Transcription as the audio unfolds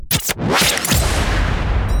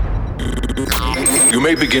You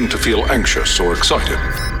may begin to feel anxious or excited.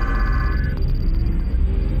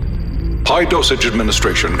 High dosage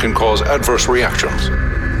administration can cause adverse reactions.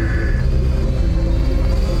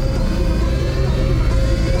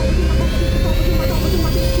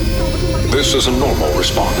 This is a normal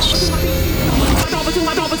response.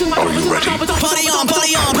 Are you ready? Party on,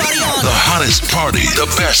 party on, party on. The hottest party, the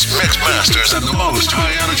best mix masters, and the most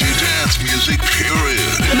high energy dance music,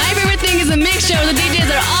 period. My favorite thing is a mixture where the DJs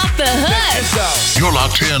are off the hook. You're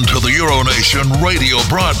locked in to the Euronation radio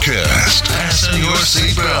broadcast. Fasten your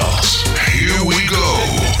seatbelts. Here we go.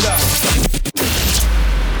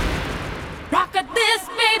 Rock at this,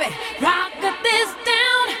 baby. Rock at this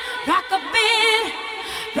down. Rock a bit.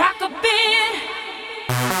 Rock a bit.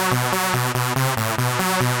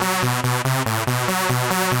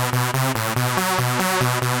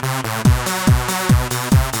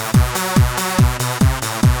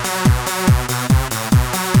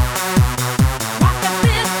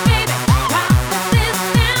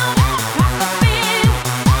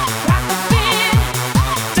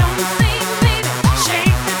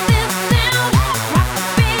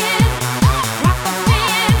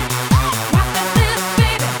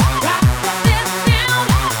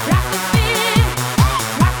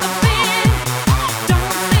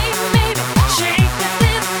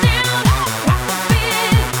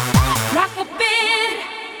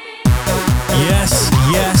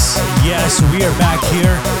 We are back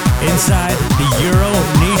here inside the Euro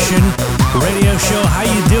Nation radio show. How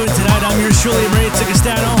you doing tonight? I'm yours truly, Maria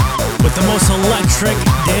Ticastano, with the most electric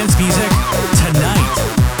dance music tonight.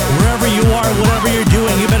 Wherever you are, whatever you're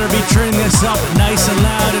doing, you better be turning this up nice and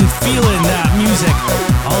loud and feeling that music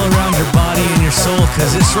all around your body and your soul,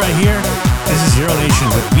 because this right here, this is Euro Nation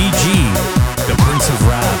with BG, the Prince of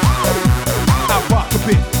Rap. I rock a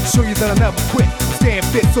bit, show you that I never quit. Stand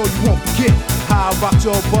fit so you won't forget how I rock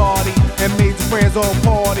your body and made your friends all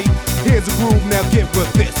party. Here's a groove, now get with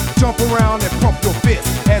this. Jump around and pump your fist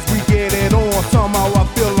as we get it on. Somehow I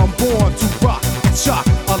feel I'm born to rock and shock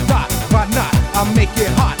a lot. Why not? I make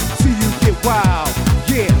it hot, see you get wild.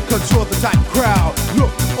 Yeah, cause you're the type of crowd.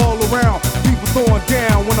 Look all around, people throwing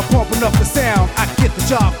down. When I'm pumping up the sound, I get the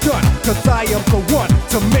job done. Cause I am the one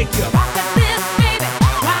to make you rock at this, baby.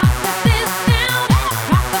 Rock at this down.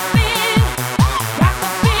 Rock a bit. Rock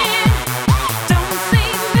a bit. Don't say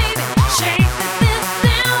baby. Shake this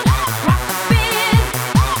down. Rock a bit.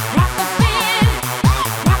 Rock a bit.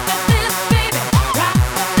 Rock at this, baby. Rock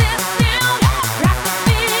this down. Rock a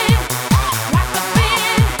bit. Rock a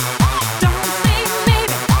bit. Don't say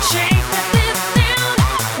baby. Shake this down.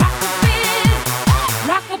 Rock a bit.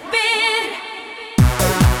 Rock a bit.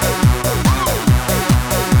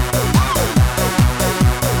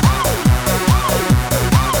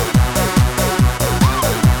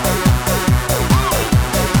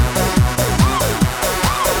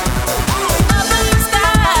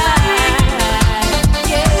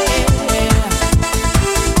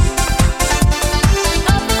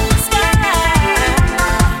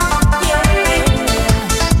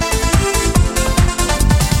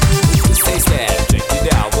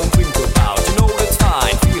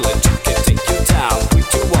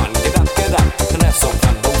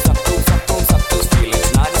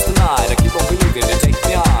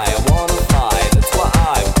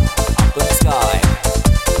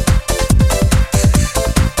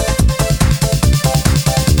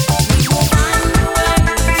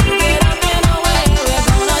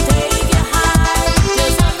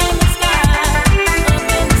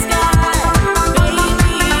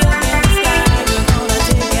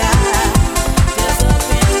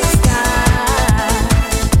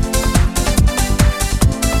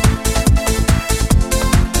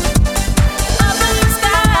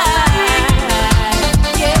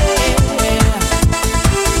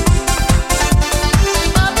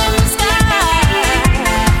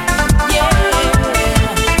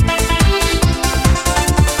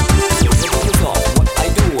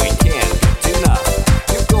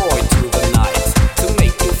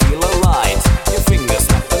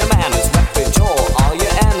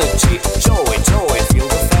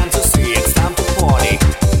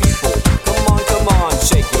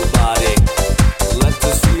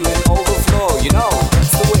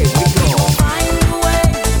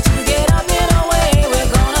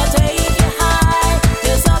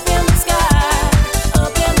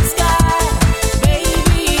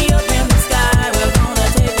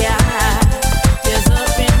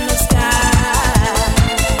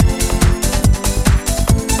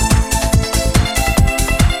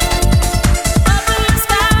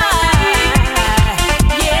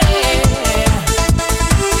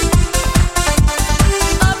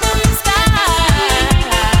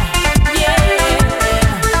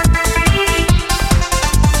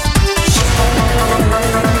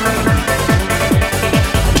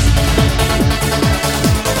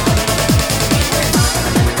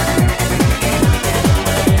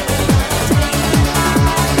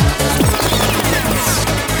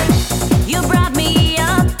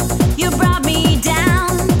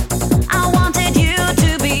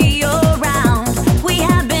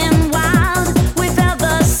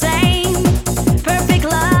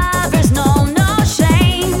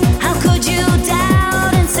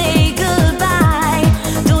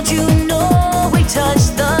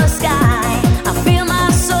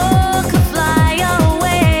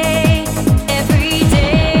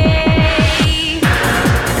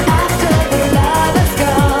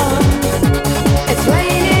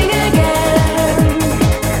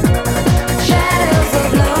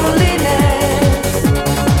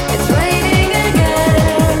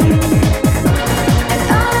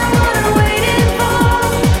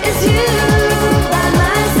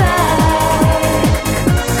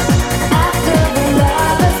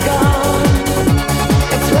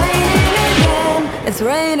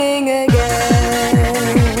 raining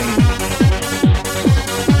again.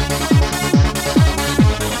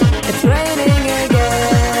 It's raining again.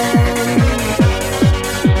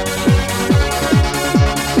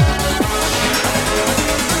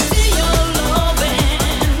 Feel your loving,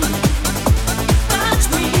 touch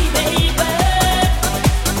me, baby.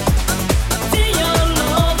 Feel your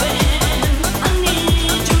loving, I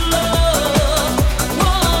need your love.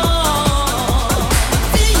 Whoa.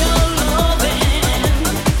 Feel your loving,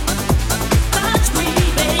 touch me,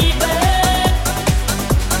 baby.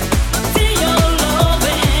 Feel your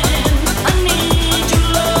loving, I need your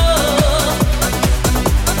love.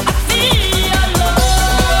 I feel your love.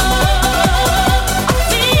 I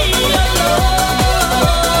feel your love.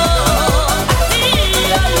 I feel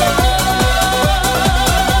your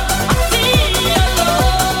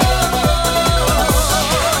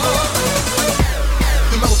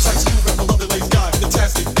The melotype's new rap, I love the lace guy,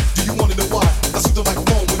 fantastic. Do you wanna know why? I sweep the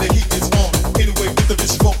microphone when the heat is on. Anyway, with the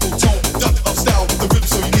vicious vocal tone, doctor of style with the rhythm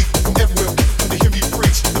so unique. From everywhere, come to hear me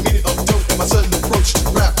preach the meaning of dope and my sudden approach to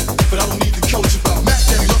rap. But I don't need to coach about Mac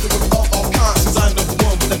Daddy, love it with all kinds. 'Cause I'm number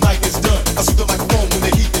one when the night is done. I sweep the microphone when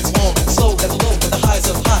the heat is on. Slow level low when the highs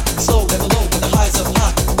up high. Slow level low when the highs up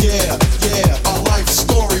high. Yeah, yeah, our life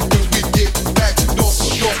story when we get back to North.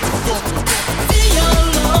 Feel your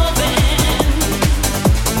loving,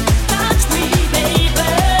 touch me, baby.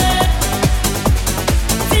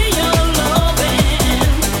 Feel your loving,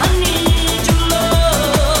 I need your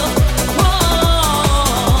love.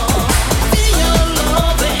 Whoa. Feel your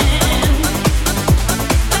loving,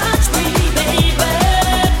 touch me, baby.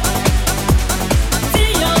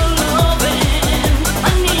 Feel your loving,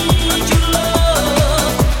 I need your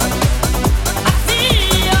love. I feel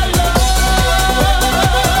your love.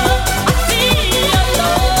 I feel your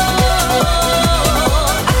love.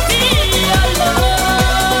 I feel your love.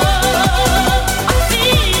 I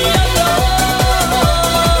feel your love.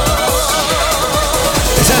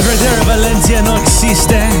 It says right there, Valencia no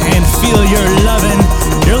existe, and feel your lovin'.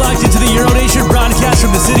 You're locked into the Euronation broadcast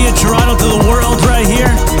from the city of Toronto to the world right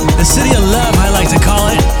here. The city of love, I like to call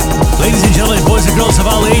it. Ladies and gentlemen, boys and girls of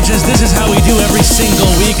all ages, this is how we do every single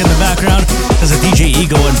week. In the background, there's a DJ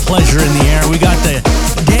Ego and Pleasure in the air. We got the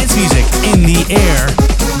dance music in the air,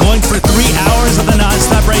 going for 3 hours of the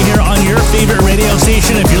non-stop right here on your favorite radio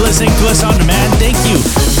station. If you're listening to us on demand, thank you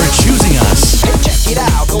for choosing us. Hey, check it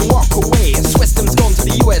out, don't walk away. Swisdom's gone to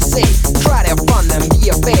the USA. Try to have fun and be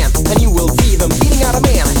a fan, and you will see them beating out a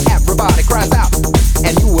man. Everybody cries out,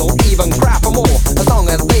 and you will even cry for more. As long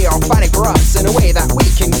as they are fighting for us in a way that we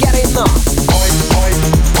can get enough.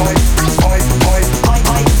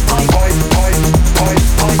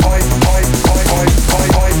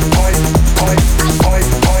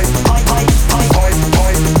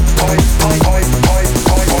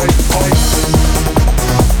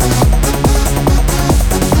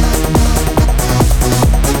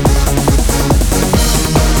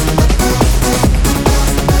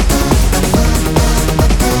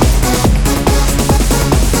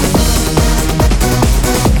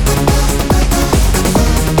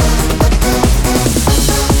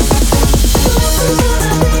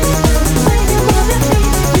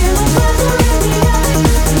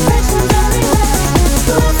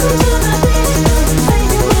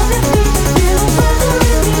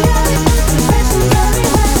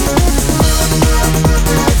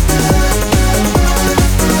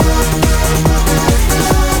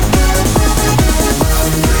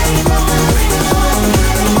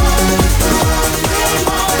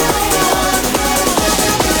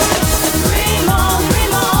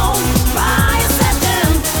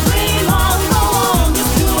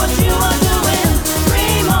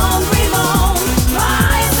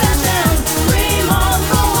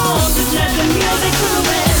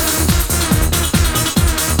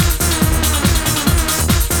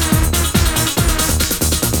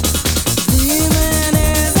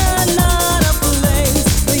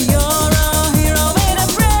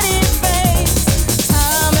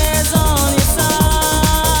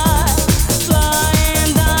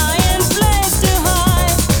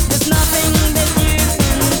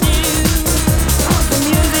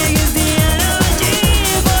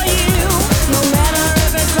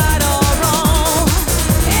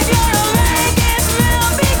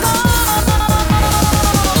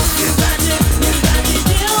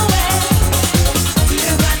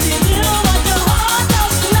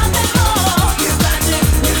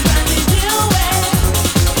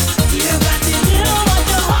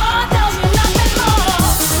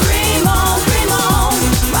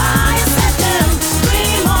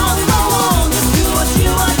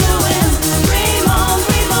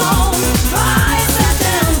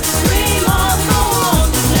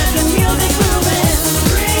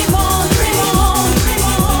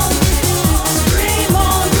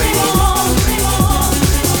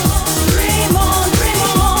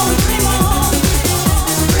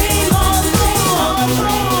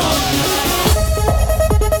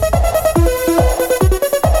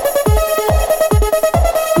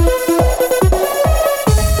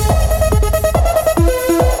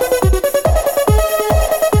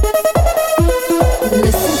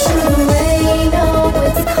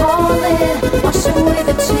 wash away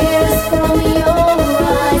the tears from your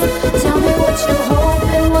eyes. Tell me what you hope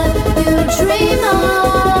and what you dream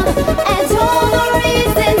of, and all the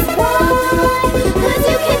reasons why. 'Cause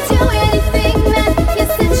you can do anything that you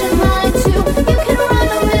set your mind to. You can run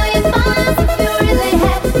a million miles if you really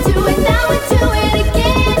had to, and now we do it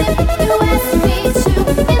again if you ask me to.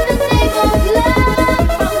 In the name of love,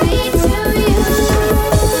 from me to you.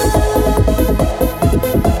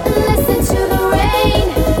 Listen to the rain.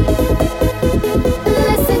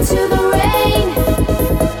 Listen to the rain.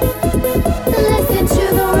 Listen to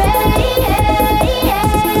the rain.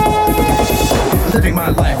 Living my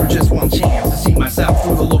life for just one chance to see myself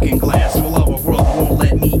through the looking glass. Will love a world that won't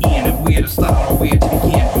let me in, and where to start or where to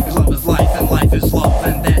begin. 'Cause love is life and life is love,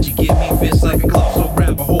 and that you give me fits like a glove. So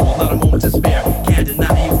grab a hold, not a moment to spare. Can't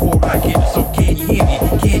deny you for I care. So can you hear me?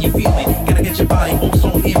 Can you feel me? Gotta get your body oh so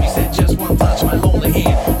near me. Said just one touch, my lonely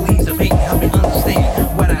hand leaves the pain, help me understand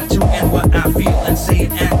what I do and what I feel, and say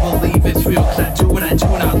it and believe it's real. 'Cause I do what I do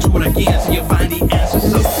and I'll do it again, so you'll find the answers.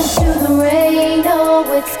 So Listen to the rain,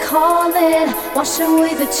 oh, it's calling. Wash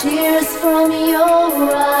away the tears from your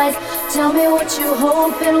eyes. Tell me what you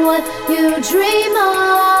hope and what you dream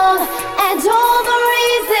of, and all the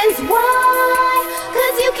reasons why.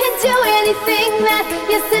 'Cause you can do anything that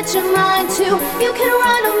you set your mind to. You can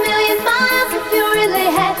run a million miles if you really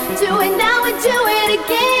had to, and now we do it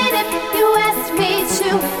again if you ask me to.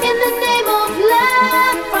 In the name of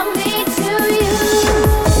love, from me to you.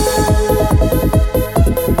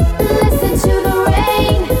 Listen to the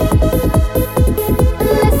rain.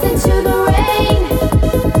 Listen to the rain.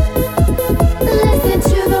 Listen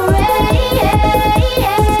to the rain.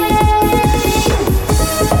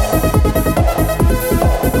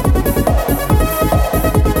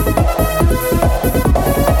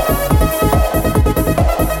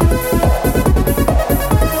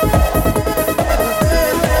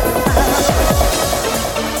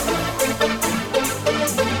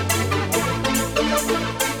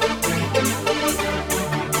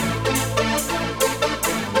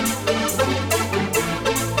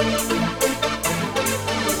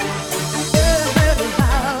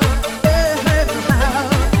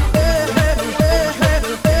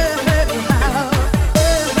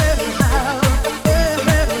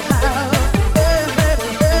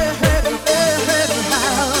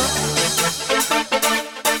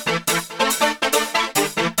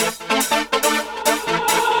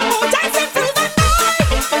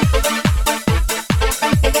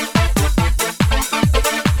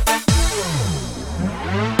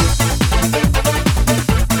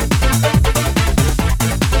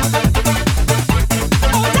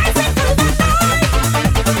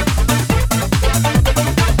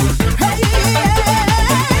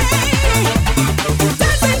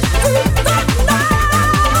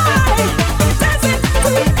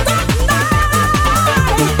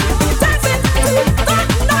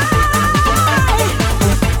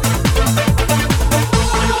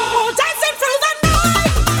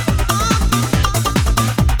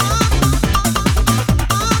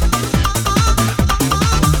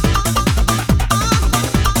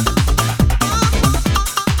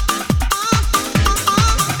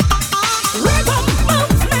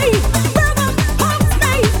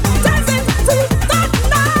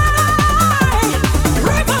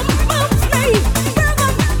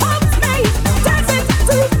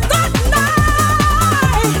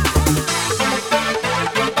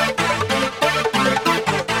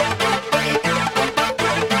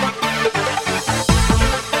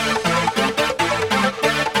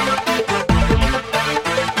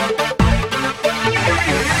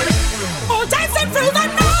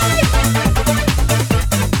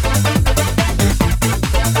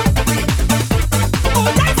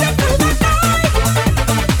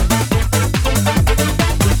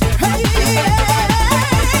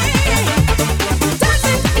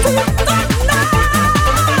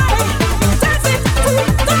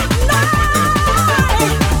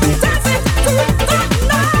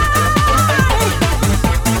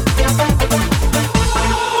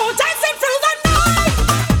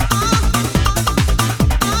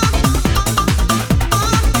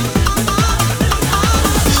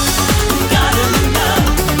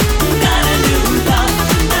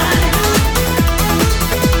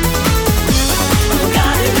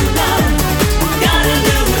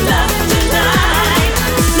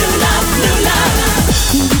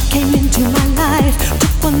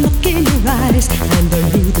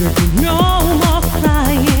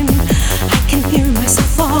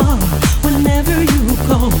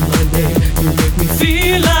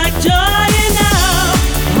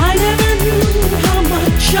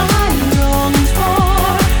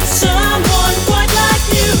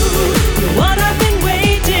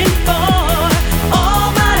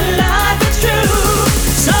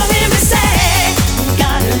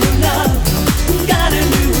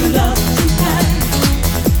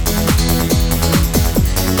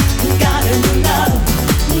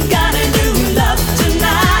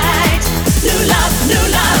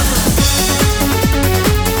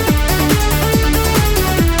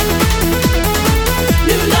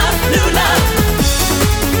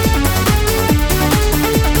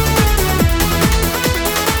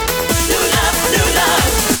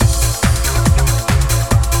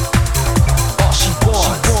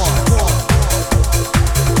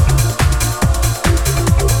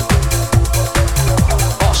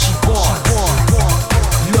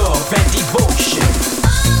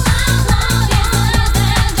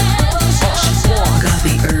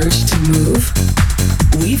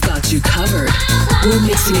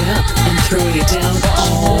 Throwing it down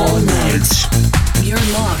all night. You're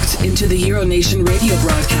locked into the Euro Nation radio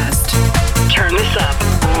broadcast. Turn this up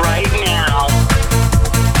right now.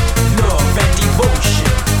 Love and devotion.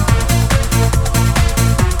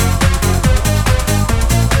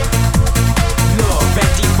 Love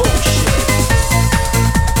and devotion.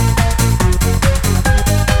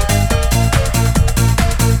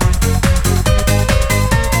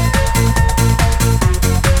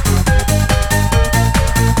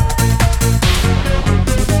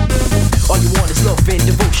 All you want is love and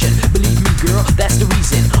devotion. Believe me, girl, that's the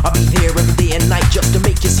reason. I'll be there every day and night just to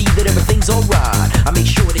make you see that everything's alright. I make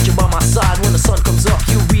sure that you're by my side when the sun comes up.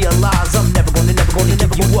 You realize I'm never gonna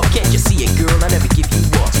give you up. Can't you see it, girl? I never give you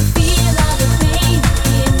up. Feel all the pain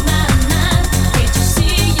in my mind. Can't you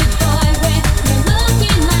see it, boy? When you look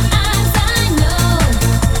in my eyes, I know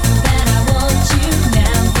that I want you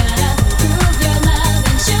now. Gotta prove your love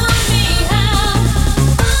and show me how.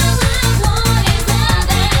 All I want is love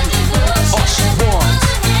and devotion. All she wants.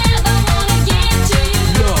 All I ever wanna give to you.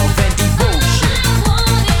 Love and devotion. All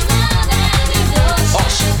I want is love and devotion. All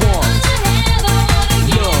she wants. All I ever wanna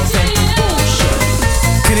give Love to and you. devotion.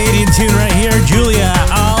 Canadian tune right here, Julia,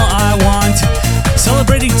 All I Want.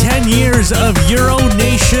 Celebrating 10 years of Euro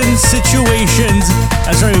Nation Situations.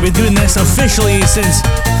 That's right, we've been doing this officially since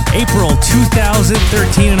April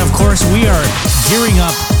 2013. And of course, we are gearing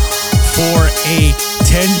up for a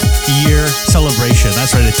 10-year celebration.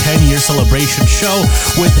 That's right, a 10-year celebration show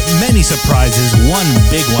with many surprises. One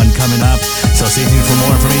big one coming up. So stay tuned for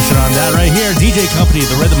more information on that right here. DJ Company,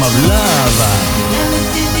 The Rhythm of Love.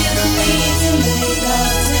 Oh,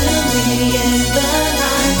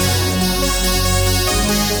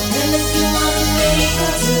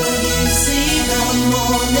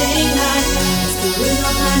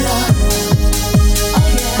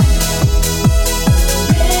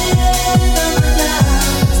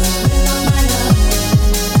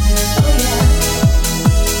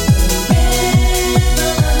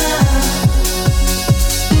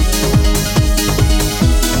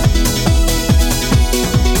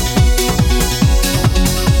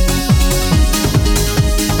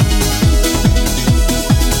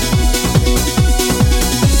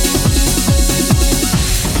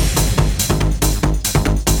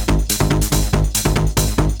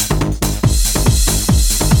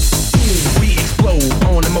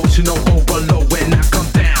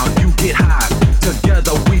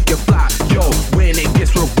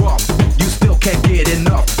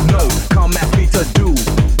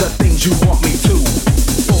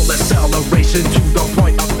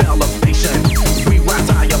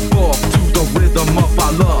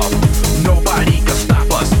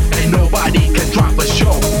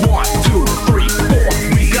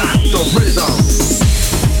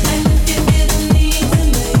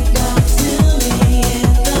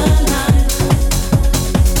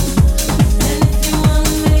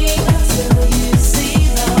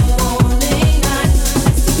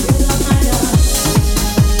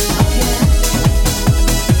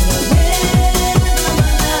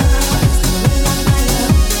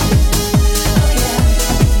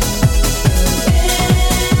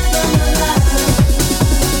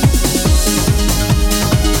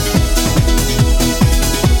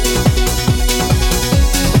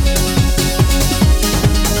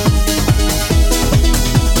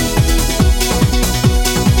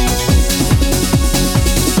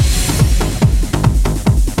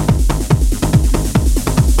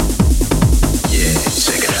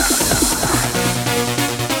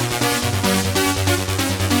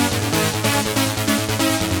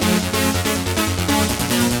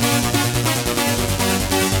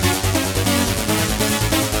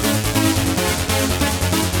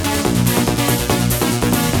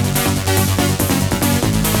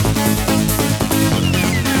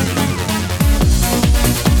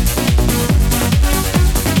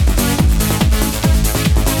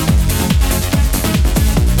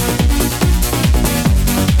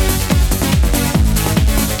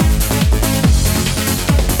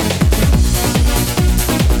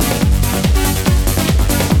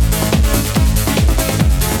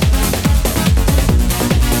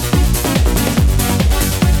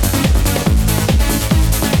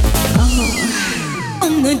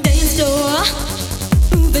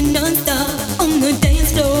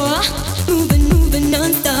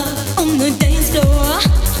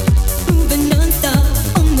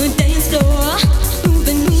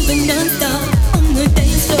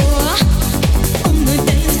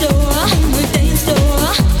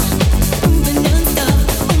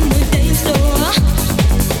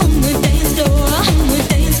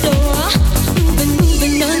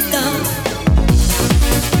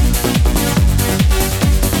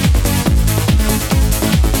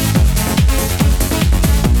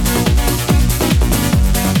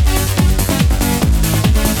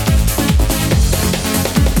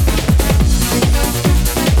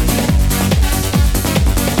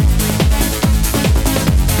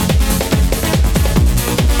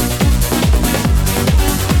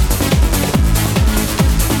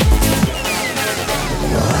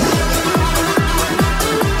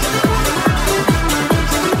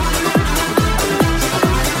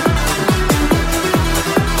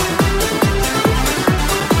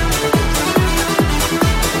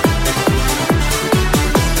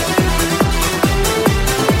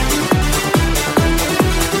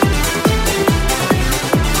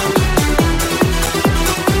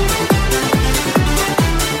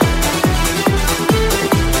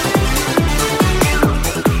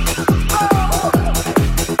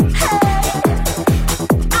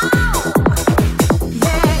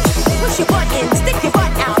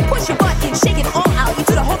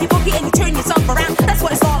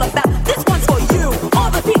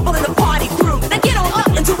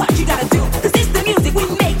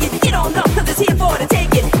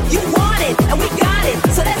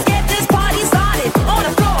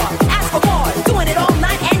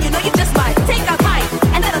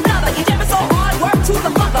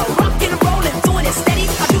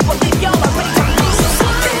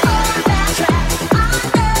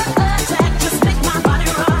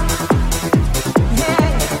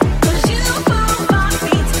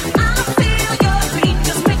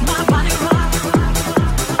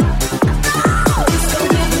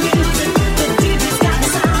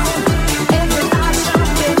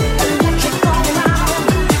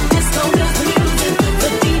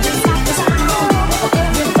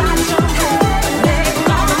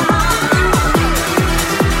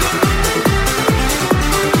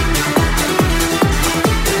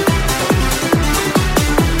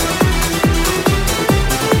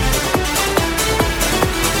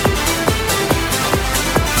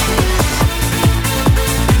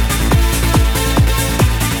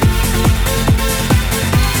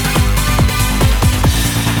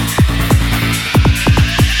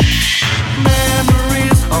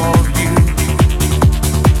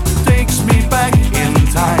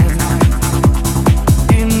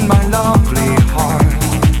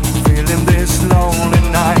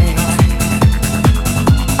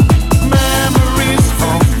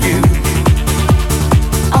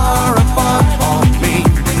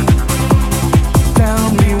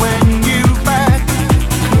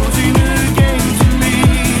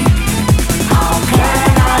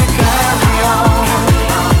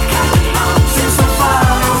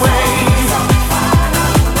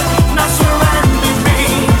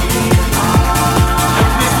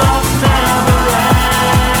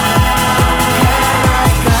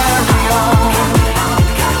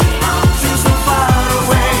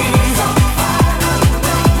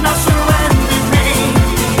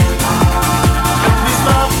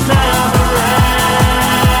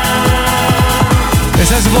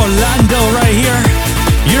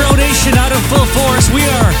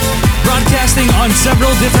 broadcasting on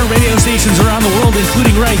several different radio stations around the world,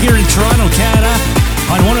 including right here in Toronto, Canada,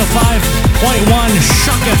 on 105.1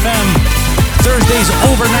 Shock FM, Thursdays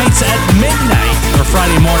overnights at midnight, or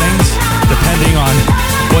Friday mornings, depending on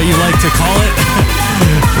what you like to call it.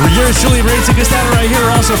 Yours truly, Maritza Castano, right here.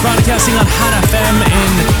 We're also broadcasting on Hot FM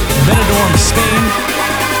in Benidorm, Spain.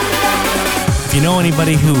 If you know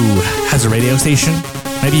anybody who has a radio station,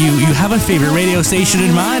 maybe you have a favorite radio station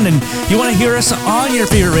in mind and you want to hear us on your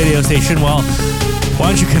favorite radio station, well, why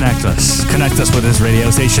don't you connect us? Connect us with this radio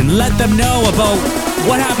station. Let them know about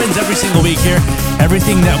what happens every single week here.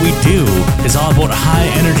 Everything that we do is all about high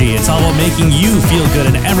energy. It's all about making you feel good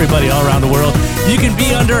and everybody all around the world. You can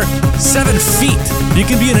be under 7 feet. You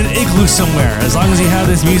can be in an igloo somewhere. As long as you have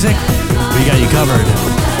this music, we got you covered.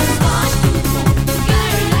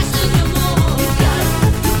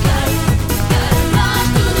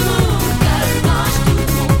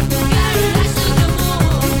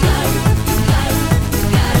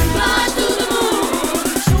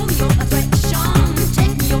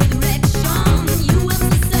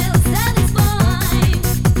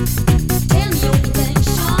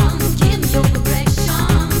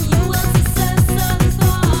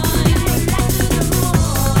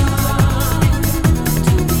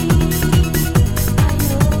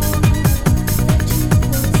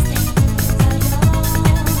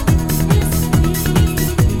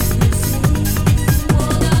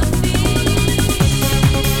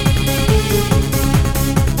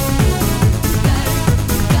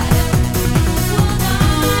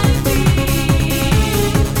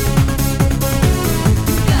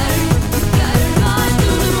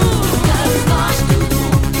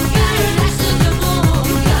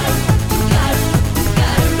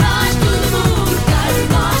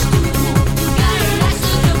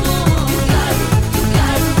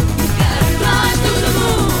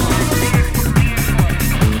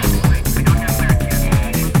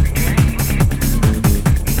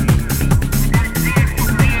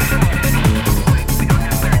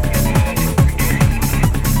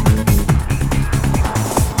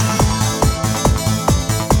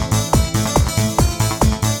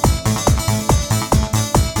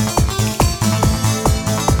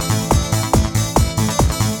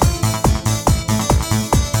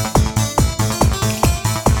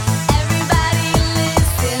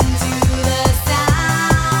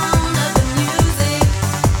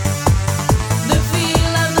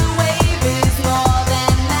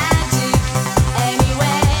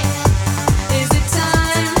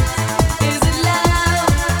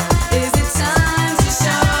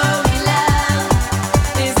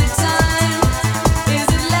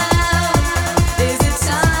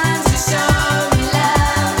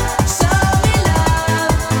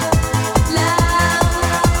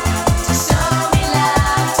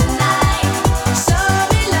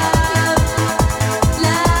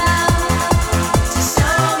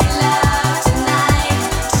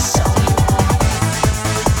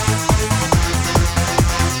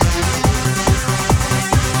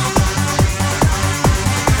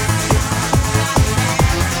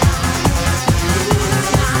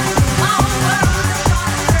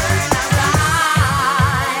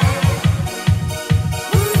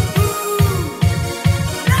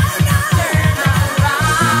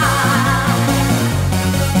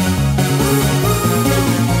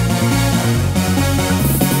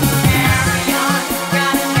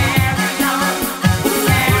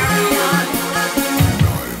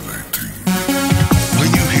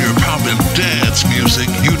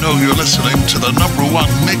 You're listening to the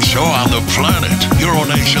 #1 mix show on the planet.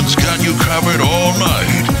 Euronation's got you covered all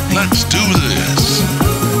night. Let's do this.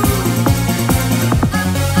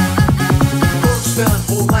 Spend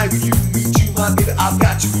all night with you, meet you, my baby, I've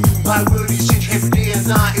got you. My world is changing every day and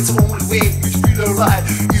night. It's the only way we feel alright.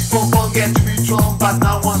 We forget to be drunk, but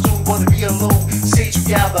now I don't wanna be alone. Stay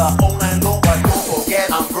together all night long, but don't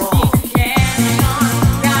forget I'm wrong.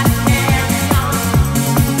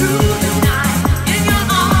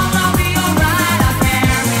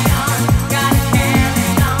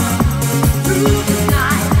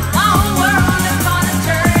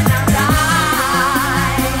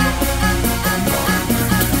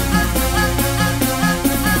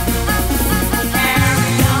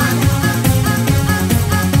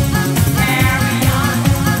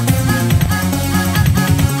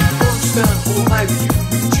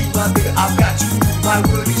 My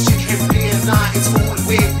world is changing every day and night. It's the only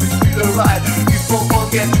way we feel alright. We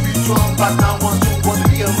forget to be drunk, but now I don't wanna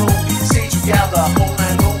be alone. Stay together all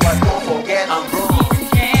night long, but don't forget I'm wrong.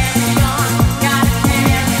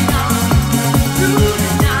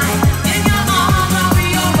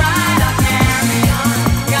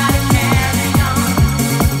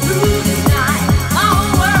 Tonight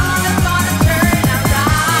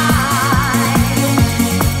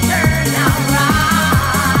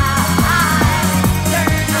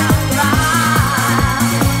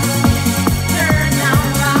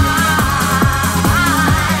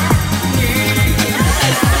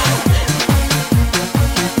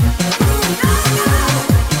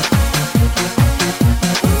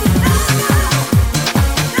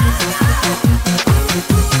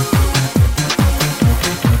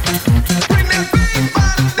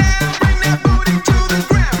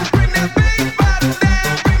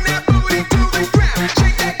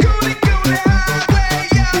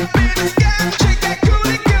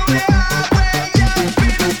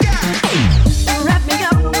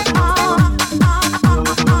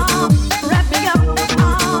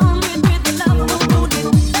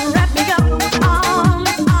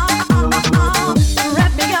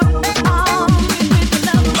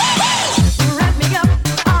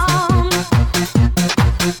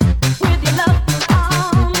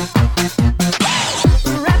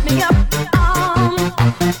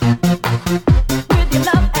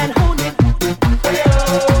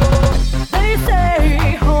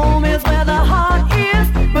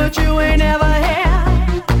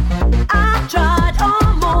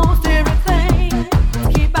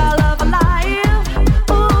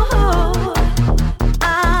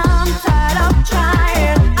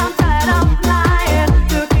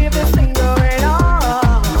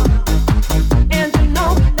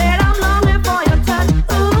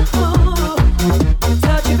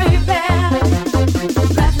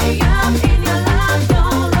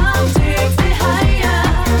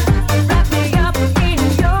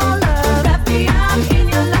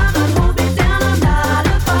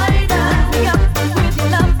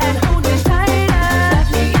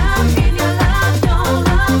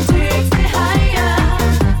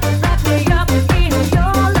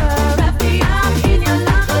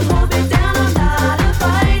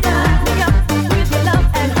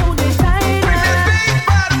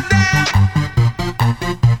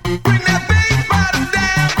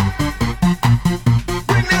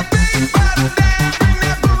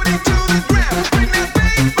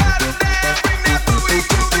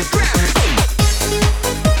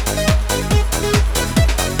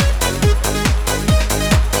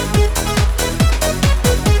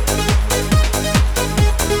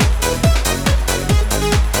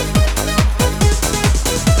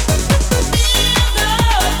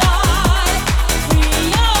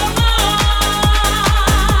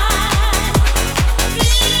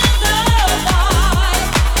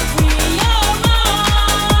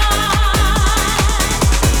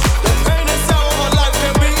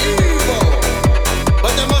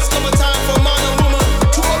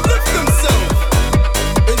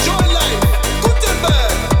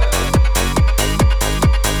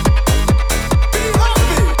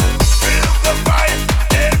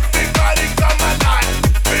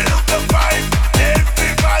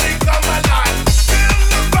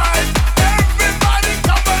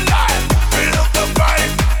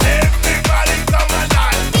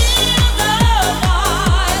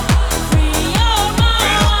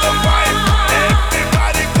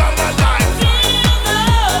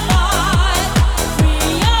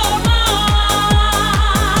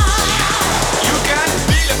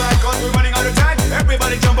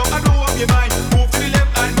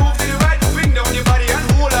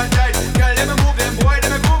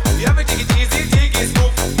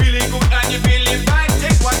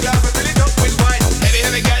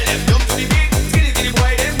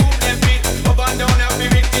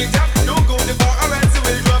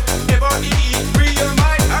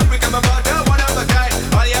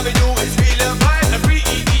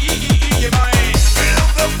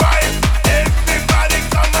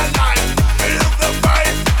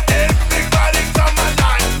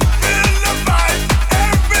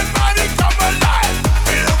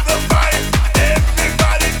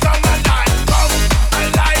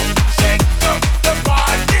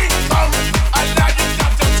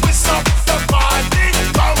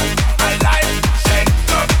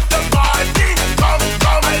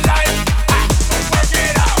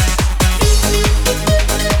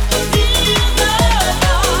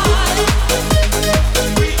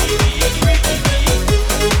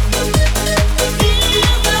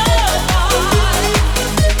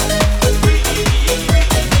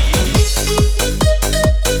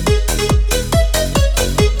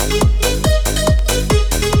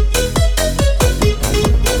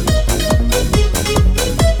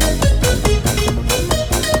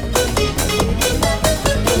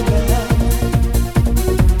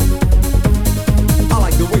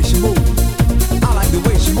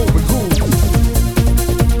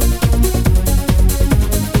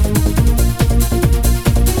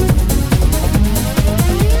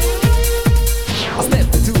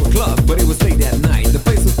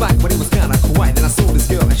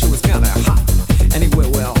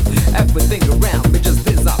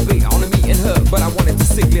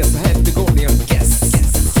let the Gordian guess.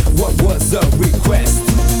 What was the request?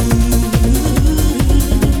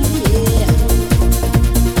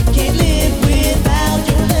 Can't live without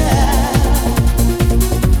your love.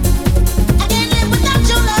 I can't live without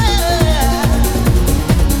your love.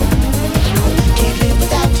 Can't live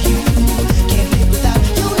without you. Can't live without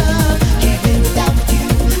your love. Can't live without you.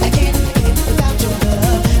 I can't live without your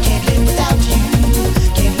love. Can't live without you.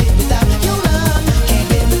 Can't live without your love. Can't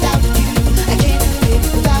live without you. I can't live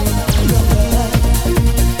without your love,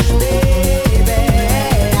 baby.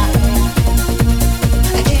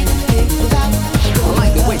 I can't live without. I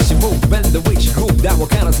like the way she moved and the way she grooved. That was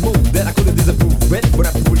kind of smooth that I couldn't disapprove it, but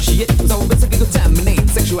I appreciate it. So basically contaminate,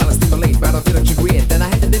 sexuality stimulate, but I feel like you create. Then I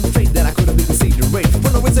had to demonstrate that I couldn't be considerate.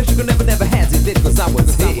 For no reason she could never hesitate, cause I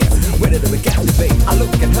was here, ready to be captivate. I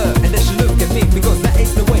look at her and then she look at me, because that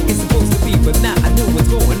is the way it's supposed to be. But now I knew what's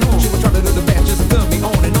going on. She was trying to do the best just to turn me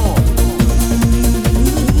on and on.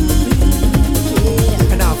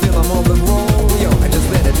 And now I feel I'm on the roll, yo. I just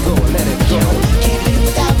let it go, let it go. Can't live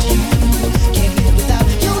without you. Can't live without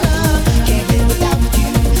your love. Can't live without you.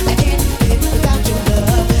 I can't live without your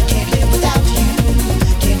love. Can't live without you.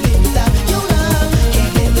 Can't live without your love.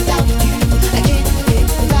 Can't live without you. I can't live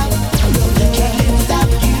without your love. Can't live without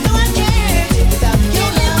you. No, I can't live without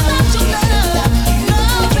your love. Can't live without you. No,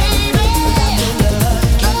 baby.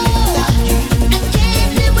 Can't live without you. I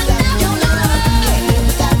can't live without your love. Can't live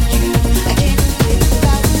without you. I can't live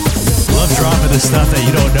without your Love dropping the stuff that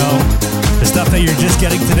you don't know, the stuff that you're just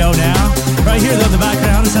getting to know now. Right here, though, in the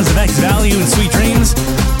background, sounds of X Value and Sweet Dreams.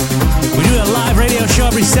 We do a live radio show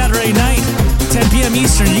every Saturday night, 10 p.m.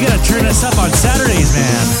 Eastern. You gotta turn us up on Saturdays,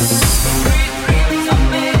 man.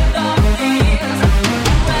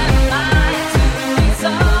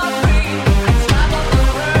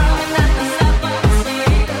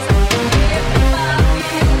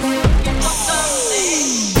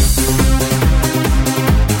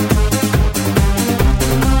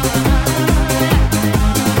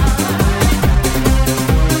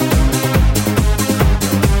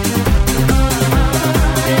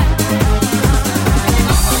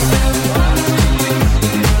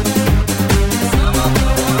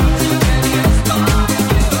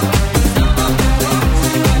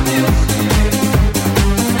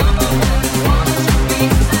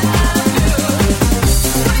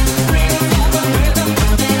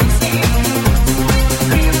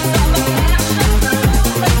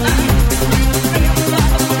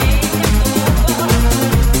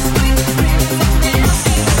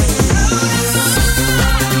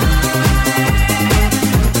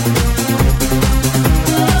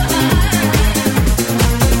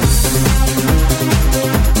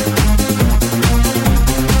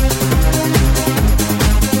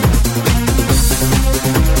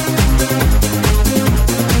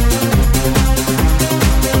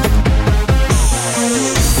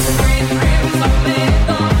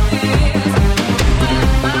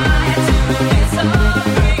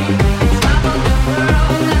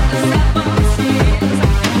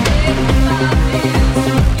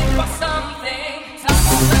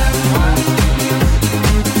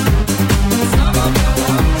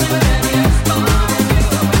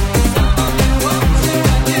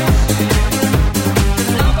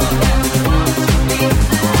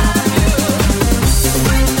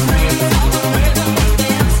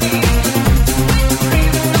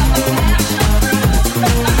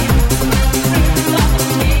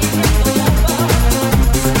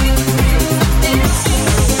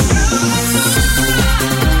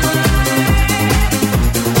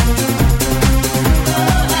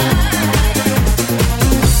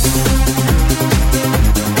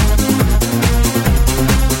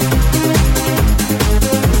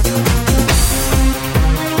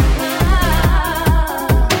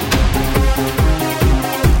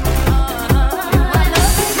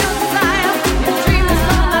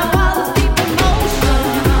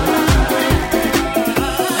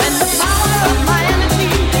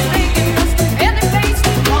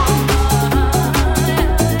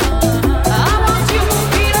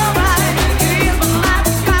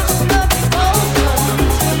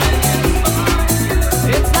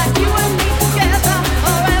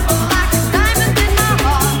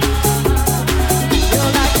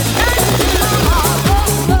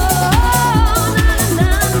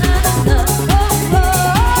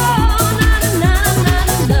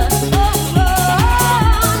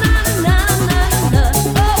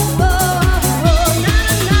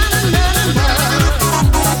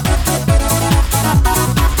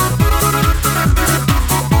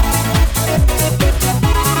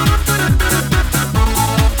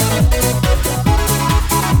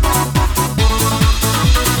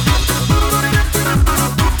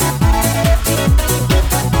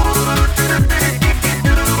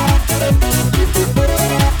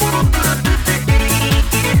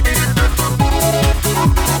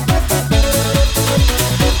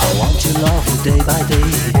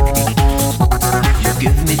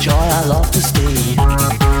 give me joy, I love to stay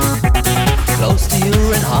close to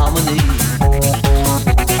you in harmony.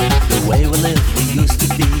 The way we live, we used to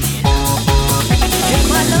be. If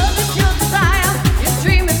my love is your desire, your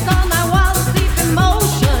dream is all my wildest deep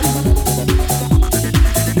emotion.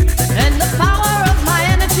 And the power of my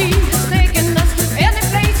energy is taking us to any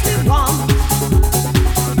place we want.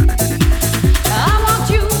 I want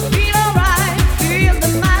you to feel alright, feel the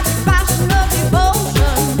magic passion of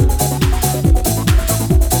devotion.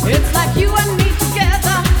 It's like you and me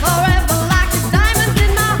together forever, like a diamond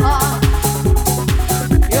in my heart.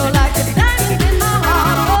 You're like a diamond in my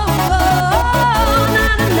heart. Oh, oh, na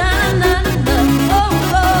na na na na. Oh,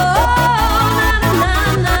 oh, na na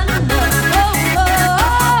na na na. Oh, oh,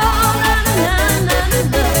 na na na na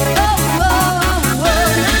na. Oh, oh,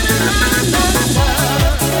 na na na na na.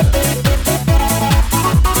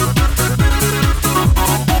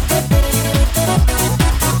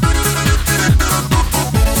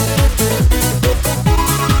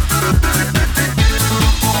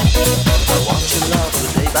 I want your love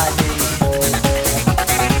day by day.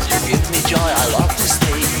 You give me joy, I love to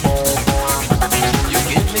stay. You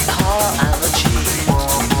give me power, energy.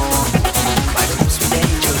 My hopes with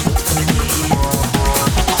angel, good for me.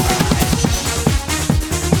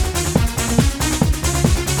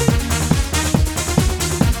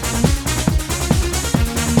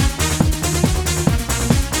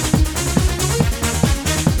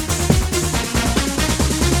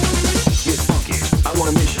 Get funky, I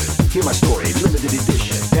want a mission. Hear my story, limited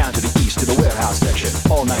edition. Down to the east to the warehouse section.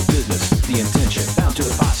 All night business, the intention. Bound to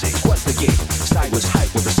the posse, what's the gate? Side was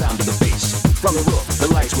hype with the sound of the bass. From the roof,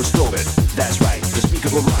 the lights were strobing. That's right, the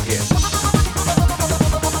speakers were rocking.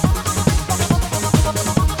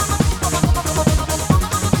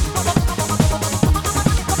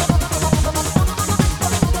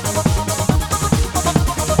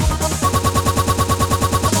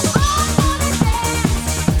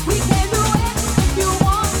 We can do it if you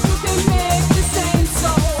want. You can make the same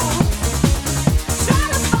soul. Try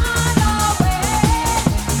to find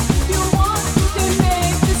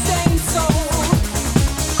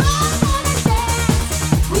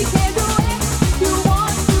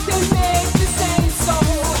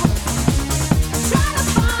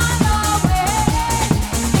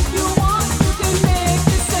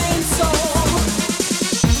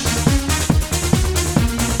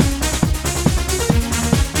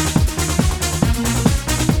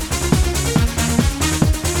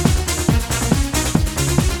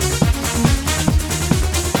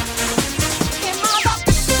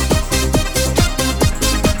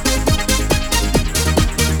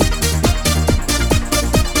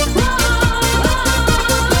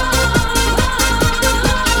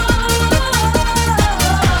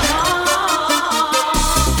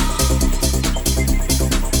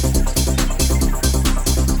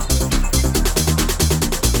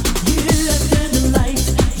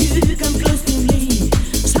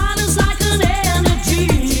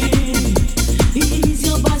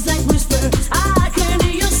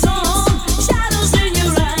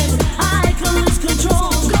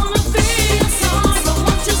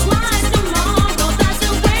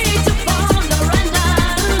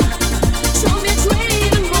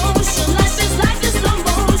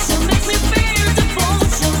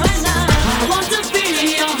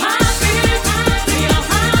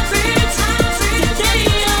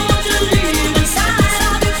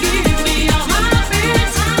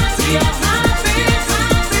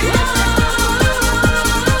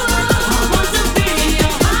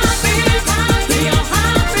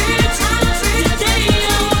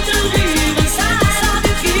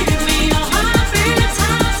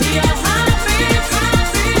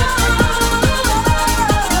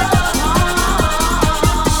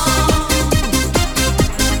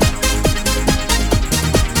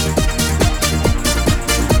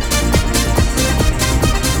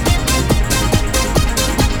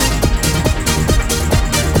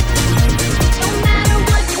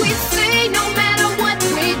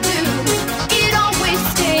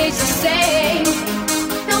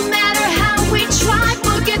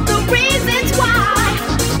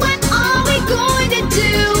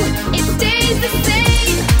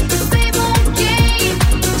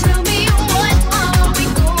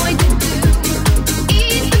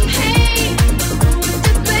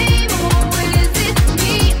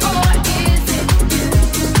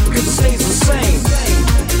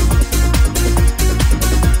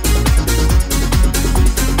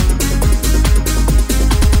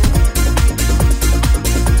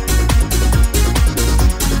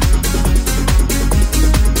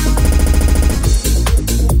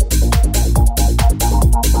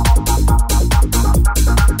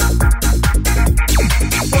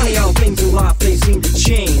seem to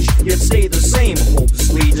change, yet stay the same.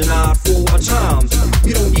 Hopelessly denied for our times.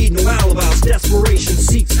 You don't need no alibis. Desperation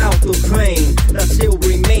seeks out the pain that still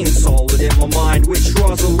remains solid in my mind, which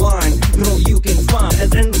draws a line that all you can find.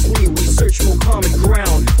 As endlessly we search for common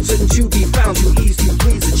ground, certain to be found too easy to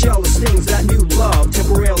please the jealous things that new love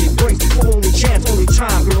temporarily brings. Only chance, only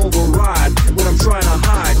time can override what I'm trying to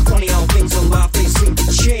hide. Funny how things in life they seem to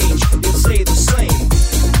change, yet stay the same.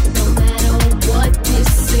 No matter what we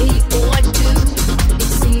say or do, it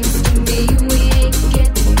seems to me we ain't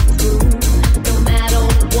getting through. No matter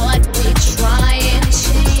what we try and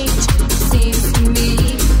change, it seems to me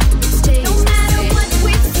it stays the same. No matter what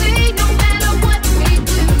we say, no matter what we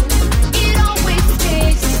do, it always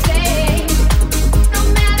stays the same. No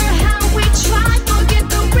matter how we try, forget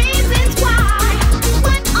the reasons why.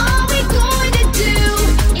 What are we going to do?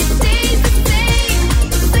 It stays the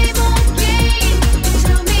same old game.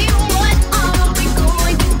 Tell me, what are we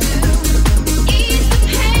going to do? Ease the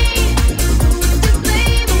pain. Who's to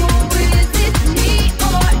blame? Or is it me?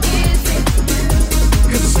 Or is it you?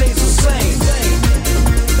 'Cause it stays the same.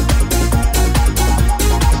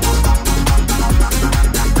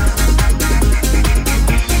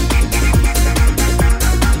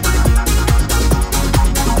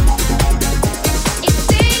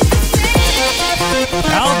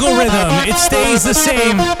 Algorithm, it stays the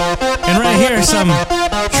same. And right here, some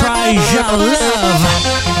Try Ja Love.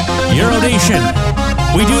 Euronation.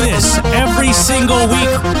 We do this every single week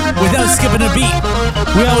without skipping a beat.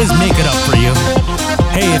 We always make it up for you.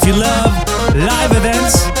 Hey, if you love live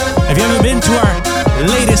events, if you haven't been to our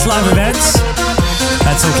latest live events,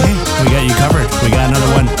 that's okay. We got you covered. We got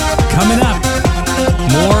another one coming up.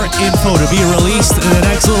 More info to be released in the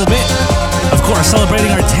next little bit. Of course,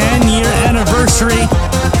 celebrating our 10-year anniversary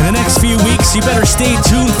in the next few weeks. You better stay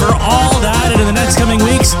tuned for all that. And in the next coming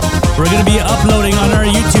weeks, we're going to be uploading on our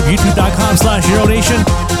YouTube, youtube.com/Euronation,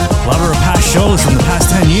 a lot of our past shows from the past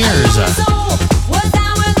 10 years.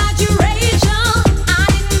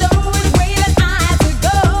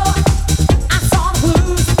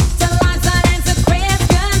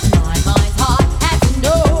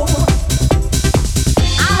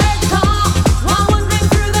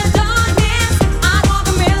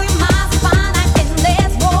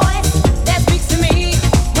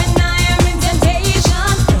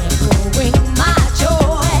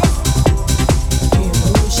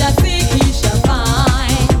 Shall think he shall find.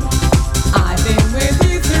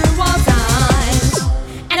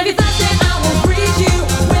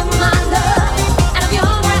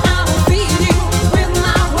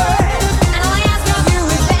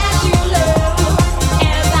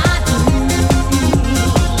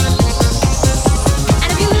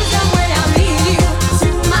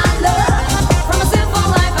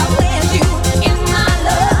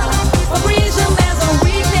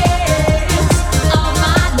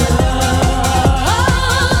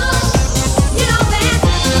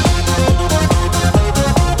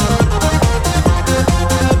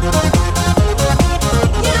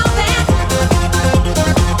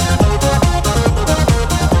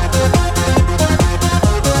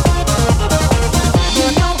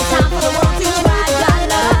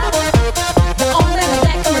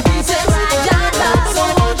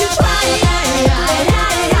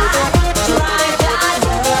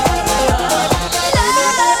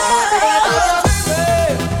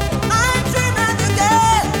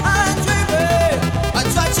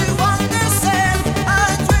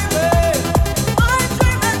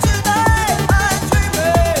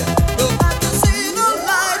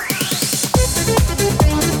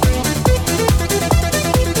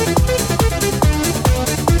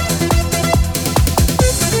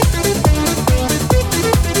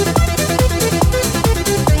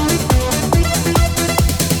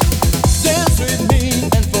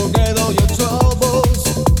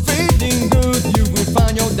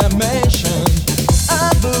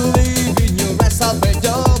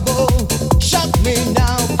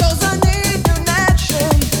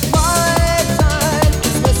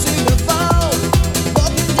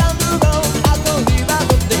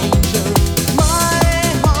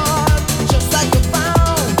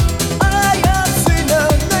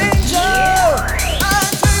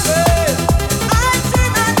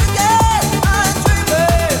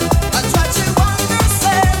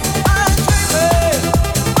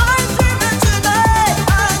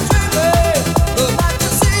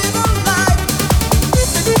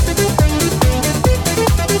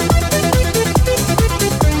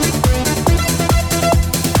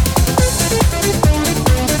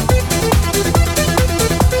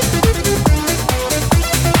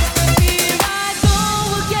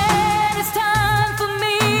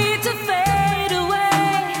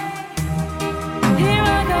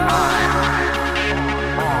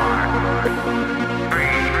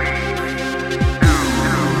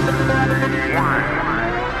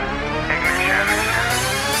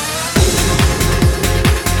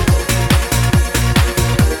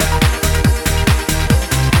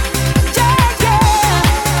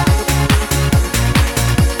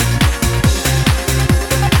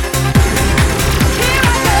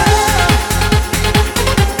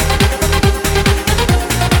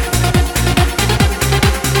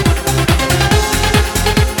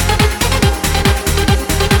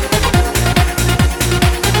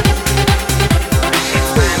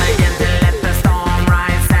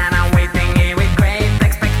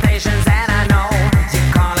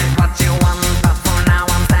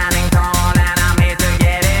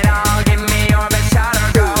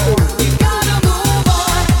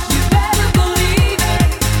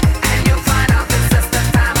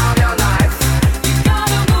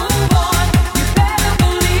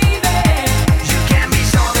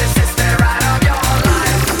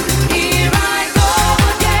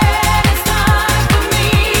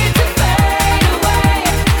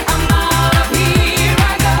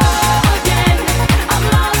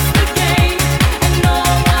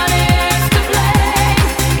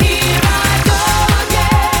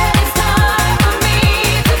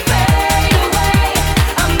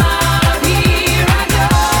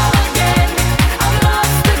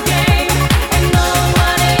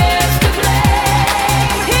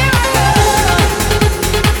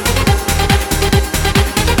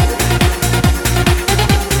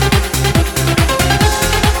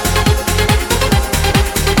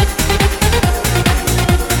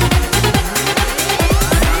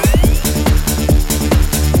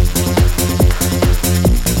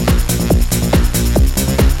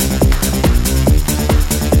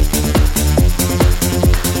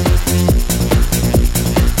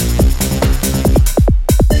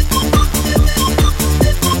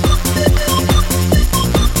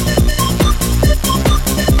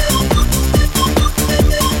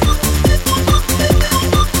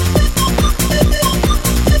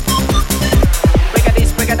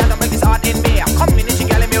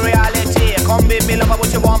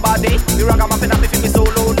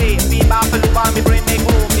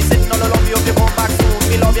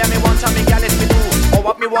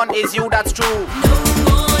 one is you, that's true.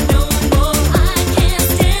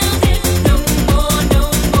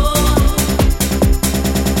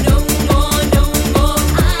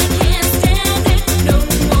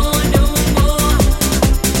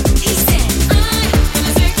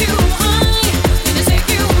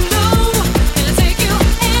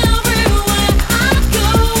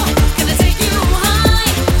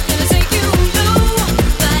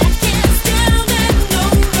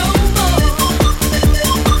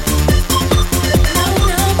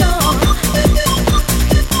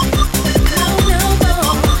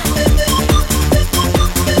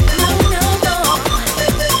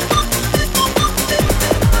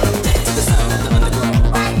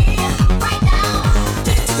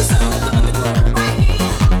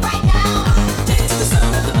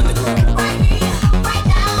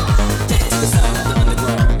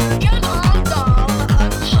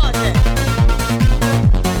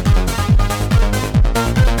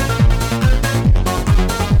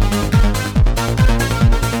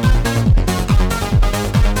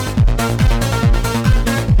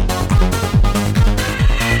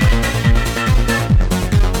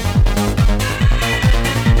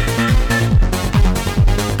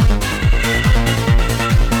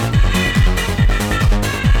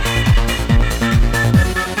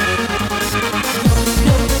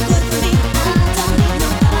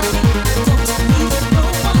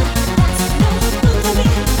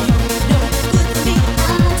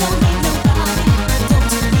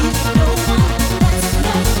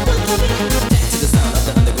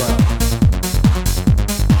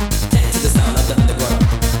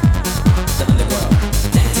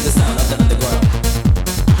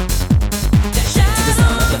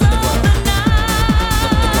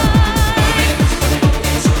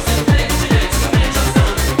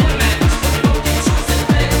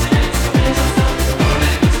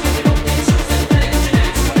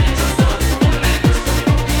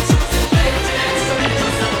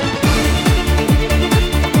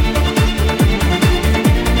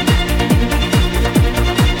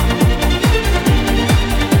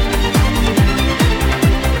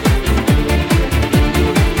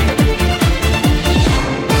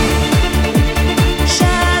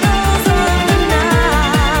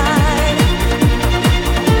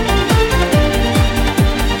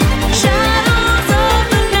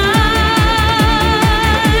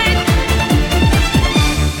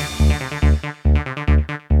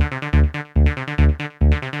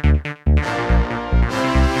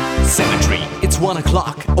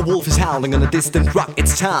 Howling on a distant rock,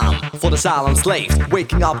 it's time for the silent slaves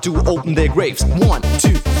waking up to open their graves. 1,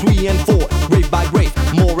 2, 3, and 4, grave by grave,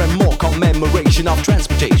 more and more commemoration of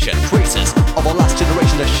transportation. Traces of our last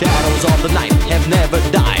generation, the shadows of the night have never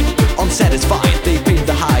died. Unsatisfied, they paid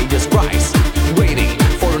the highest price, waiting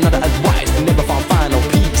for another advice. They never found final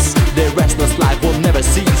peace. Their restless life will never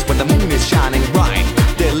cease. When the moon is shining bright,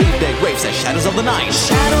 they leave their graves as shadows of the night.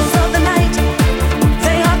 Shadows of the night,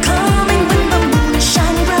 they are coming when the moon is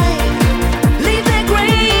shining bright. Leave their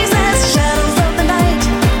graves as shadows of the night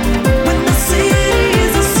when the city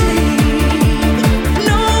is asleep.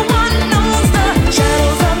 No one knows the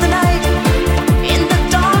shadows of the night. In the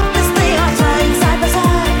darkness they are flying side by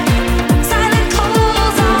side. Silent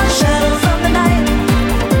calls are shadows of the night.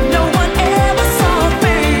 No one ever saw a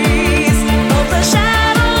face of the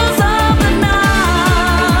shadows of the night.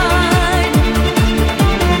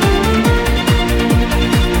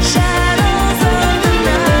 Shadows of the night. Shadows of the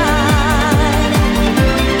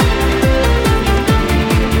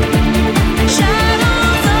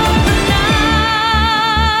night.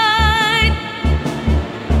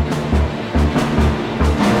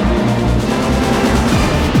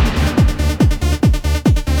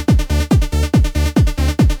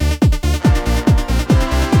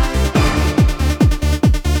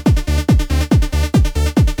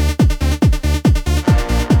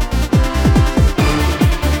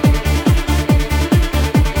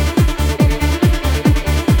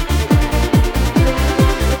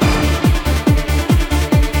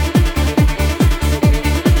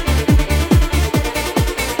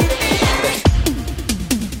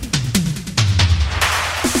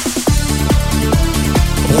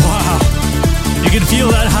 Wow. You can feel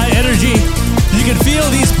that high energy. You can feel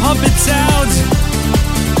these pumping sounds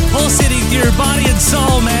pulsating through your body and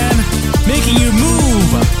soul, man. Making you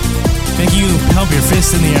move. Making you pump your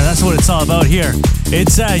fist in the air. That's what it's all about here.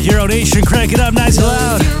 It's Euro Nation. Crank it up nice and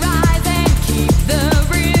loud.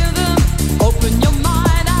 Open your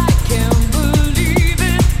mind, I can't believe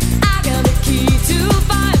it. I got a key to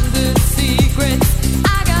find the secrets.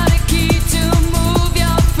 I got a key to move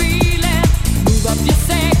your feeling. Move up your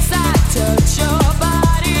sex, I touch your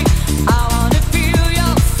body. I wanna feel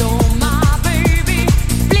your soul.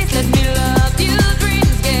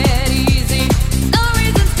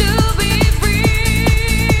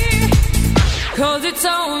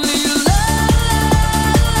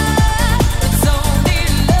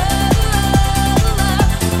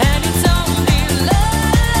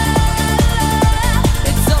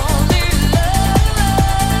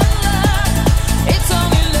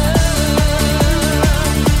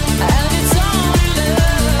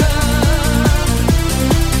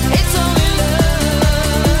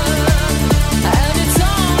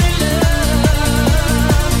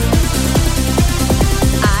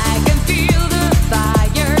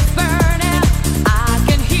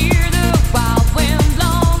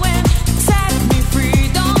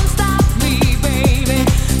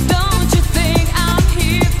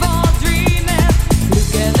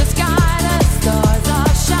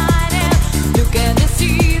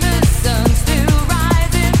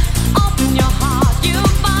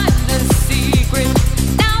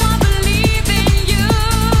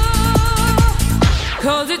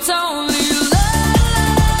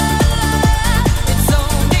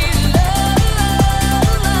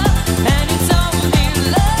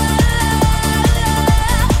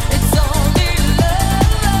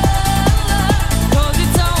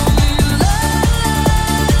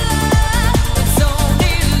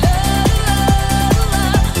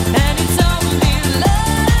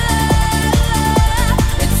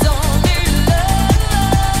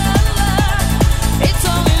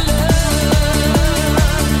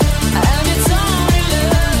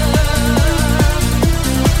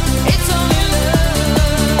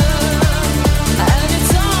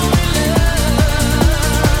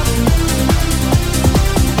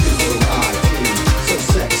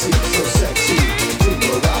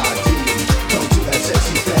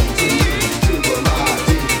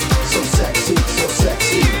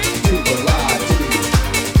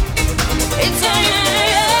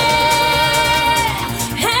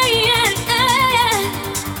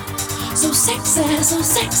 so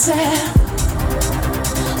sexy,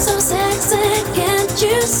 can't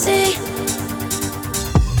you see?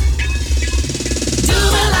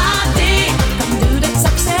 Do-a-la-dee, come do that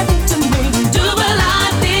sexy thing to me.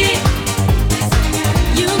 Do-a-la-dee,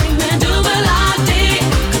 you make me do-a-la-dee,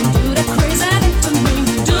 come do that crazy thing to me.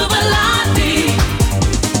 Do-a-la-dee,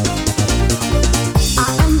 I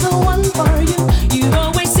am the one for you. You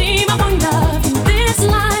always seem I want love. This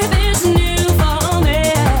life is new for me.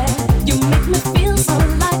 You make me feel so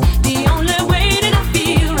right. The only way that I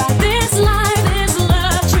feel right. This life is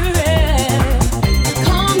luxury.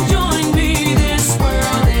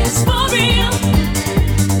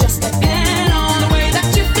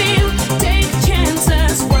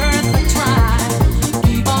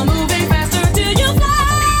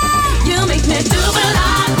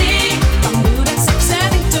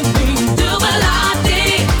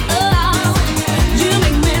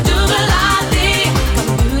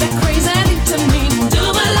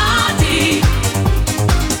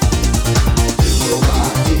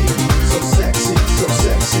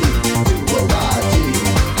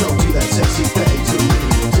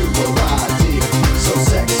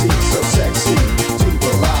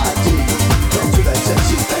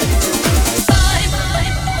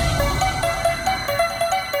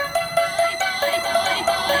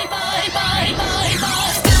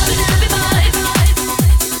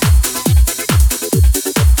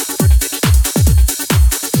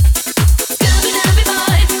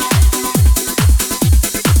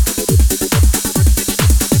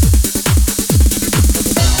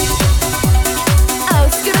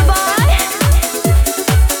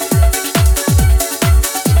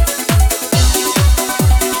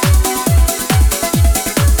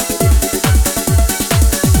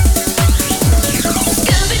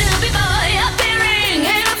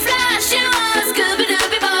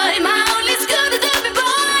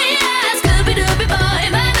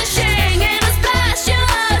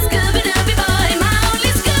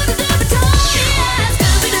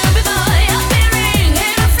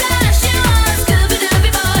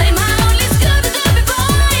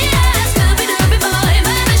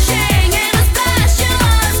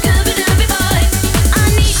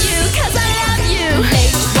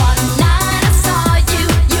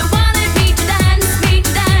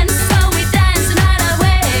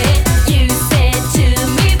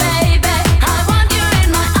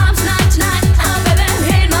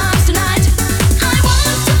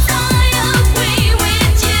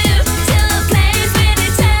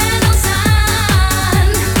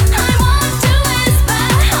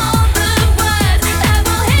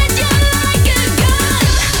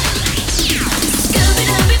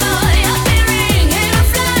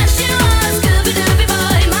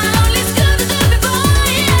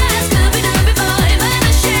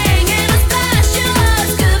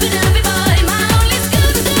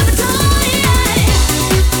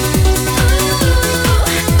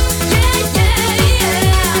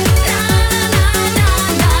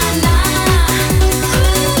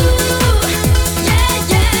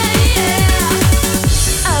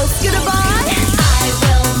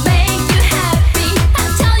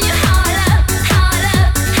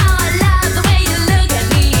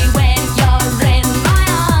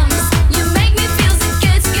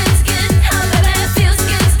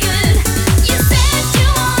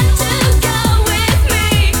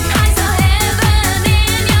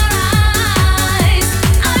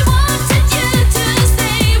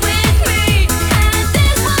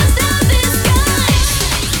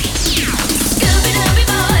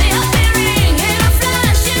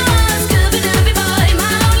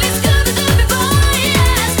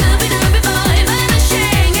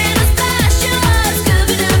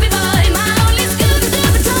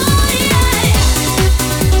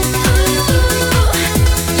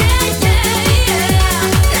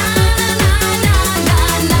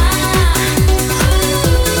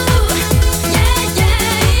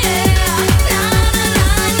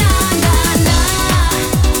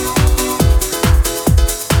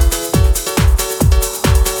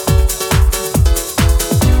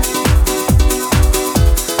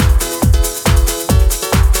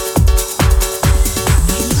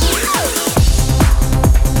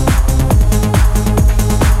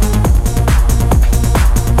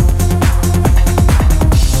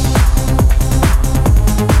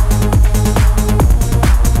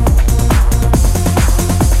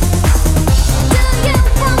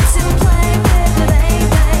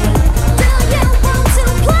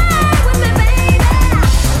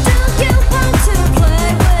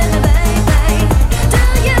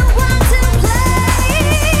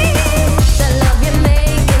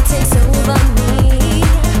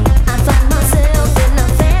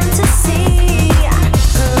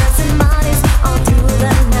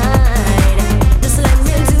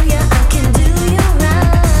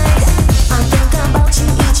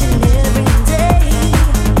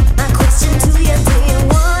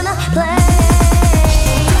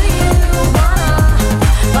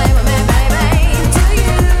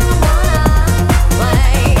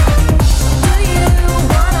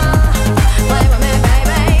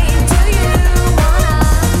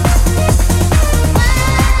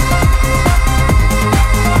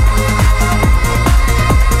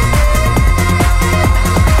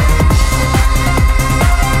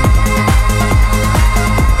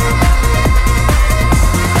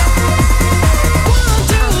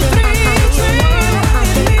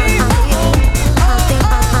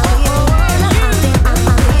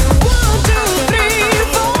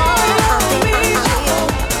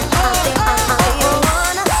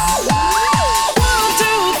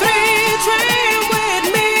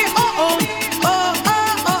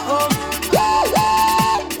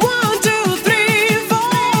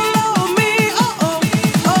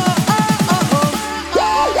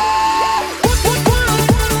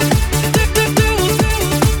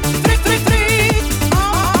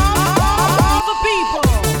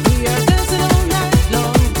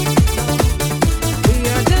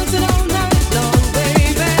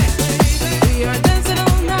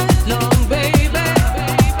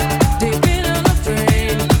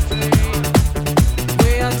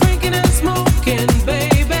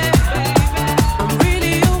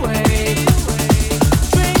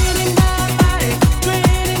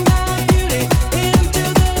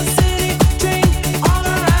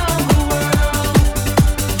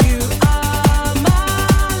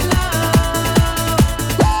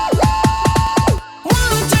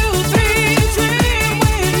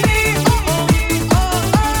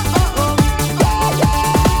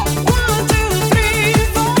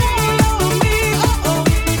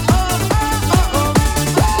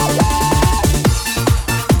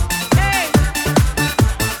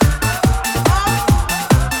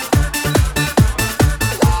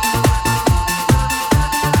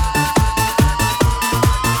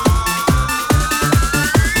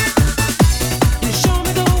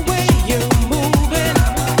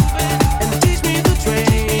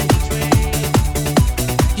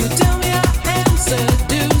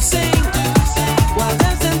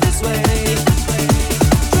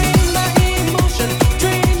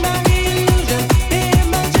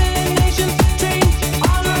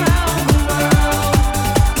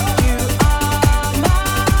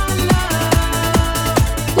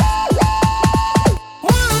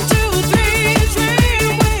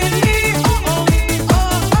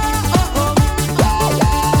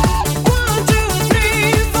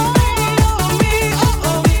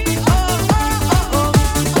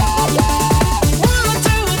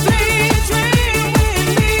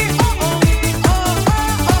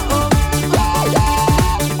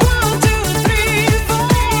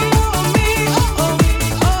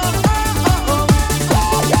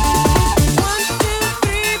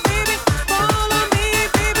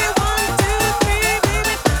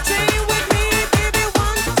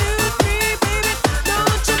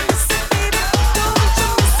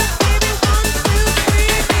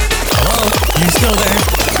 still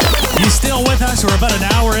there. You still with us? We're about an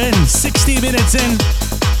hour in, 60 minutes in.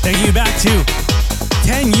 Taking you back to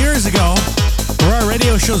 10 years ago, where our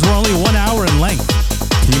radio shows were only 1 hour in length.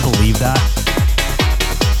 Can you believe that?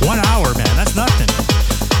 1 hour, man, that's nothing.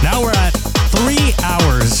 Now we're at 3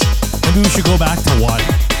 hours. Maybe we should go back to 1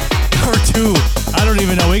 or 2. I don't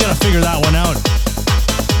even know. We gotta figure that one out.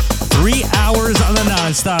 3 hours on the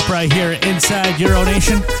non-stop right here inside Euro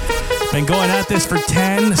Nation. Been going at this for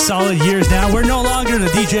 10 solid years now. We're no longer in the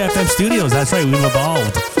DJ FM studios. That's right, we've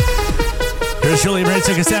evolved. Here's Julian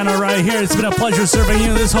Maritza Castano right here. It's been a pleasure serving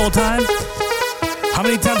you this whole time. How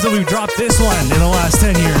many times have we dropped this one in the last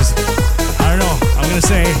 10 years? I don't know. I'm gonna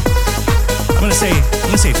say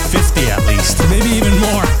 50 at least. Maybe even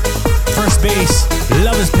more. First base,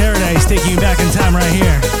 Love is Paradise, taking you back in time right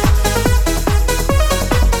here.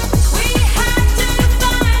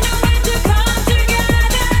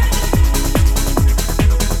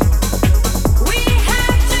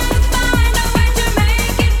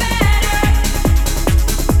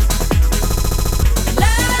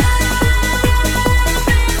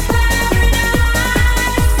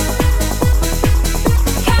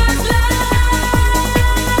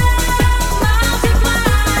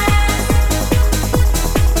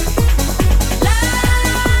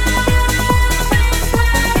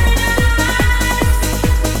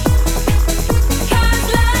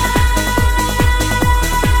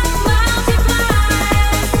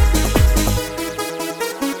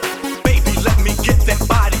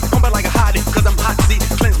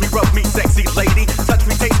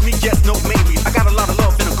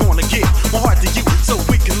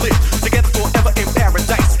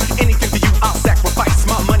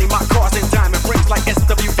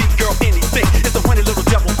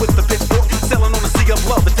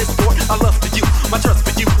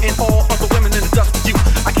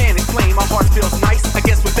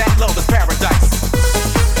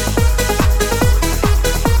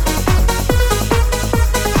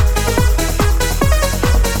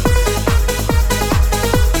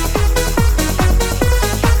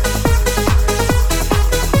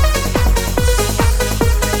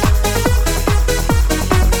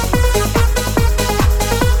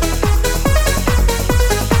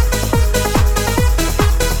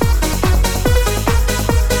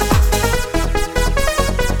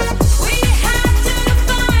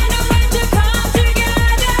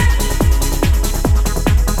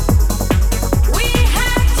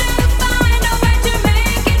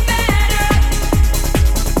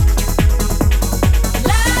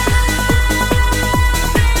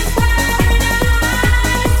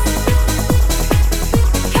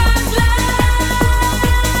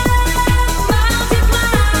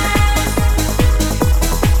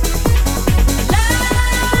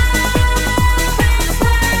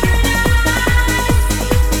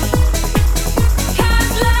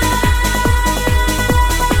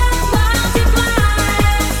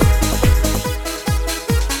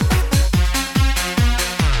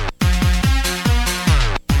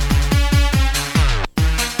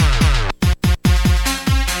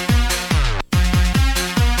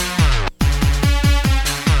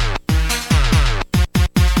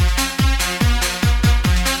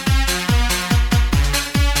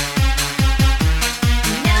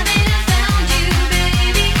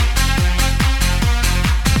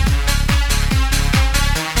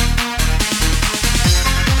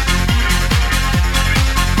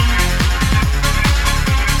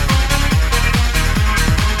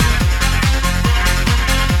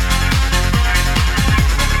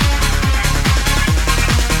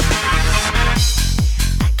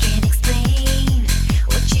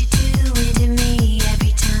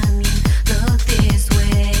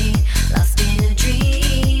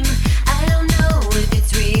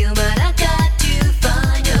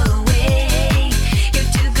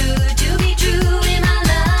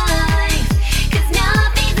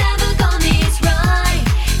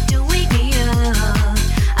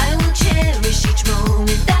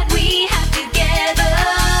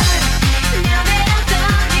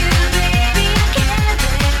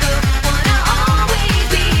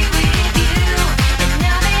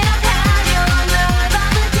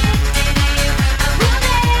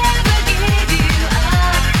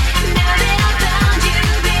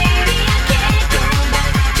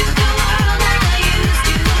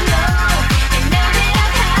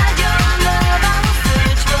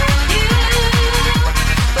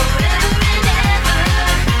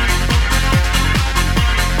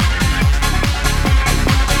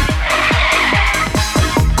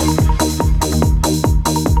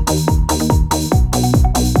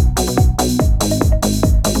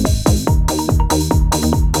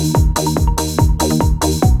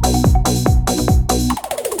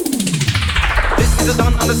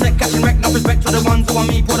 the set, catching wreck, no respect to the ones who are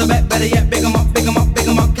me. Put a bet, better yet, big 'em up, big 'em up, big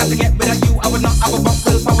 'em up. Can't get without you, I would not have a box.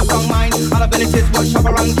 Willpower, strong mind. All I've been is what shop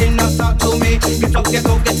around, king, now start to me. Get up, get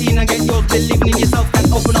out, get in and get yours. Believing in yourself can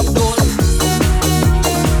open up doors.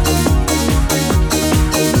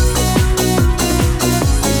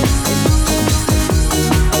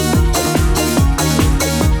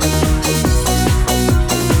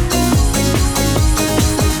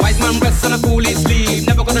 Rest on a foolish sleep.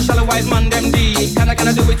 Never gonna shallow wise man them deep. Can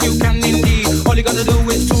I do it? You can indeed. All you gotta do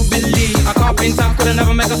is to believe. A carpenter could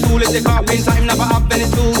never make a fool. If the carpenter him never have any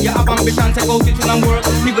tool. You have ambition, take out it and work.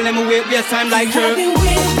 People them wait, waste time like church. I've been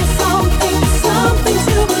waiting for something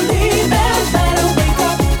to believe in. Better wake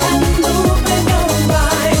up and move in your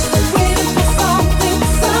mind. Waiting for something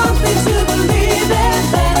to believe in.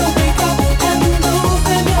 Better wake up and move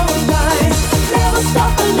in your mind. Never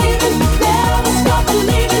stop believing. Never stop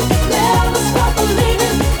believing. Never stop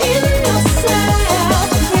believing in yourself.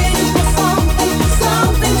 Waiting for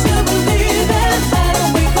something to believe in. Better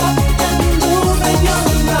wake up and move in your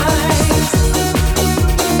mind.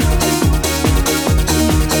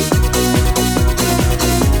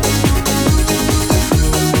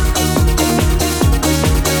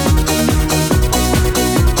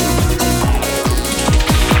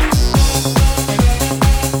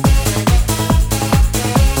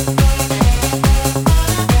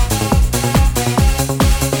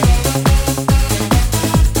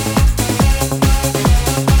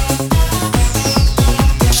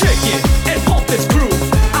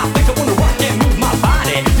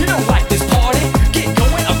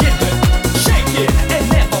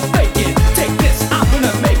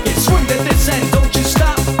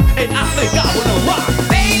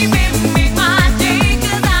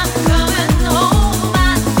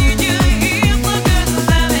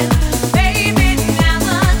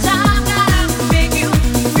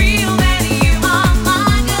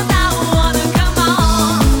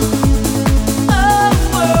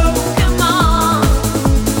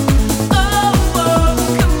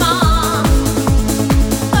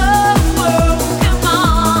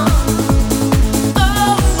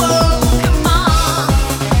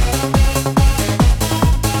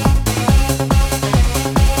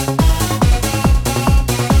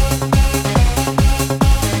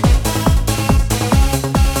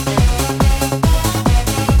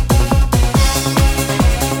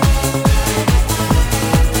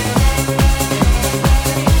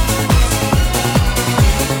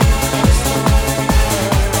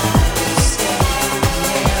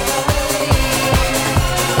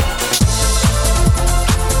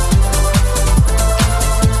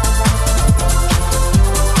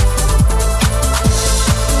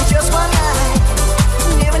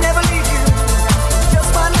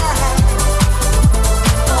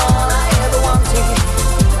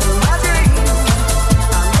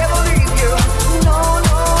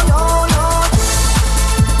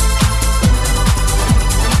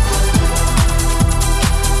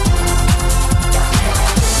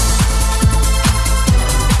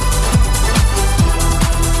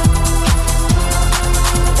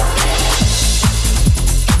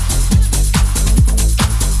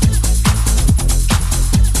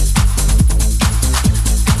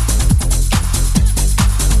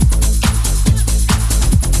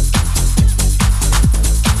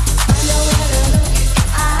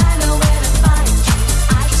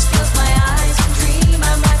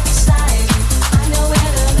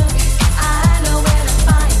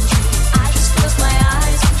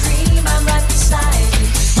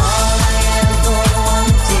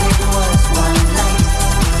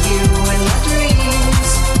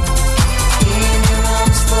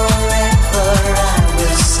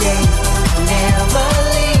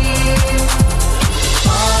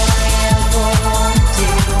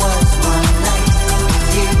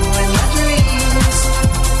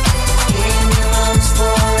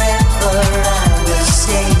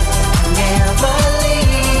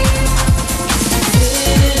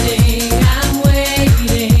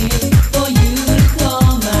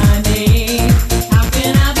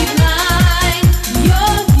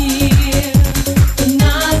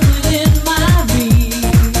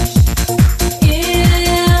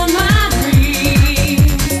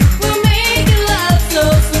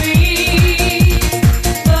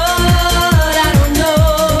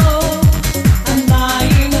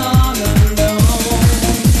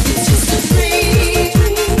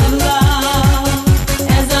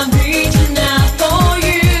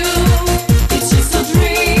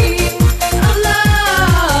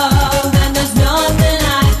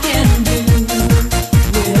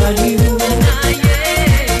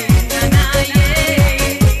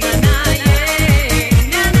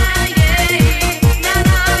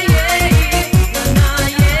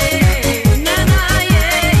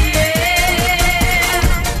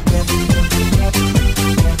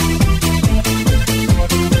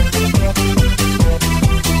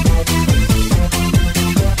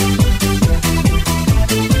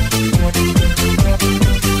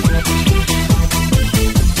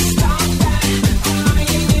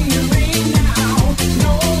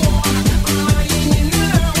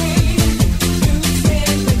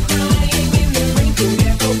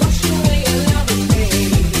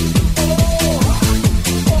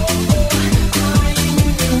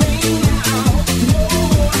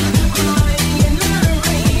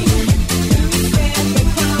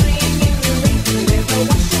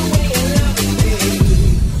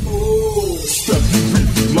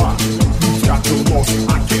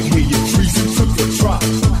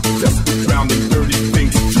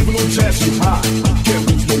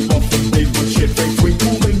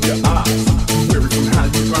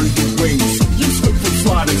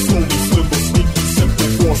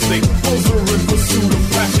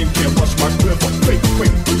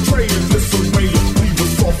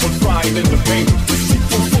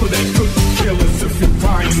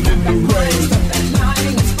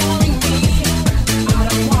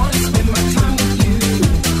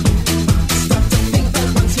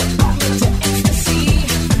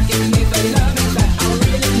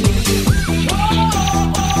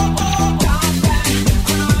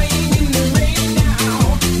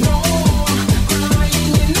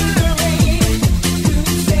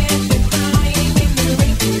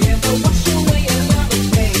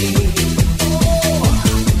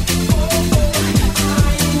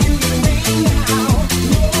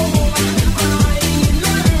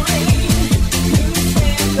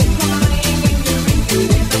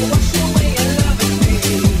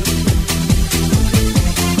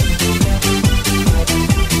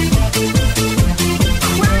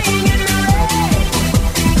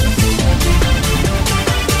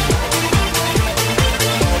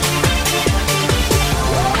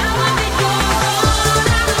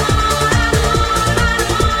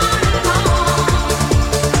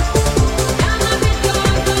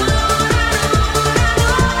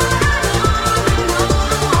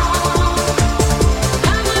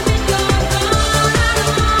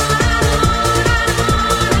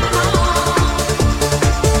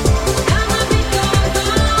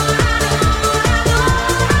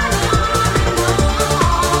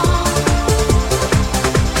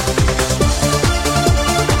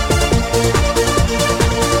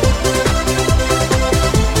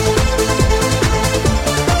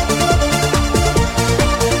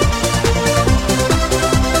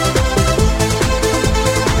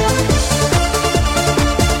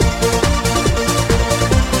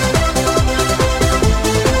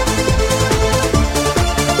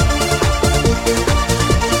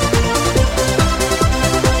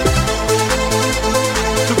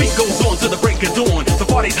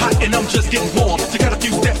 and I'm just getting warm. You got a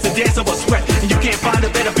few steps and dance of a sweat, and you can't find a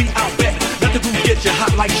better beat out back. Let the groove get you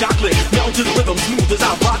hot like chocolate. Melt to the rhythm, smooth as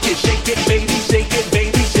I rock it. Shake it, baby, shake it,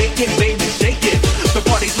 baby, shake it, baby, shake it. The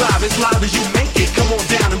party's live, as live as you make it. Come on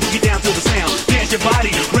down and boogie down to the sound. Dance your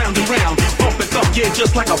body round and round, bump and thump, yeah,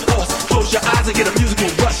 just like a boss. Close your eyes and get a musical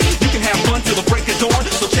rush. You can have fun till the break of dawn.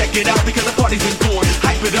 So check it out because the party's been born.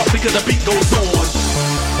 Hype it up because the beat goes on.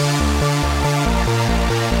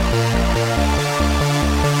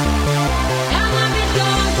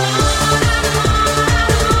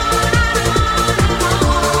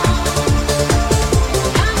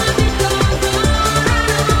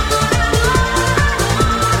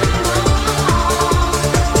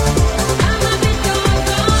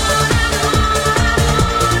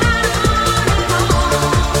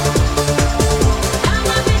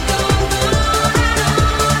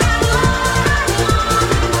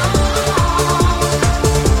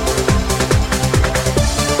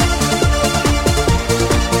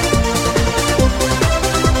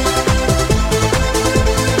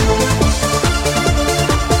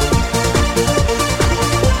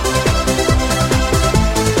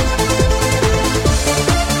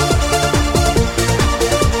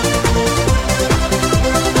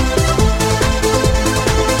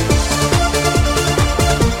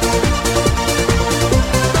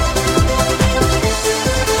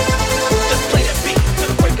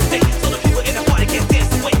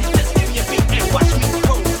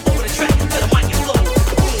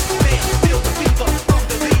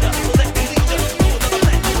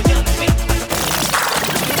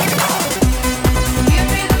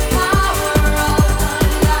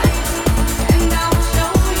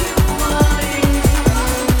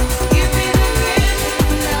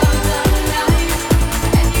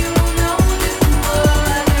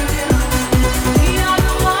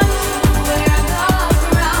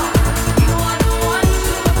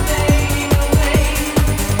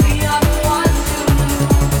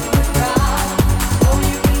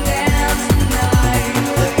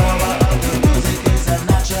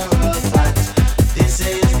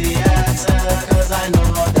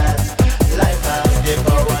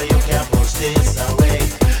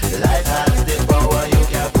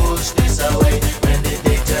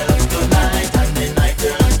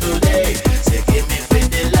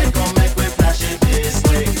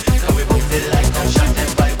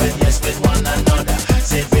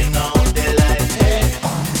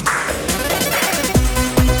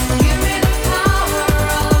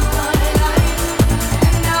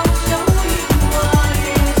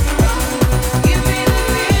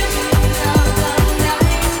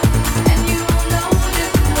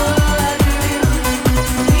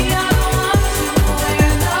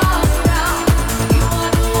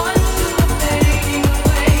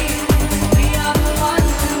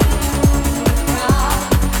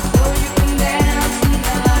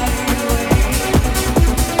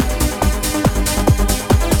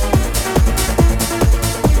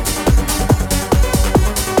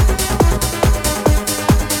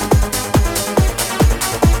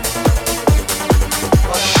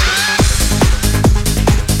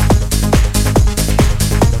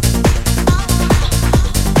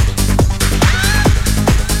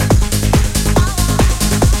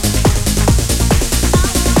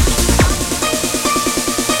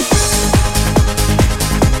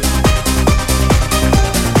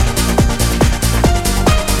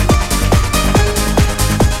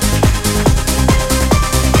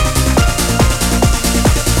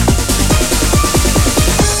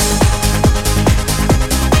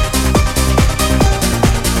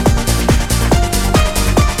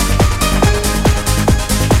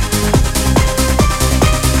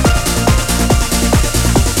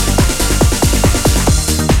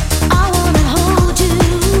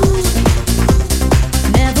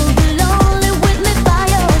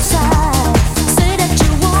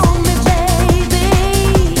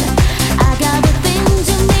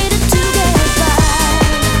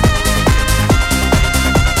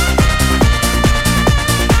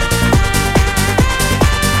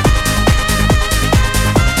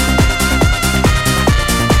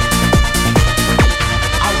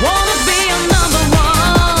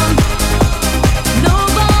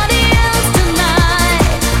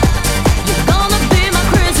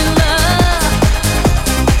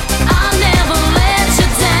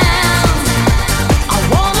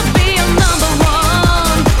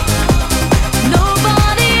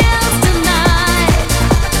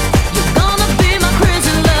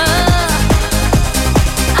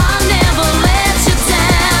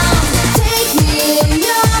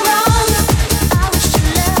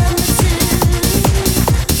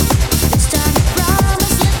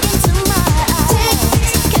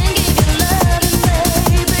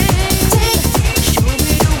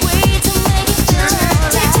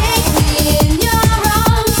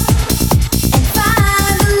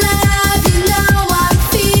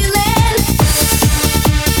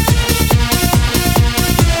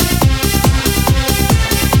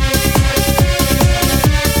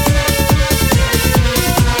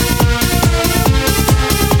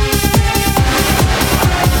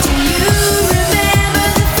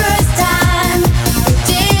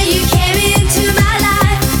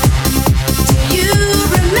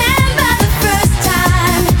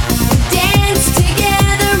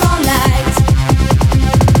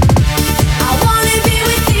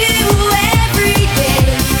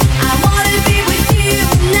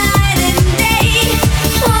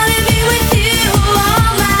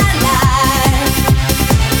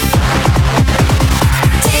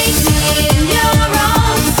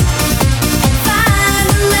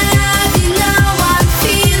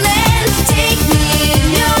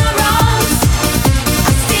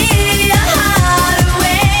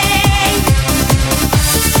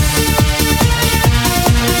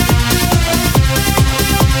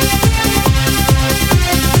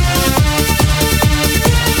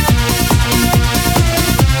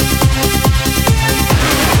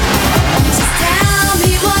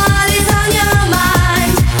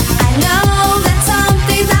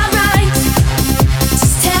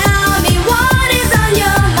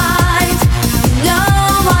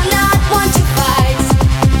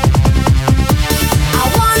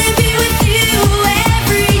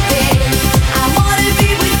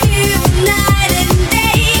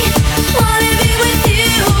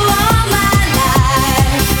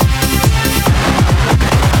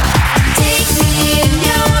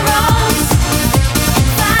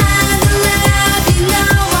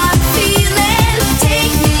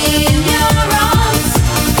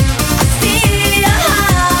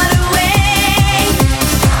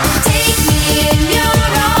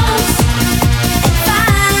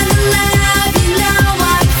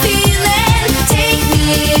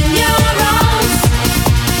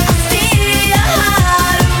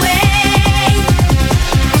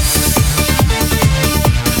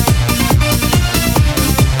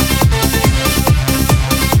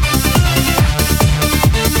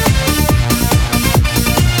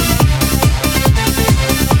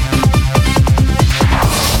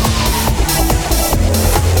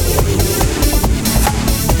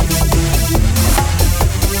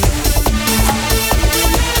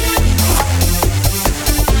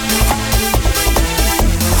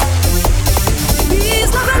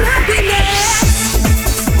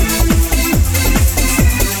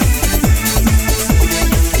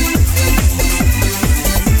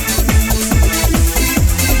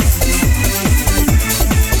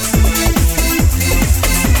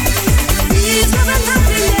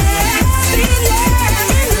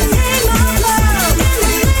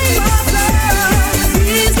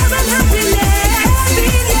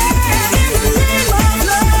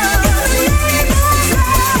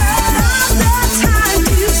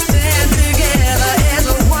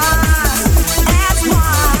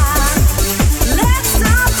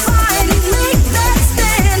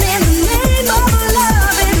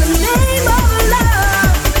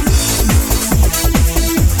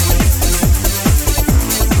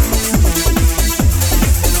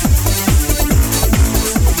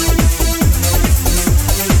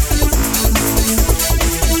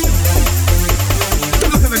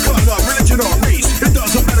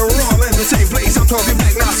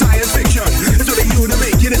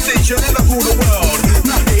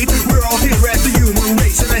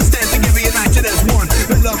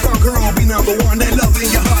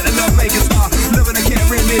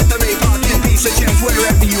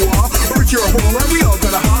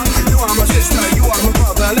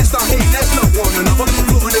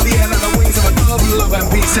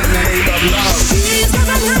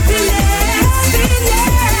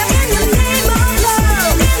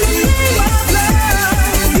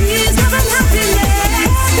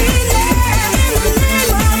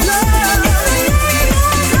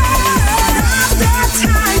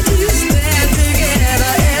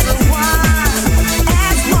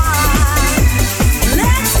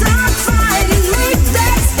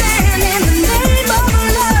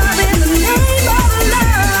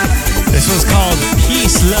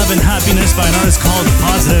 Peace, Love, and Happiness by an artist called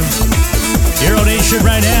Positive. Euro Nation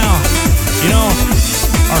right now. You know,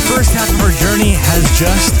 our first half of our journey has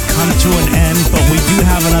just come to an end, but we do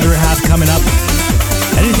have another half coming up.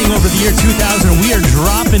 Anything over the year 2000, we are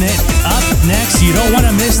dropping it up next. You don't want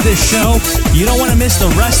to miss this show. You don't want to miss the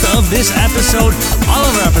rest of this episode. All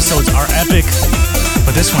of our episodes are epic,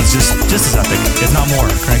 but this one's just as epic, if not more.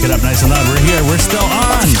 Crank it up nice and loud. We're here. We're still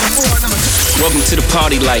on. Welcome to the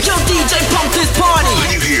party life. Yo, DJ, pump this party.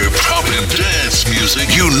 When you hear pumping dance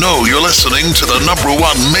music, you know you're listening to the #1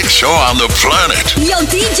 mix show on the planet. Yo,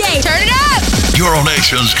 DJ, turn it up. Euro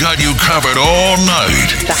Nation's got you covered all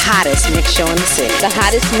night. The hottest mix show in the city. The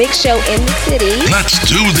hottest mix show in the city. Let's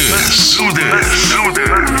do this.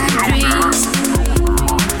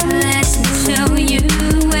 Let me show you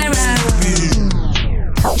where I've been.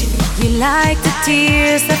 You like the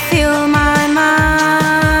tears that fill my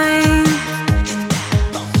mind.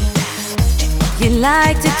 You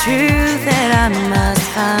like the truth that I must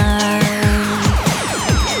find.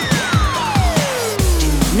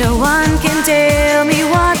 No one can tell me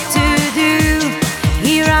what to do.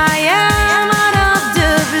 Here I am out of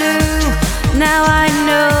the blue. Now I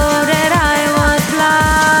know that I was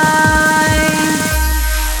blind.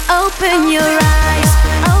 Open your eyes,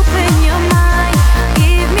 open your mind.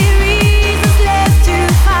 Give me reasons left to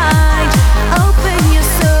find. Open your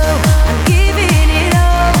soul, I'm giving it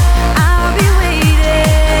all. I'll be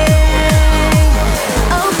waiting.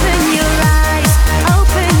 Open your eyes,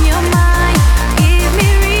 open your mind. Give me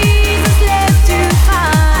reasons left to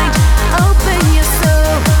find. Open your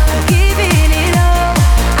soul, I'm giving it all.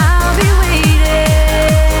 I'll be waiting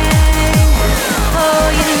for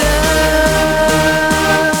your love.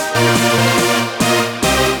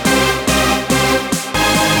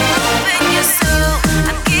 Open your soul,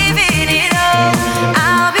 I'm giving it all.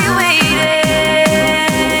 I'll be waiting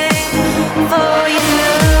for your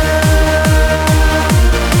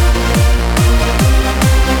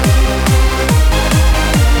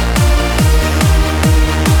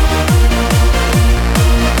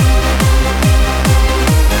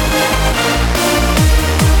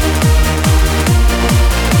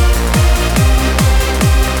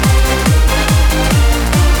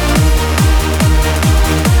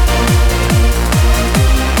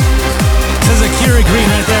Says Akira Green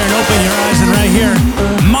right there, and open your eyes, and right here,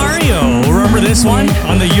 Mario. Remember this one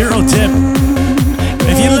on the Euro tip?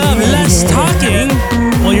 If you love less talking,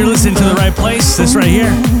 well, you're listening to the right place. This right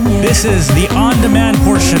here. This is the on-demand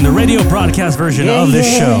portion, the radio broadcast version of this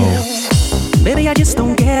show. Baby, I just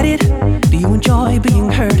don't get it. Do you enjoy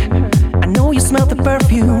being hurt? I know you smell the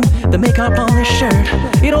perfume, the makeup on his shirt.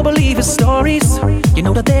 You don't believe his stories. You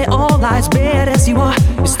know that they're all lies, bad as you are.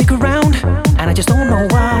 You stick around, and I just don't know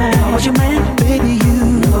why. Was your man, baby,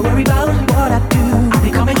 you never worry about what I do. I'll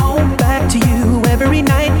be coming home back to you every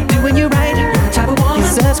night, doing you right. You're the type of woman who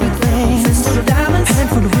says good things, full of diamonds,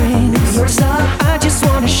 handful of rings. You're a star. I just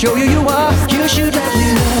wanna show you you are. You should let me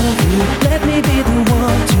love you. Let me be the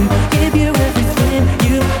one to give you everything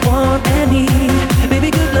you want and need. Baby,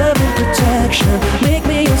 good love and protection. Make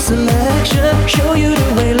me your selection. Show you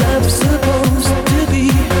the way love's supposed to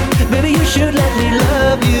be. Baby, you should let me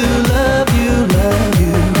love you, love you, love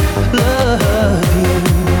you, love you.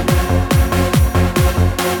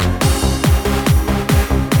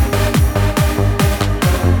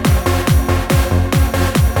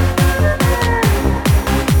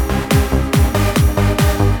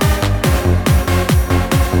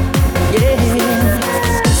 Yeah.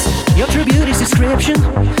 Your true beauty's description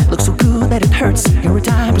looks so good that it hurts. Your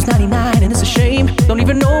time was 99 and it's a shame. Don't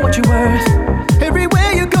even know what you're worth.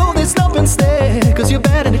 Everywhere you go, they stop and stare. Cause you're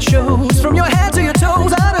bad and it shows. From your head to your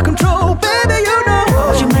toes, out of control. Baby, you know.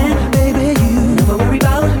 What's your man, baby, you never worry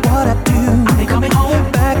about what I do. I'll be coming home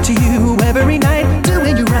back to you every night,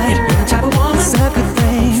 doing you right. You're the type of woman, said good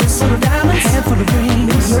things, full of diamonds, handful of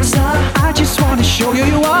rings. You're a star. I just wanna show you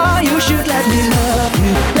you are. You should let me love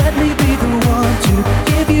you. Let me be the one to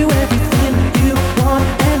give you everything you want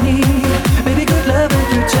and need. Baby, good love and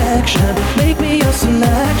protection. Make me your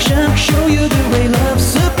selection. Show you the way love's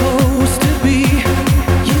supposed to be.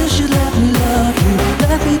 You should let me love you.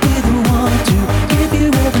 Let me be the one to give you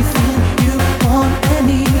everything you want and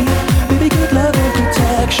need. Baby, good love and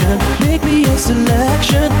protection. Make me your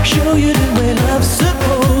selection. Show you the way love's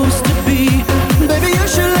supposed to be. Baby, you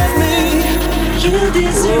should let me. You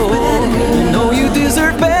deserve better, girl. You know you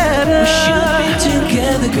deserve better. We should be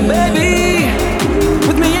together, girl. Baby,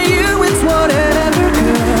 with me and you, it's whatever,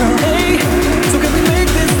 girl. Hey, so can we make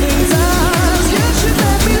this thing ours? You should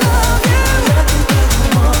let me love you. Let me be the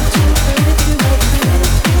one to give you everything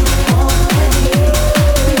you want and need.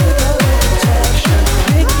 Love and protection.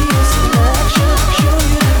 Make me your selection. Show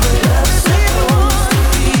you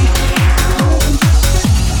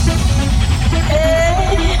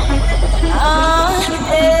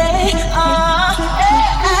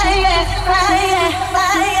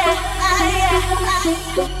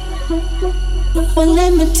Well,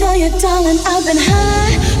 let me tell you, darling, I've been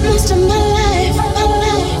high most of my life.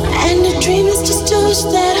 And a dream is just a wish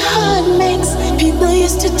that a heart makes. People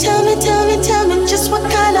used to tell me just what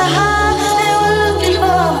kind of high they were looking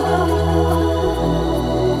for.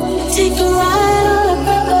 Take a ride on a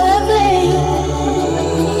purple airplane.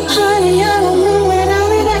 Honey, I don't know when I'll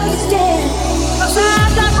be back again. So I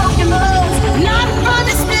got broken bones, not from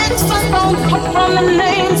the sticks, but from the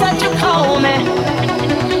names that you call me.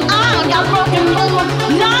 I got broken bones,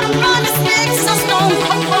 not from the sticks or stones,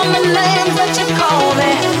 but from the names that you call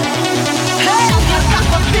me. Hey, I got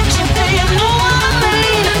the picture, do you know what I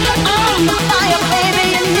mean? I'm the fire, baby,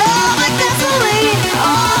 and you're the gasoline.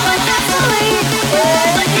 Oh, the gasoline, yeah,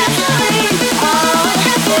 the gasoline. Oh, the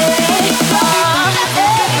gasoline, oh, yeah.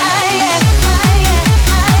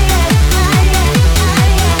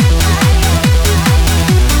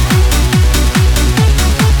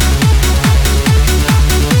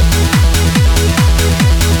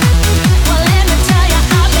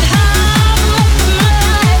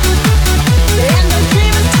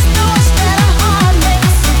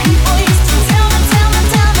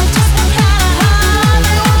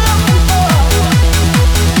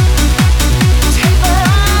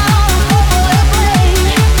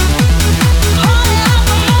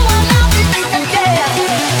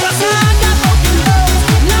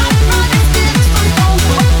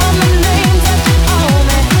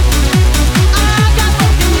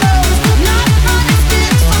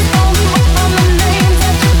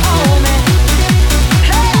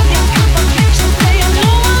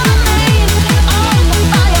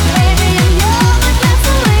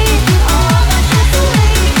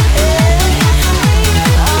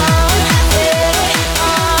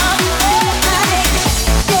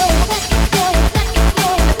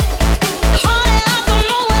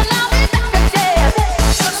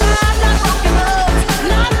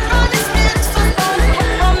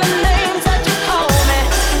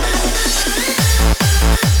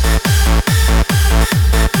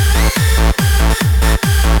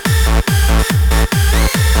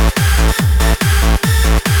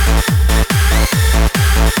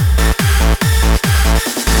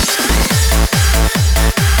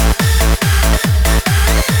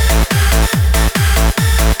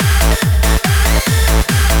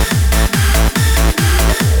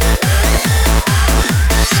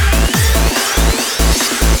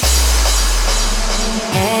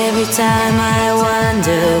 Every time I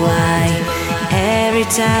wonder why, every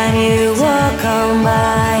time you walk on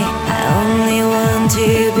by, I only want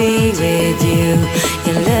to be with you.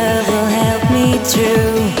 Your love will help me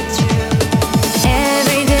through.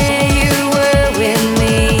 Every day you were with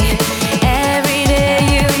me, every day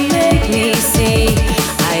you make me see.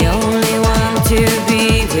 I only want to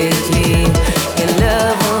be with you. Your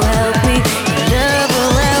love will help me, your love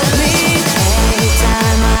will help me. Every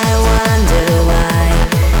time I wonder why,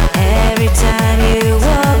 every time you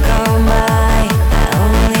walk on by, I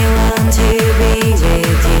only want to be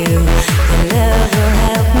with you. Your love will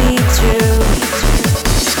help me through.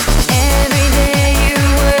 Every day you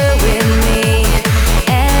were with me,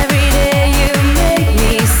 every day you make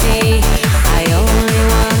me see. I only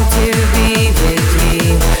want to be with you.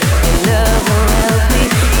 Your love will help me,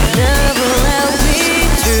 your love will help me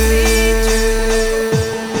through.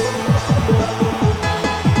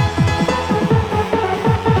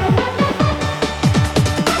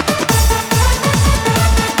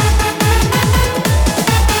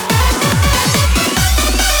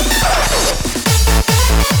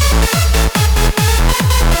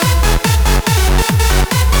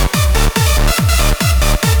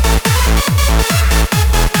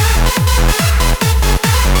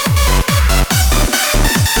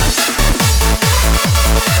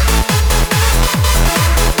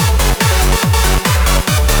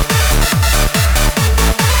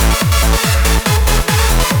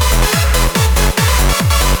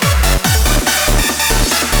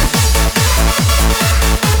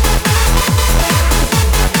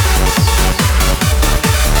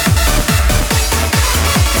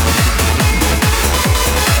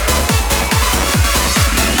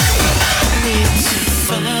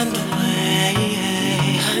 Find a way.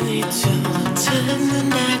 I need to turn the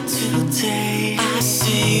night to day. I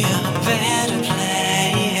see a better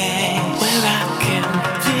place where I can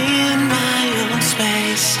be in my own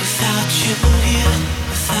space. Without you here,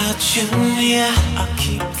 without you near, I'll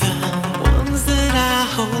keep the ones that I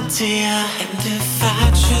hold dear. And if I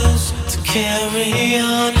choose to carry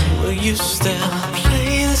on, will you still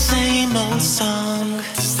play the same old song?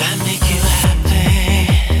 Does that make you happy?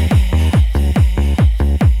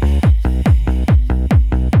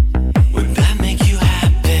 Would that make you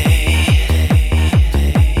happy?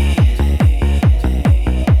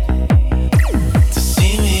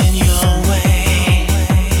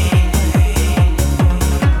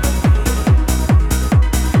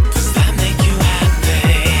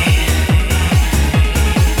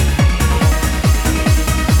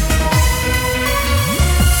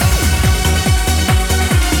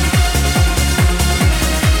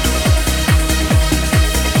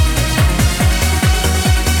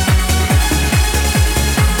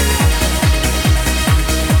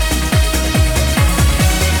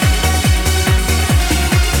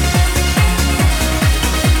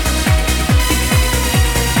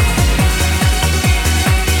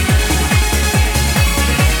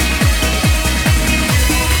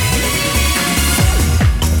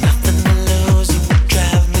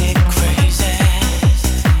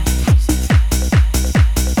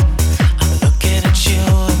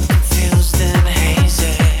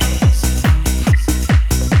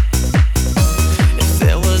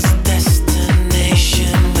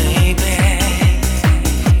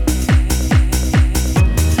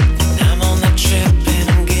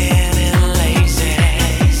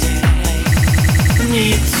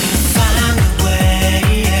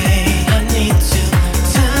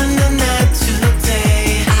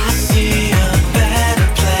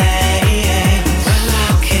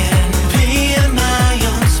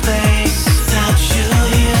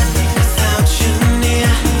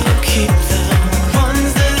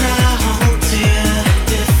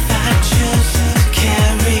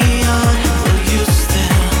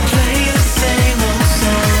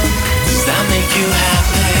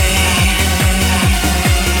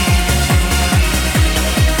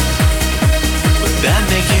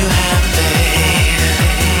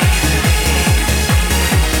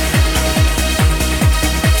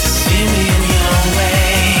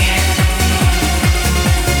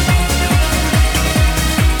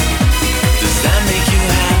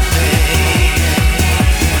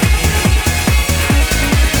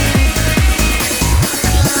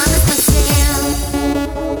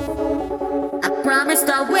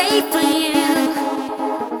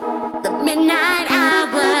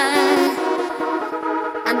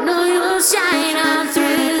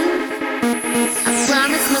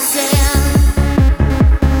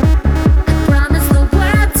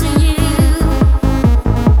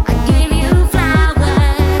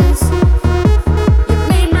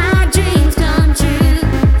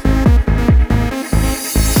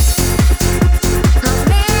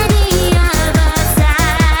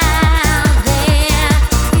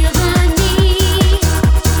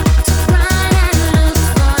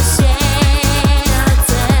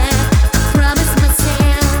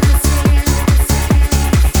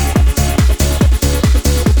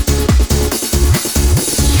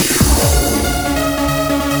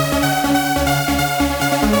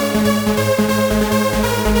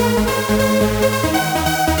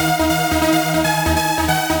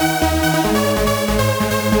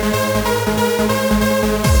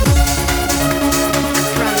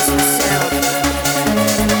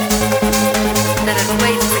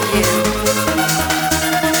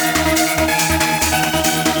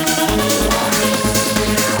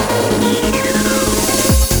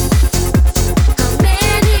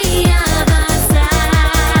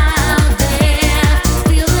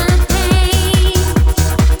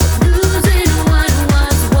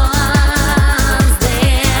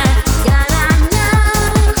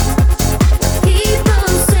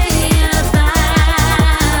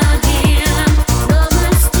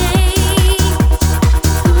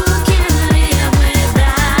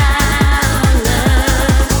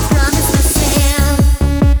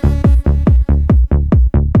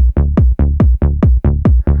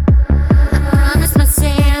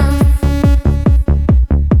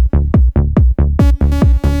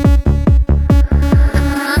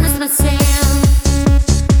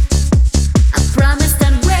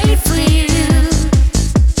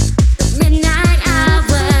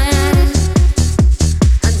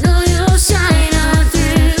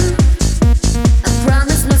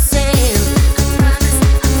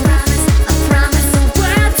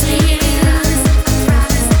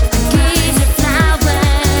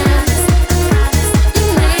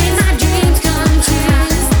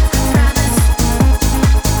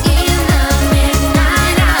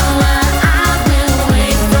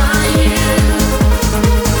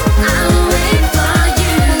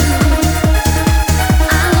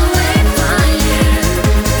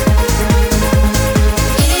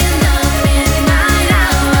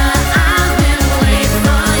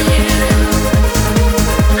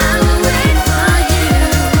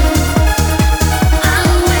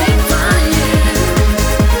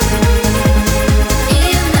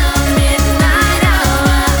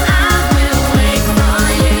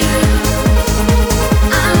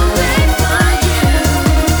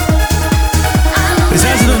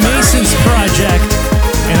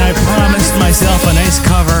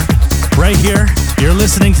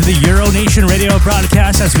 listening to the Euro Nation radio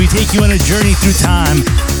broadcast as we take you on a journey through time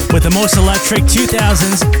with the most electric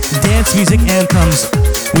 2000s dance music anthems.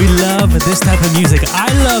 We love this type of music. I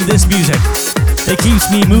love this music. It keeps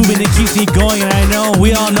me moving, it keeps me going, and I know,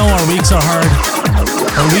 we all know our weeks are hard.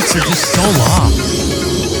 Our weeks are just so long.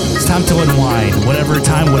 It's time to unwind. Whatever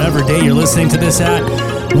time, whatever day you're listening to this at,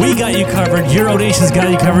 we got you covered. Euro Nation's got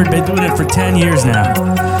you covered. Been doing it for 10 years now.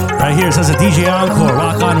 Right here, it says a DJ Encore,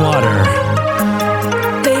 Rock on Water.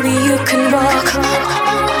 Baby, you can walk on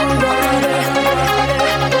water.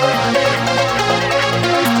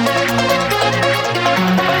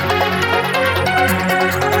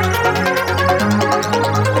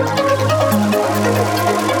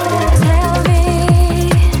 Tell me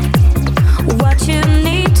what you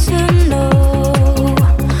need to know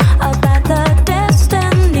about the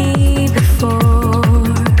destiny before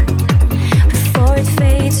it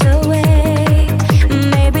fades away.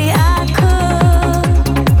 Maybe I could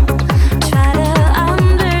try to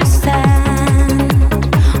understand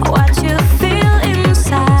what you feel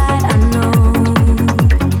inside. I know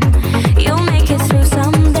you'll make it through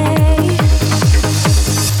someday.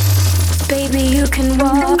 Baby, you can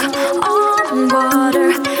walk on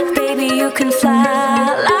water. Baby, you can fly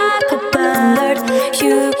like a bird.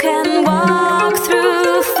 You can walk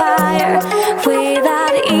through fire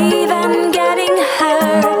without even getting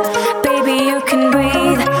hurt. Baby, you can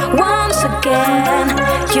breathe once again.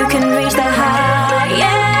 You can reach the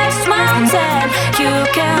highest mountain. You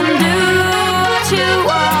can do what you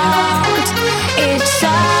want. It's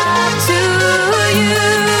up to you.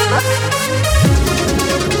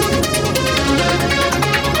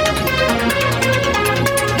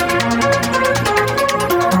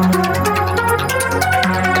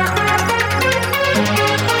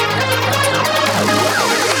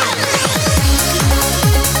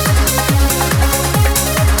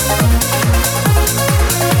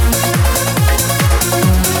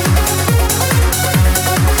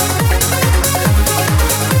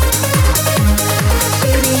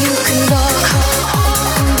 Baby, you can walk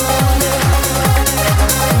on water.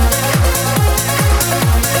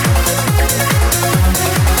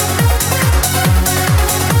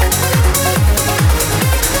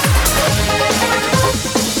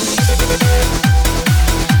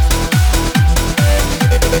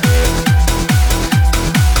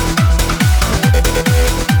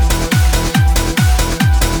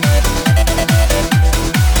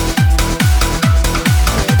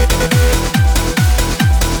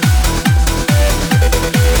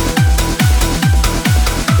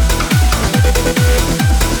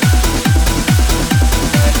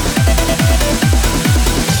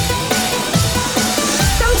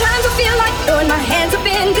 Sometimes I feel like throwing my hands up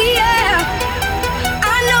in the air.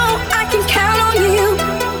 I know I can count on you.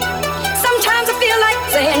 Sometimes I feel like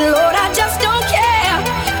saying, Lord, I just don't care.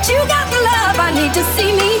 But you got the love I need to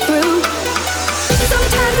see me through.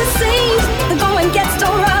 Sometimes it seems the going gets so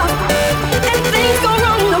rough, and things go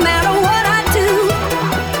wrong no matter what I do.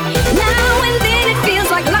 Now and then it feels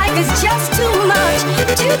like life is just too much.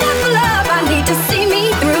 But you got the love I need to see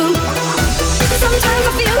me through. Sometimes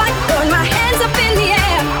I feel like throwing my hands up in the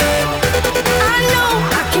air. I know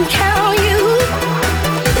I can count on you.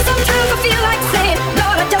 Sometimes I feel like saying,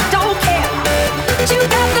 Lord, I just don't care. But you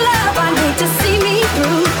got the love I need to see me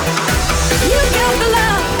through. You got the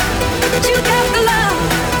love. You got the love.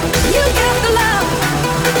 You got the love.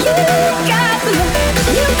 You got the love.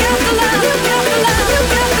 You got the love. You got the love. You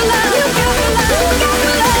got the love. You got the love. You got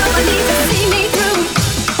the love I need to see me through.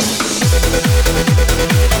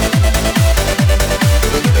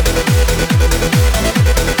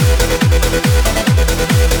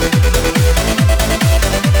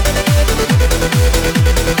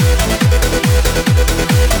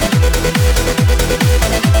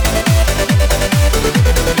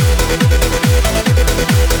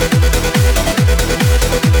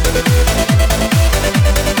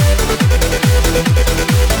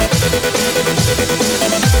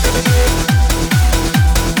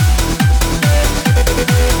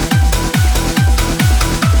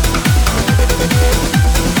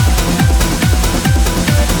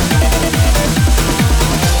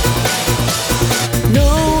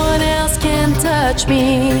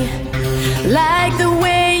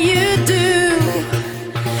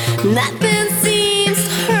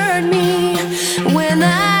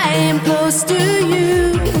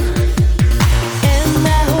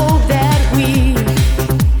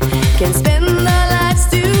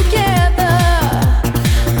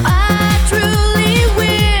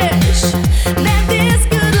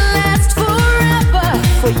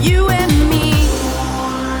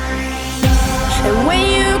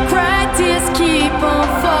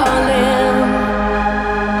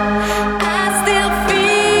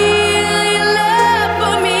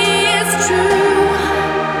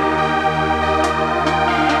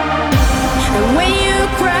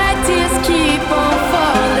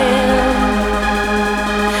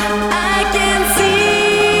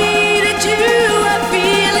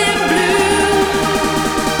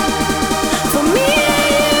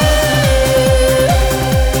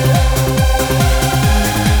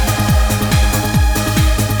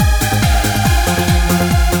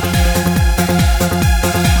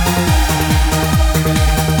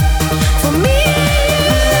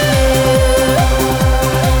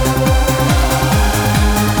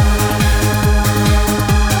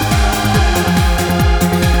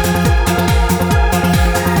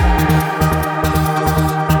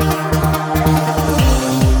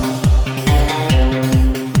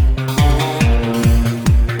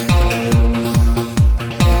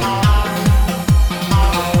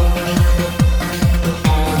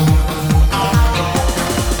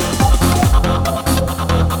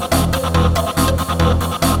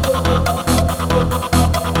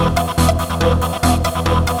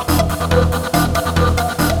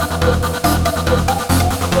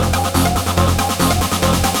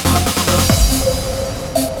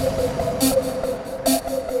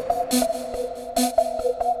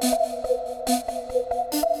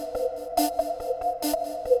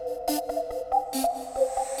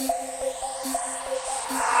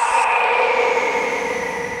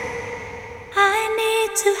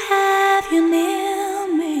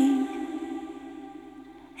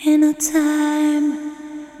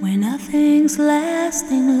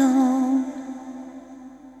 lasting long.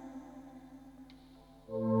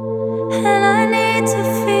 And I need to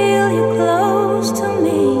feel you close to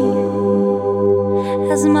me.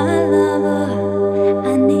 As my lover,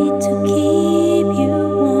 I need to keep you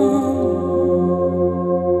warm.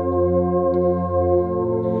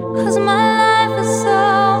 'Cause my life is so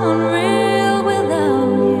unreal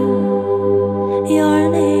without you. You're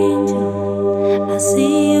an angel, I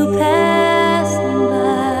see you passing by.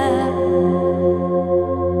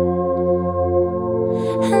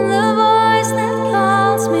 And the voice that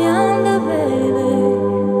calls me under, baby,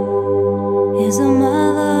 is a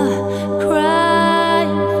mother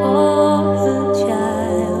crying for her child.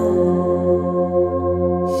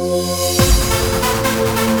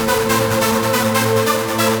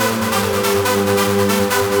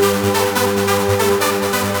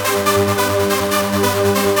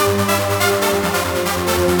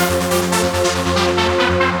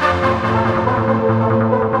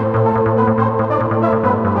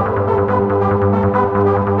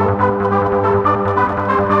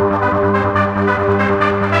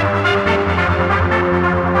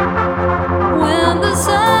 When the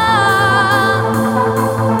sun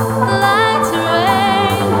lights a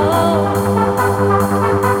rainbow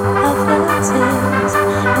of the tears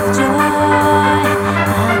of joy,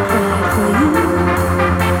 I cry for you.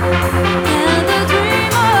 And the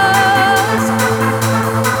dreamers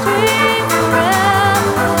dream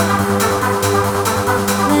forever.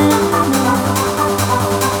 Then I know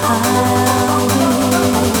I'll be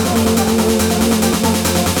with you.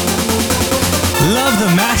 Love the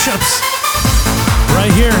mashups.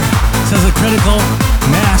 Right here, says a critical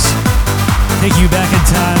mass. Take you back in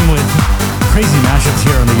time with crazy mashups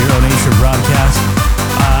here on the Euro Nation broadcast.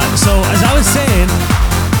 So as I was saying,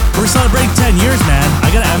 we're celebrating 10 years, man. I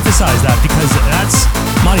gotta emphasize that because that's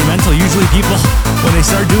monumental. Usually people, when they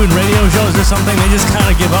start doing radio shows or something, they just kind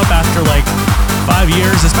of give up after like 5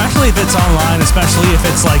 years, especially if it's online, especially if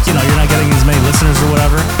it's like, you know, you're not getting as many listeners or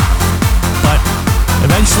whatever. But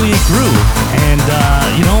eventually it grew, and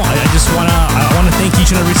you know, I wanna thank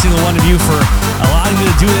each and every single one of you for allowing me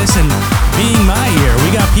to do this and being my ear. We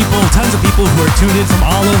got tons of people who are tuned in from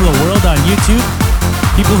all over the world on YouTube,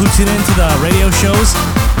 people who tune into the radio shows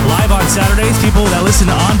live on Saturdays, people that listen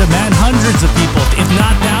on demand, hundreds of people, if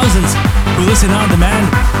not thousands, who listen on demand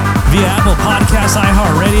via Apple Podcasts,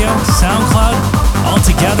 iHeartRadio, SoundCloud, all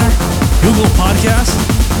together, Google Podcasts.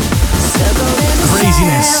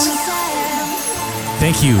 Craziness.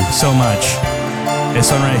 Thank you so much. This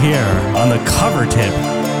one right here on the cover tip.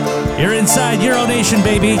 You're inside Euro Nation,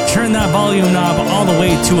 baby. Turn that volume knob all the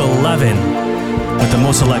way to 11 with the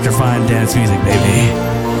most electrifying dance music, baby.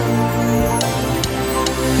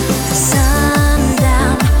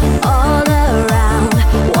 Sundown all around,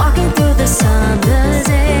 walking through the summer's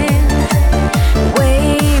end.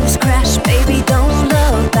 Waves crash, baby, don't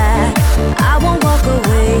look back. I won't walk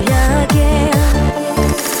away again.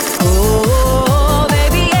 Oh,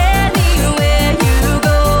 baby, anywhere you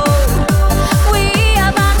go, we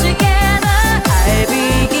are bound together. I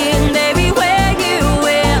begin, baby, where you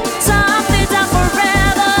will. Something's up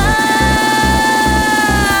forever.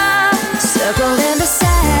 Circle in the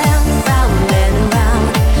sand, round and round.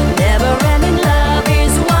 Never-ending love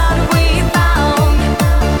is what we found.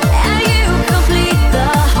 And you complete the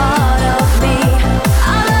heart of me.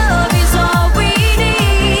 Our love is all we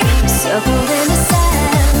need. Circle in the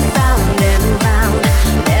sand, round and round.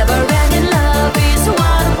 Never-ending love is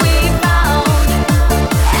what we found.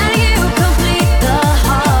 And you complete the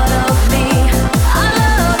heart of me. Our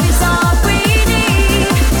love is all we need.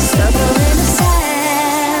 Circle in the sand.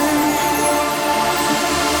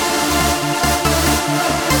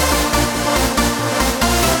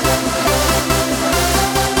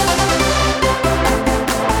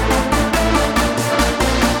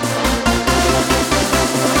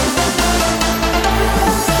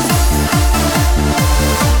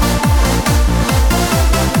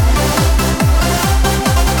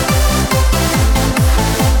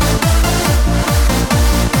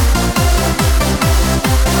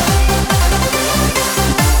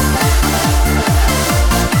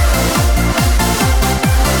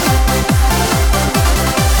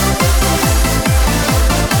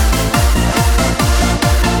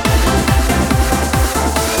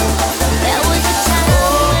 There was a time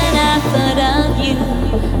when I thought of you.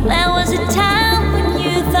 There was a time when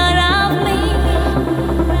you thought of me.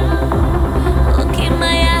 Look in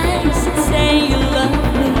my eyes and say you love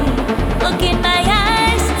me. Look in my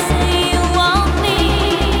eyes and say you want me.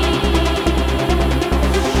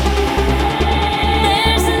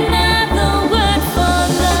 There's another word for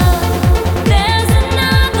love. There's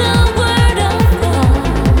another word of God.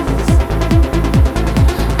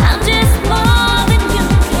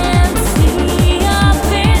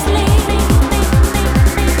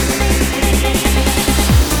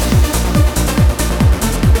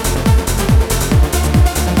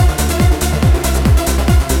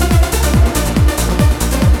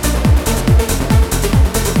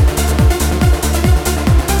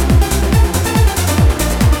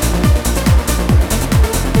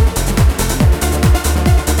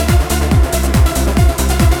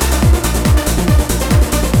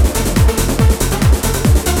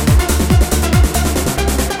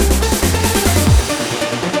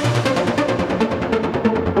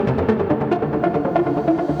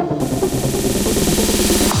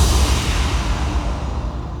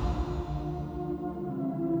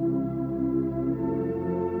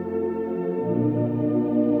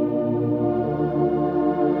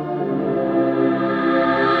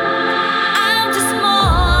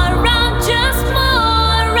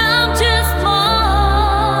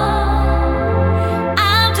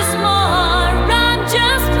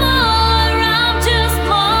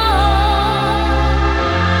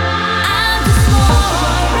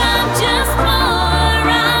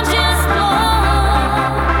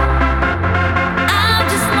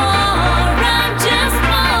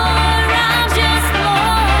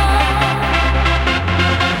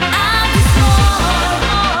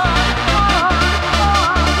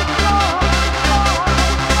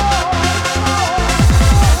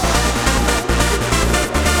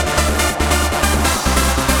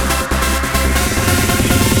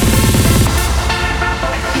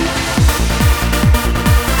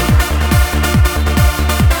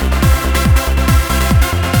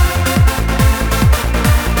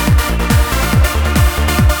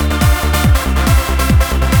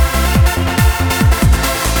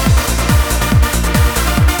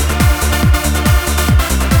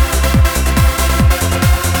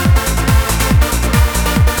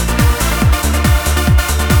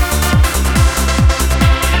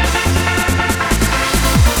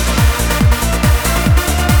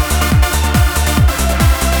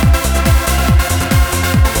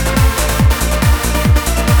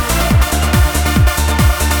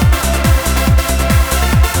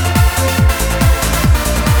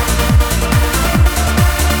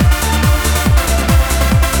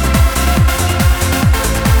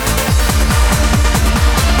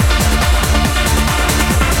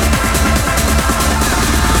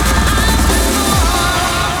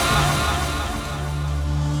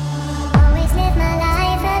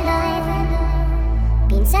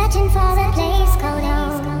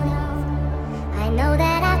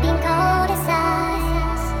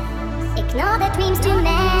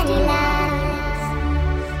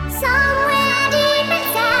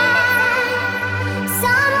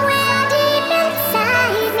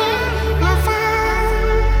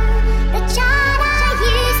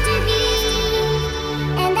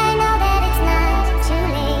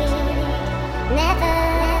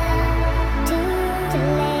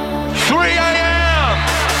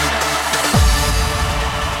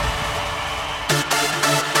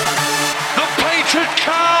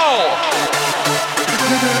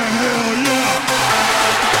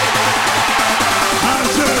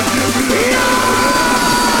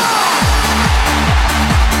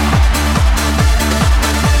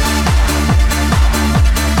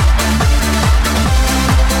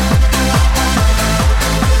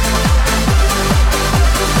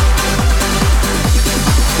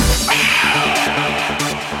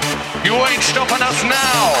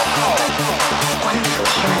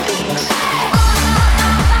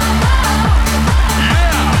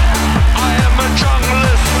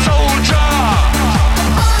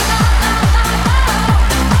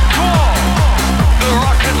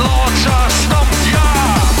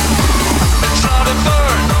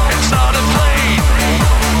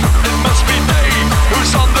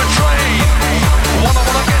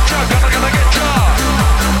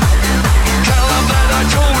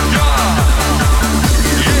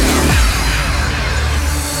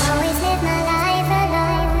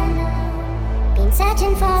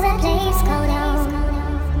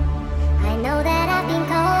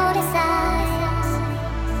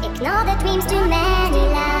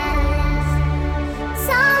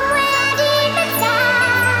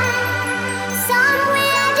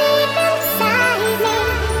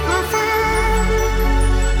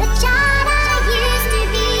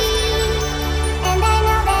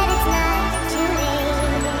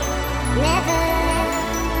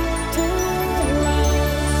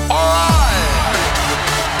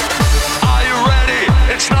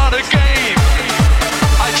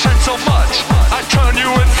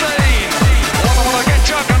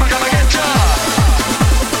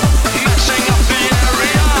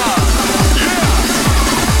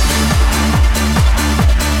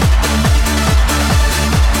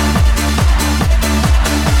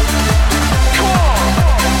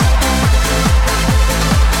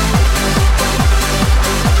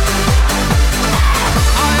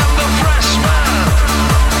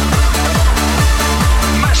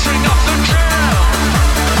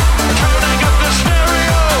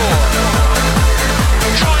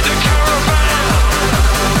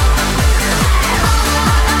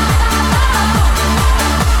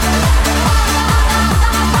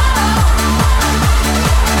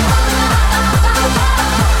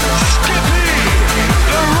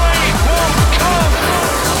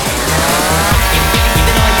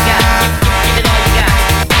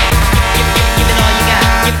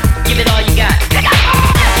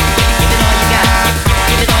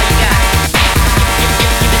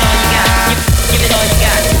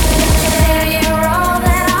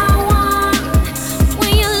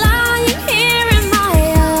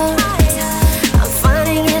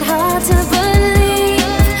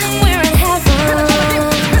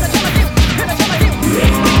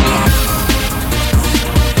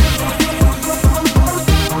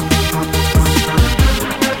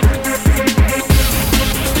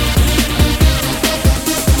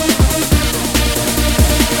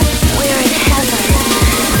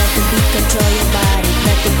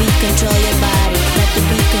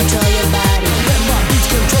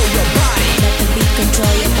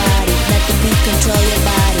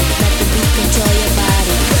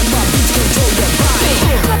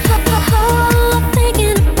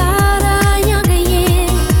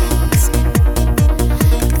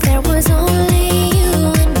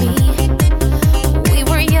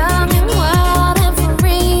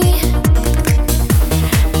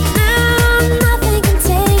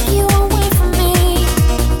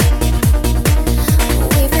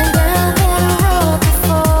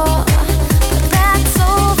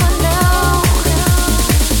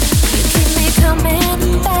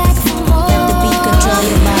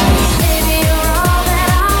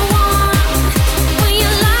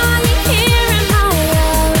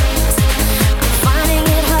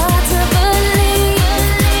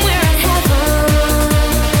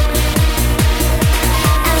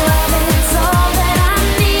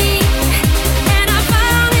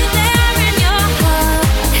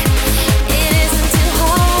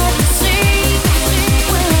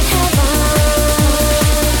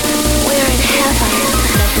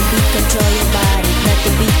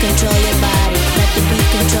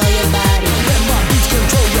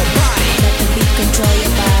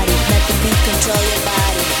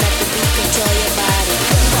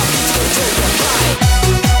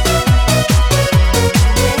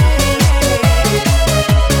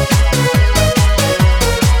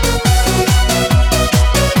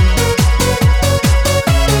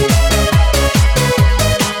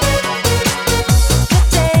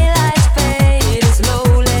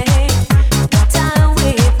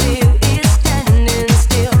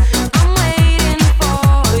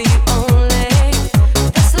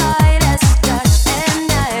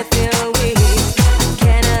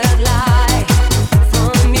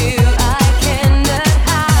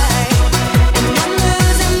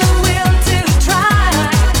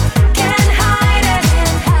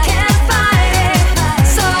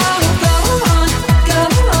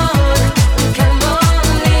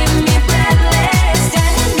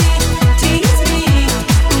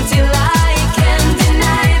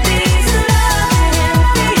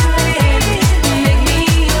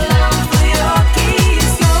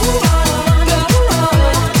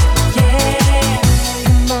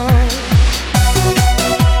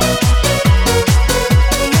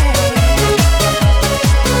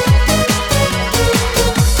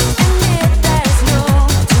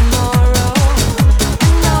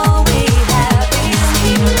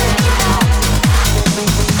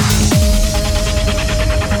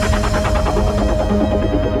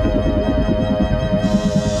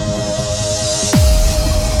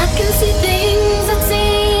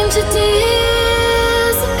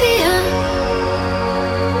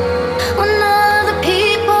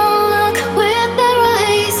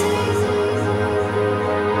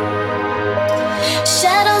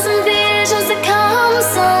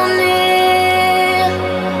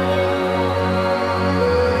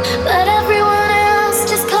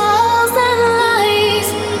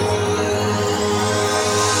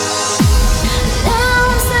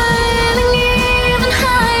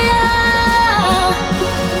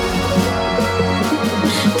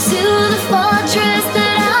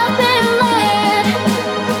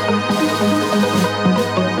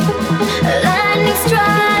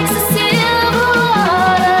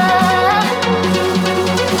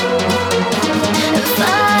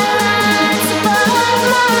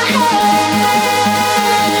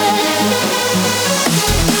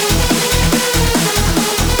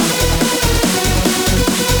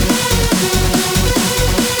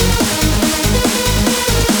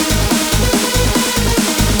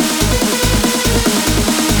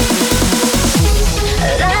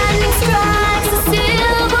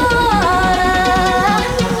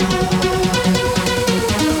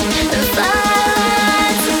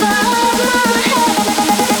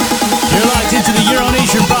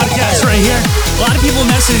 people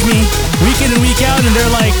message me week in and week out, and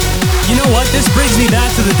they're like, you know what? This brings me back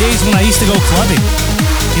to the days when I used to go clubbing.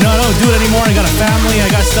 You know, I don't do it anymore. I got a family. I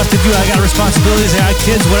got stuff to do. I got responsibilities. I got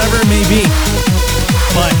kids, whatever it may be.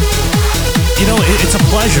 But, you know, it's a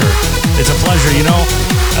pleasure. It's a pleasure, you know.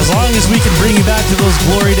 As long as we can bring you back to those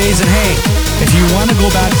glory days. And hey, if you want to go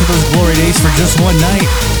back to those glory days for just one night,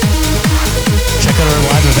 check out our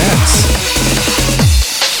live events.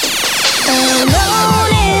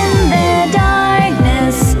 Alone in the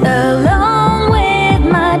darkness, alone with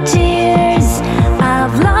my tears.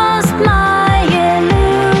 I've lost my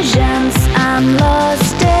illusions, I'm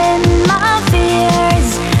lost in my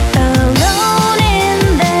fears. Alone in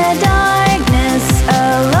the darkness,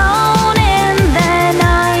 alone in the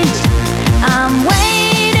night. I'm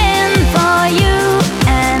waiting for you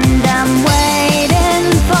and I'm waiting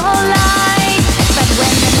for light. But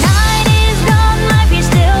when the night is gone, my fears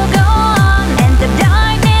still go on, and the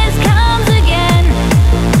darkness comes again,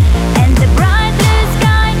 and the bright blue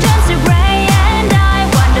sky turns to gray, and I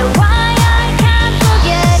wonder why I can't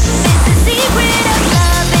forget. It's the secret of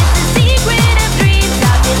love, it's the secret of dreams.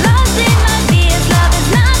 I've been lost in my fears, love is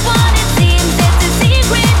not what it seems. It's the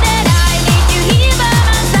secret that I need you here by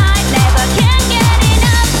my side, never can get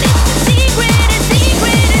enough. It's the secret, a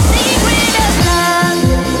secret, a secret of love.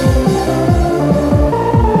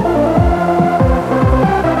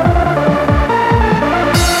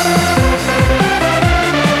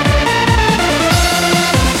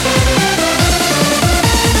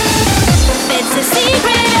 It's a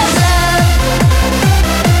secret of love.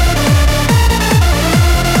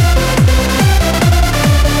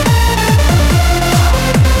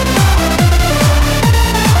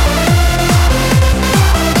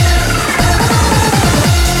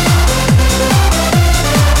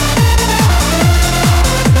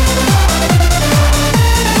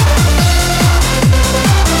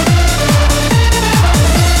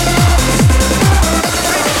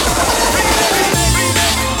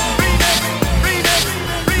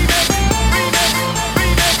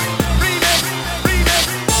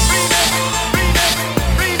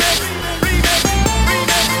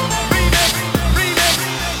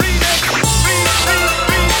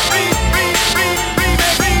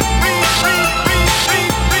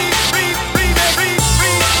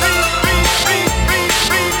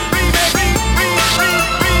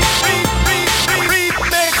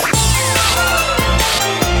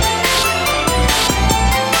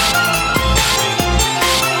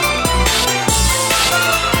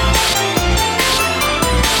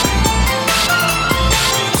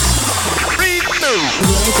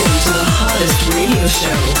 Welcome to the hottest radio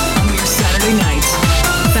show on your Saturday night.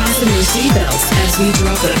 Fasten your seatbelts as we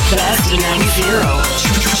drop the best 90s,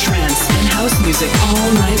 trance, and house music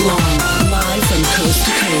all night long, live from coast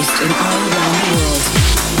to coast and all around the world.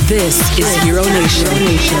 This is Hero Nation.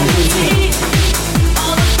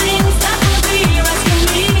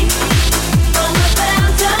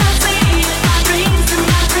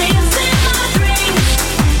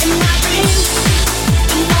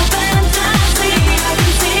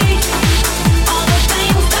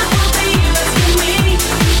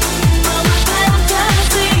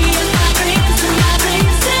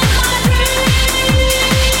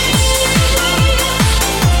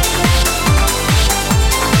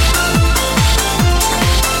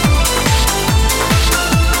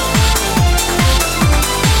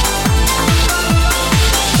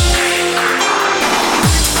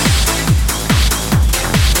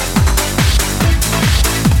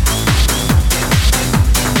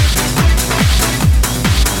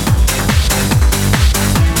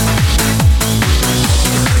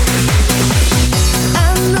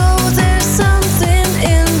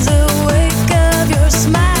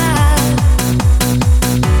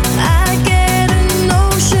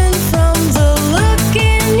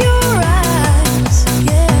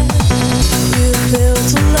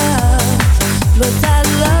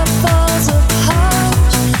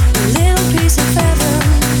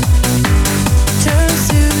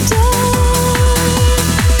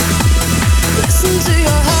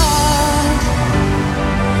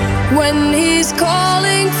 When he's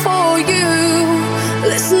calling for you,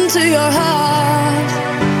 listen to your heart.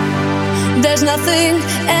 There's nothing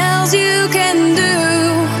else you can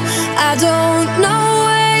do. I don't know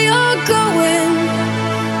where you're going,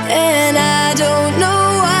 and I don't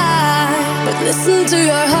know why, but listen to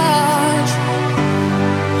your heart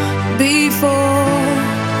before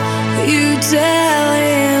you tell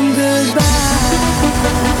him goodbye.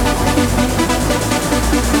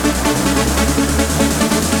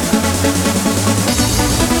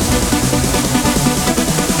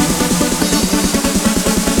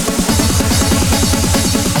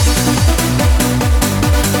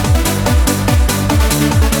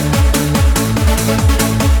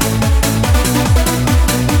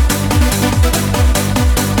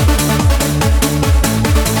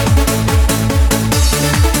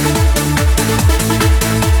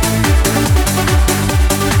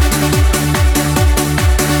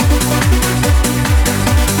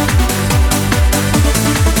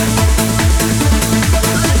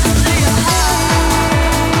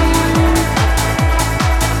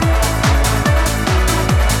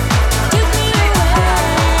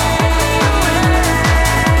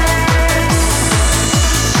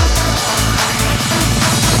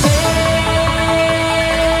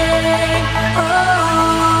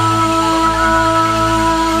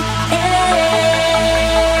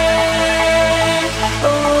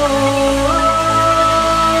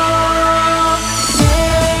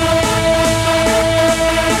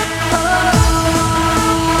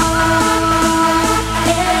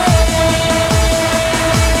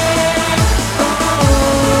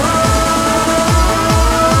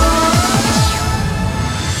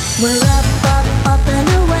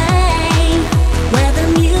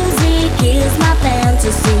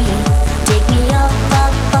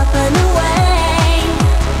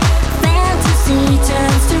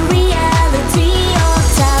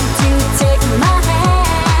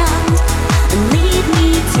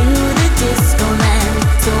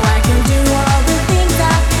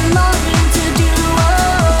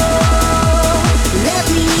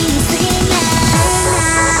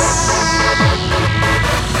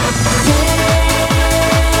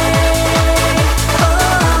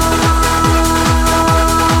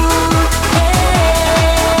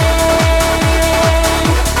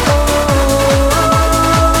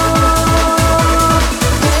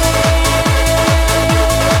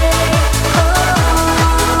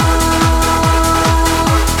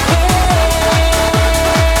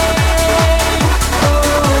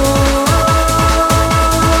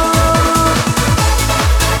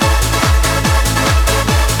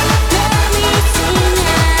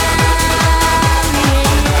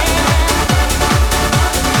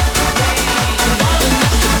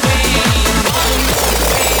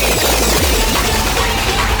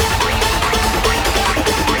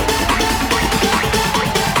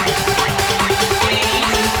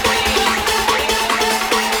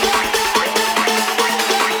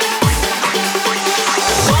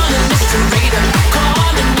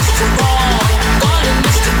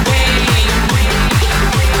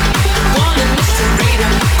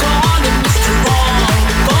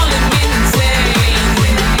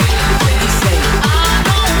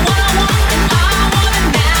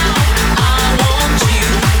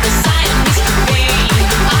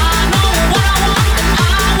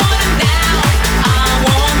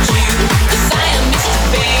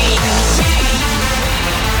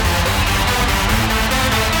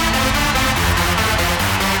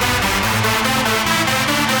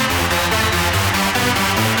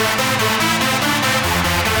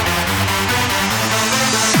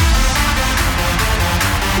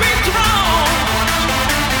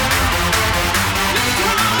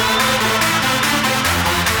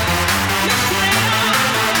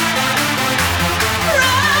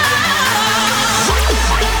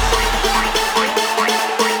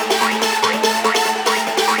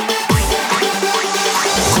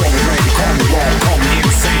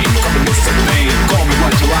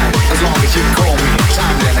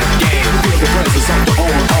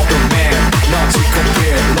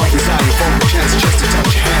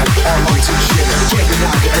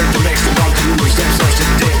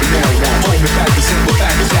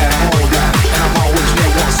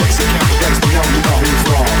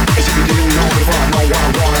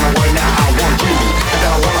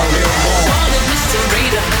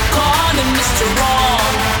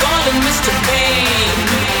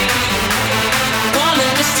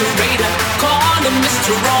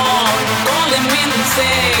 strong, calling me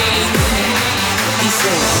insane. He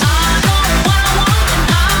said, I know what I want and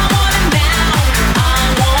I want it now. I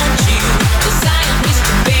want you, 'cause I am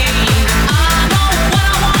Mr. Bean. I know what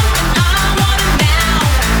I want and I want it now.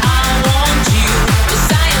 I want you, 'cause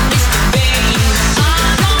I am Mr. Bean. I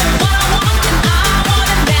know what I want and I want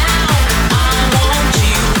it now. I want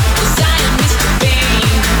you, 'cause I am Mr.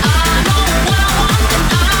 Bean. I know what I want and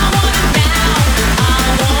I want it now. I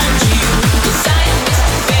want you, 'cause I am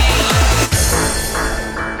Mr. Bean.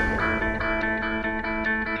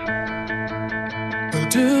 We'll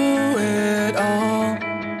do it all,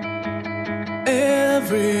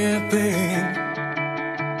 everything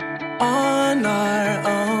on our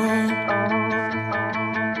own.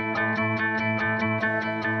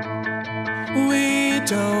 We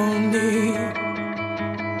don't need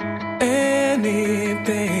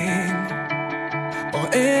anything or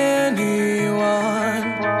anyone.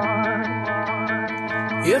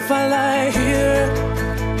 If I lie here,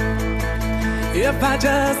 if I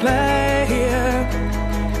just lay here,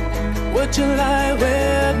 would you lie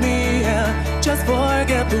with me and just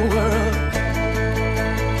forget the world?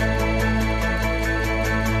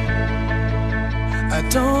 I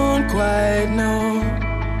don't quite know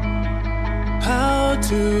how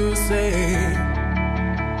to say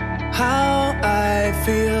how I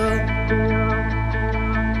feel.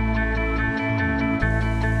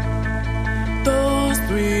 Those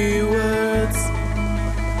 3 words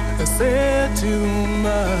I said too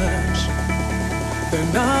much.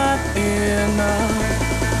 They're not enough.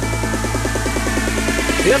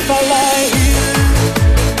 If I lie here,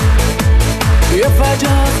 if I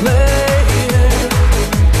just lay here,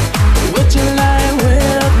 would you lie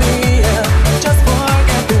with me and just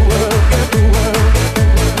forget the world, get the world,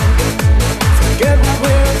 forget what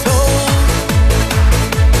we're told,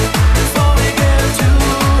 before we get too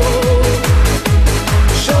old.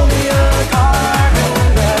 Show me a garden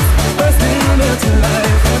that's bursting into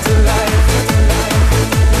life, into life, into life.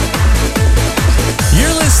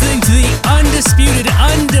 You're listening to the undisputed,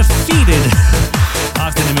 undefeated,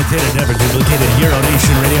 often imitated, never duplicated Euro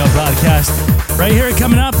Nation radio broadcast. Right here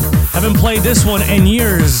coming up, haven't played this one in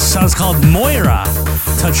years. Song's called Moira,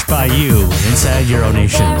 Touched by You, inside Euro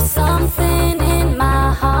Nation. There's something in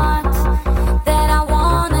my heart that I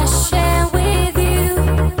wanna share with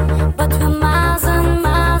you, but we're miles and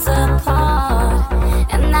miles apart,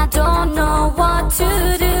 and I don't know what to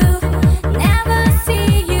do. Never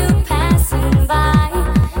see you passing by,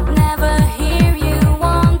 never hear you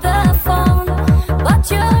on the phone, but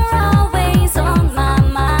you're always on my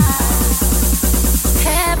mind.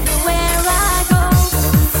 Everywhere I go,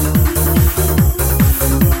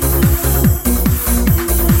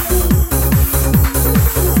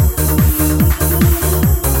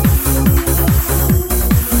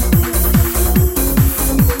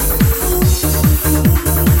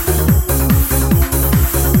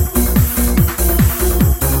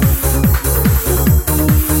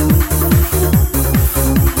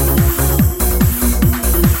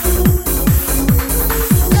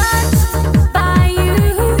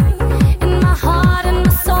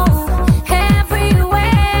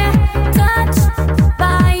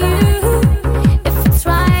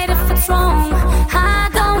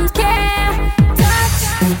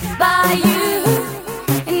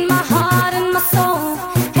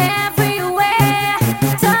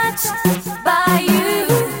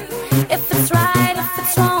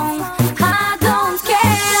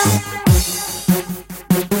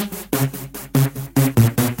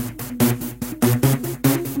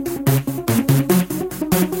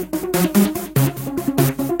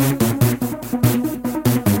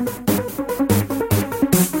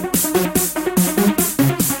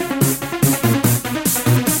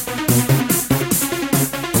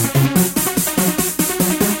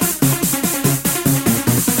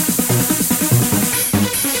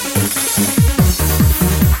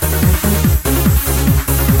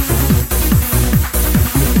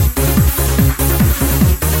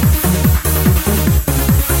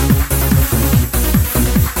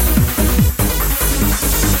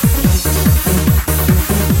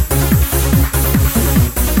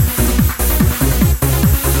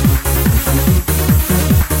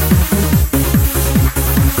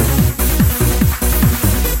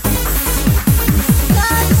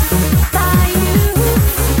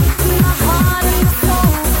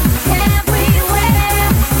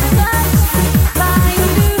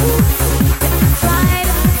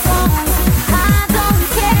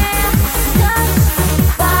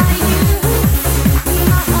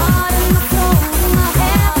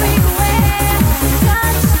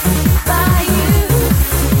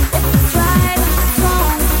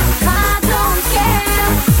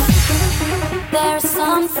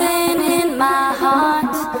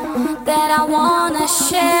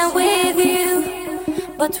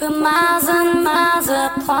 but we're miles and miles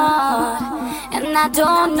apart, and I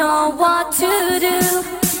don't know what to do.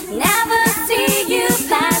 Never see you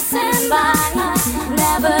passing by,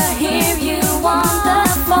 never hear you on the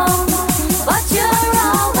phone, but you're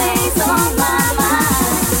always on my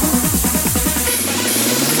mind.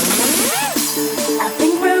 I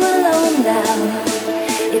think we're alone now.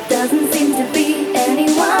 It doesn't seem to be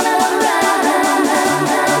anyone around.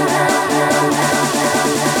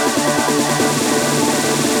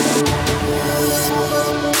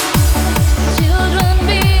 Children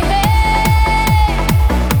behave,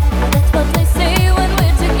 that's what they say when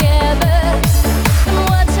we're together. And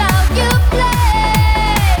watch how you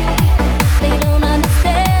play. They don't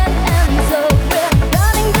understand, and so we're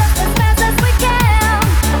running just as fast as we can,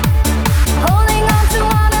 holding on to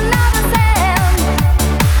one another's hand,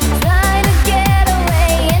 trying to get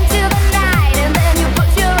away into the night. And then you put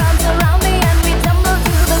your arms around me and we tumble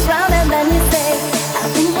to the ground. And then you say, I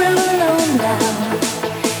think we're alone now.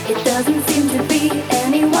 It doesn't seem to be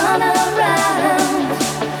anyone around.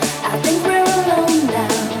 I think we're alone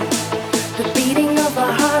now. The beating of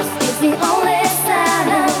our hearts is the only sound.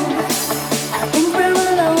 I think we're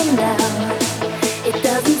alone now. It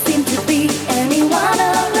doesn't seem to be anyone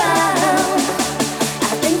around.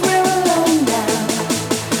 I think we're alone now.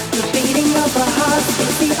 The beating of our hearts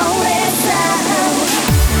is the only sound.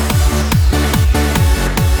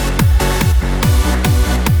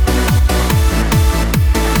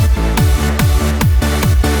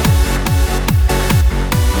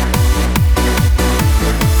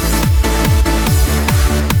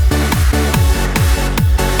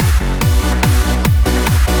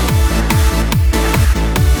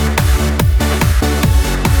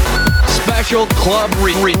 Special Club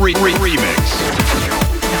Remix.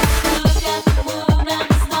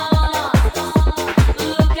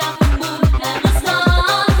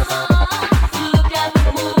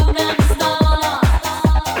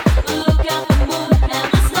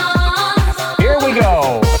 Here we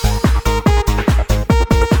go.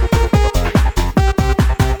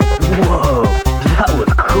 Whoa, that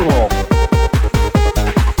was cool.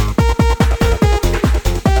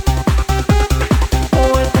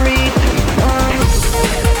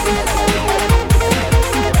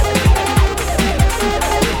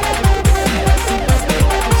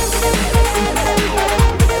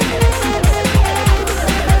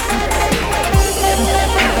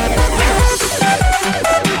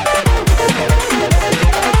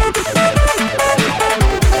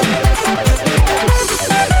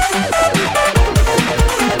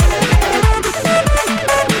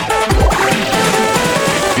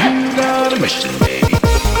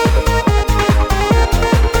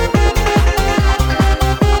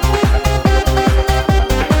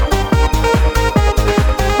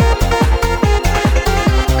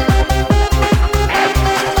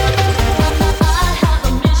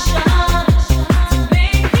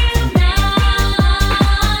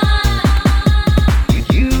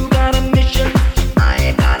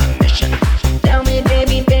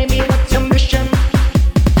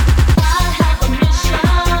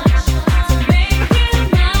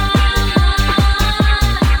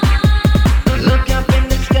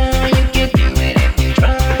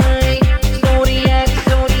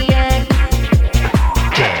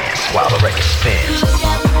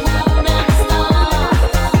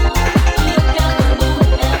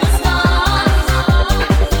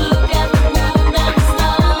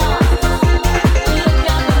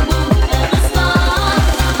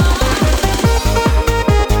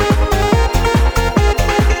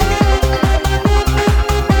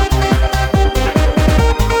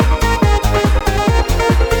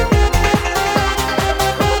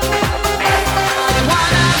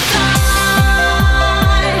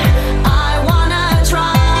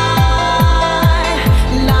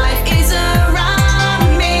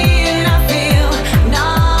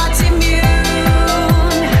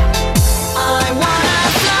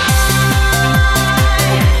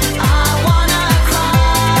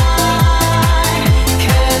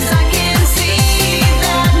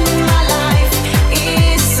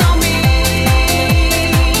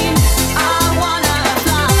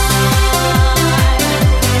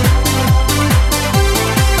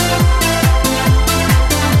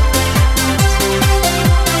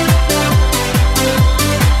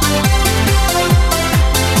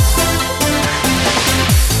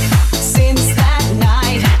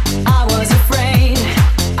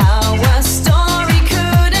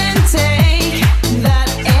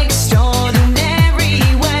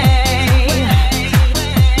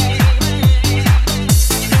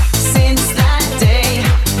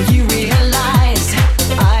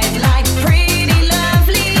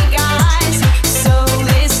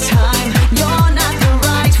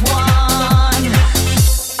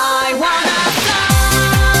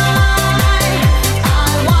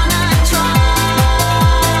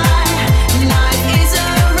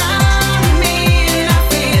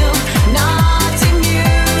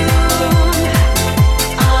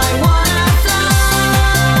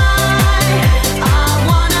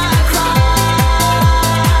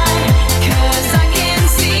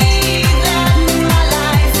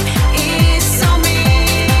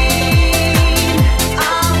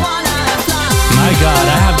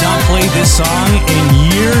 this song in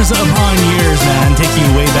years upon years, man. Taking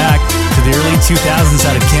you way back to the early 2000s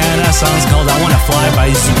out of Canada. A song's called I Wanna Fly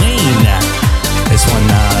by Zwane. This one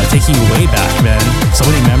taking you way back, man. So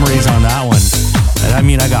many memories on that one. And I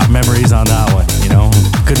mean, I got memories on that one, you know.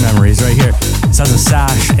 Good memories right here. This has a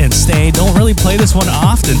Sash and Stay. Don't really play this one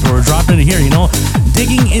often, but we're dropping it here, you know.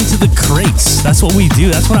 Digging into the crates. That's what we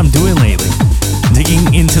do. That's what I'm doing lately.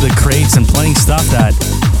 Digging into the crates and playing stuff that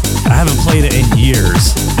I haven't played it in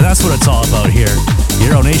years. And that's what it's all about here.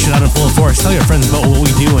 Euro Nation out in full force. Tell your friends about what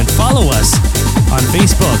we do and follow us on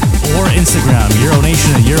Facebook or Instagram. Euro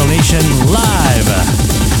Nation and Euro Nation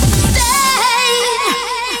Live.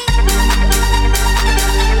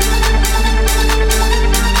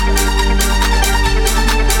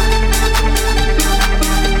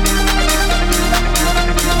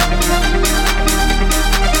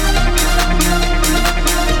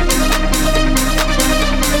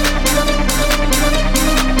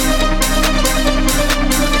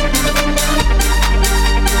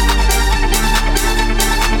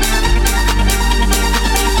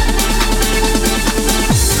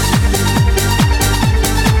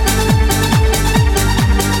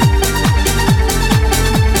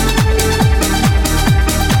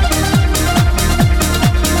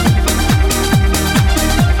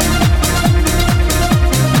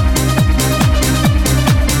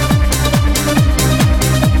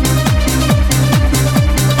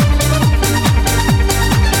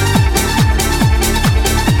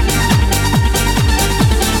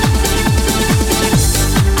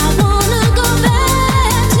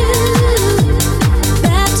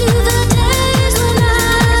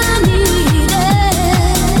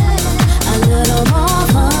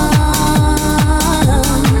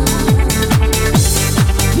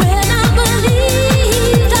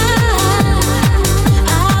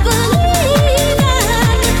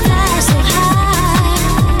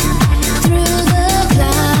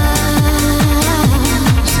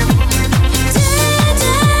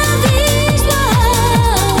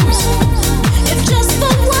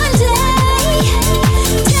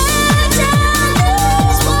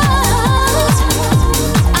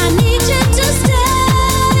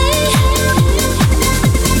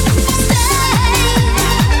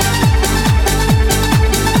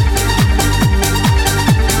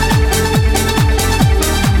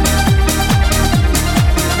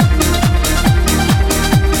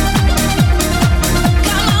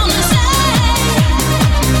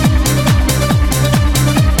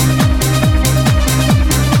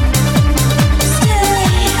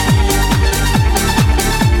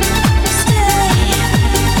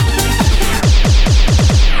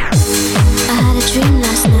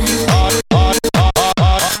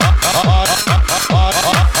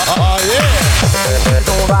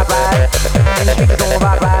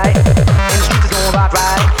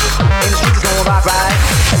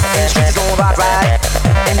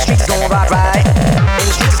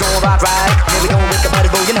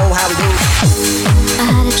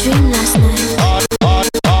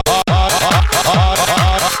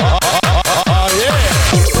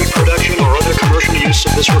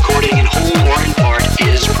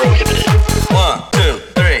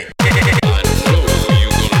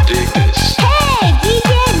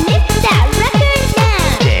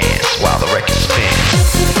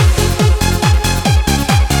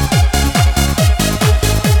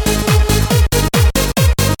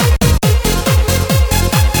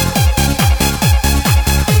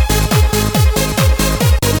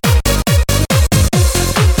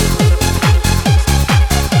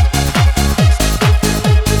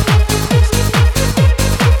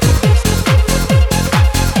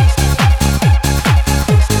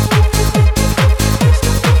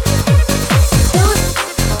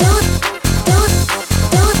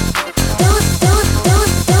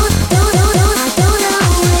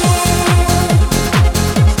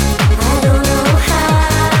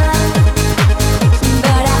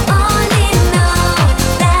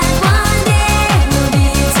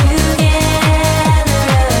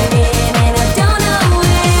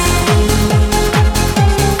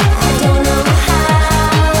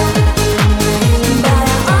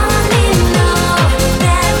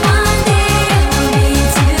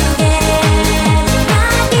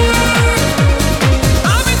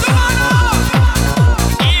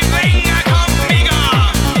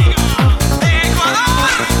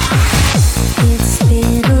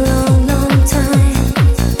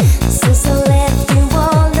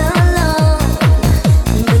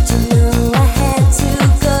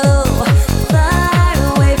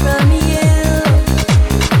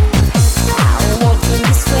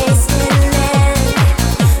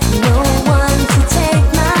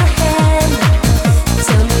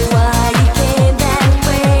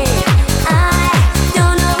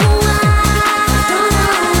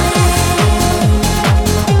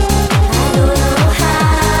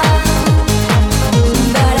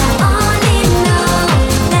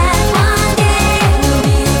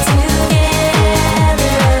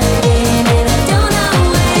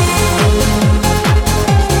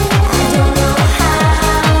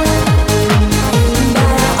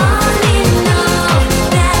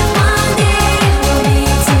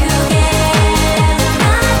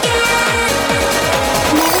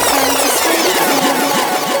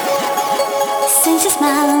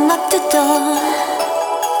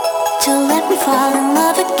 to let me fall in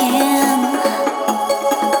love again.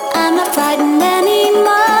 I'm not frightened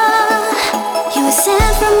anymore. You were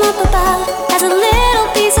sent from up above as a little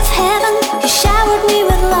piece of heaven. You showered me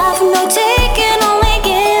with love, no taking, only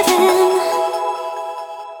giving.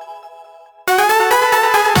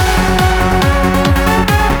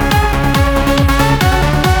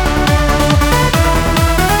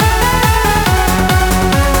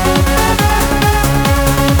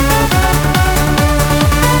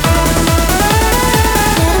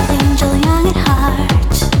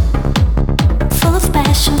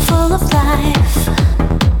 Full of life,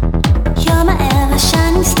 you're my ever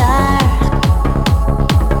shining star.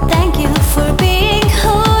 Thank you for being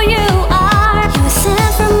who you are. You were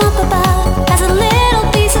sent from up above as a little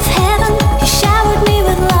piece of heaven. You showered me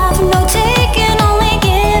with love, no taking, only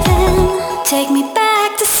giving. Take me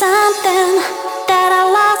back to something that I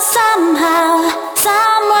lost somehow,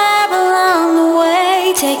 somewhere along the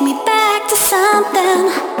way. Take me back to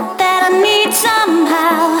something that I need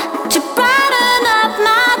somehow to brighten up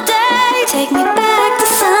my day. Take me back to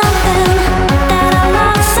something that I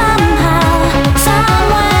lost somehow,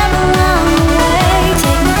 somewhere along the way.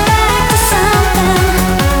 Take me back to something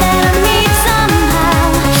that I need somehow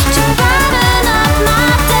to brighten up my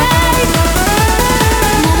day.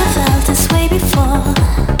 Never felt this way before.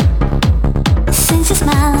 Since your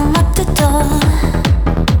smile unlocked the door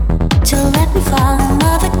to let me fall in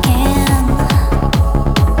love again.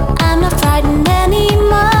 I'm not frightened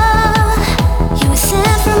anymore. You were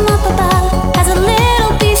sent from up above as a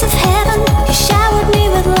little piece of heaven. You showered me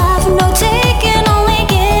with love, no taking, only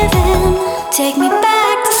giving. Take me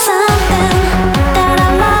back to something that I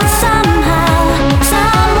lost somehow,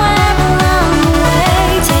 somewhere along the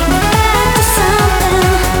way. Take me back to something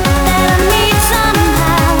that I need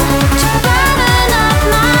somehow to brighten up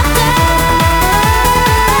my day.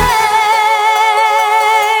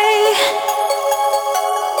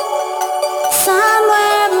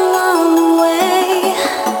 Somewhere along the way.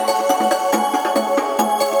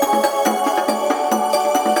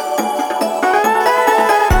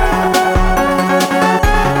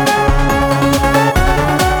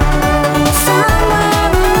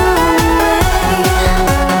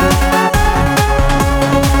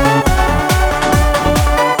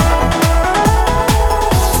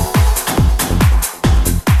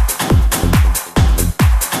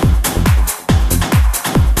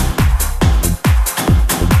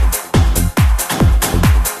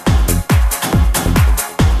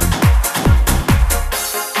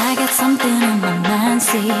 I got something on my mind,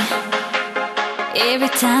 see. Every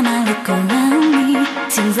time I look around me,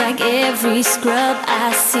 seems like every scrub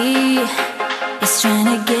I see is trying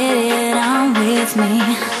to get it on with me.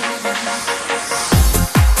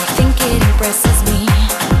 They think it impresses me,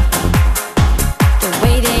 the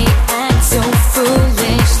way they act so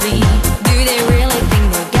foolishly. Do they really think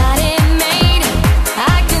they got it made?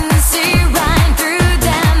 I can see right through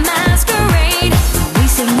that masquerade. We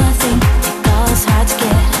say nothing, they call us hard to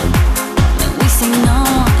get. We say no,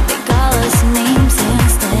 they call us names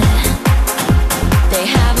instead. They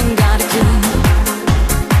haven't got a clue.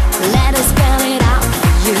 Let us spell it out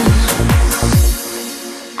for you.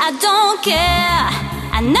 I don't care.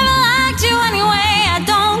 I never liked you anyway. I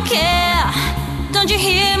don't care. Don't you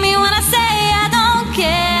hear me when I say I don't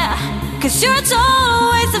care? 'Cause you're a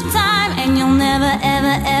total waste of time, and you'll never,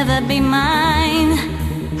 ever, ever be mine.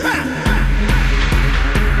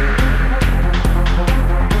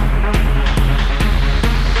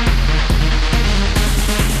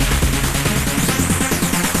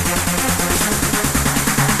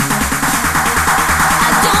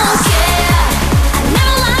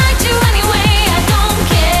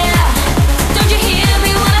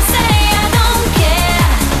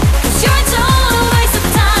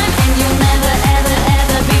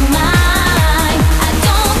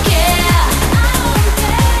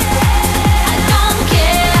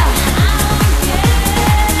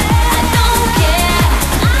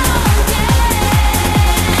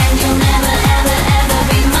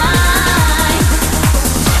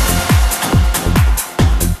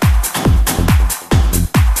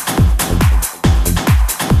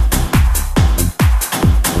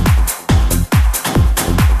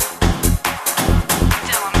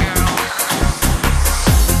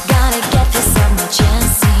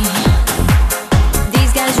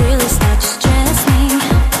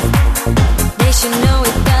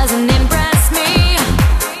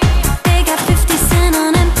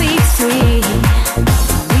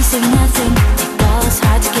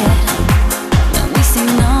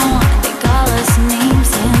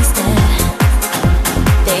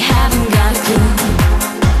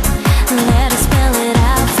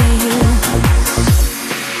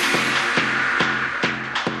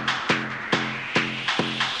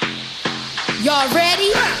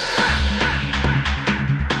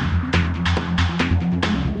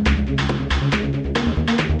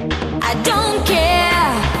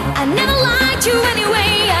 liked you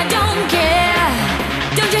anyway, I don't care.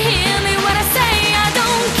 Don't you hear me when I say I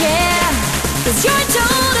don't care? 'Cause you're a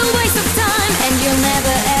total waste of time, and you'll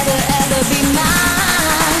never ever ever be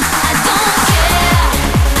mine. I don't care.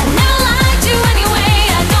 I never liked you anyway,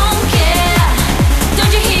 I don't care.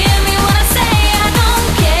 Don't you hear me when I say I don't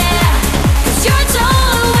care? 'Cause you're a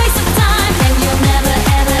total waste of time, and you'll never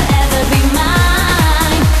ever ever be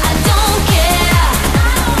mine. I don't care.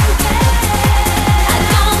 I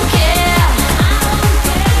don't care.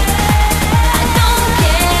 I don't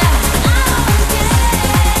care.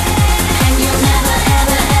 And you'll never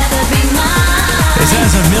ever ever be mine. This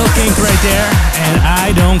has a Milk Inc. right there, and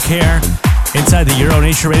I don't care. Inside the Euro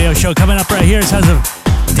Nation radio show. Coming up right here, it has a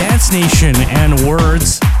Dance Nation and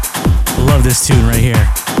Words. Love this tune right here.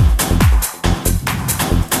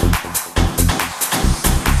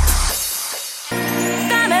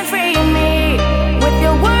 Come and free me with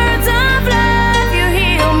your words of love. You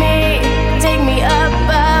heal me, take me up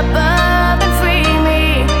above and free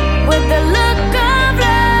me with the look of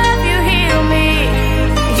love. You heal me,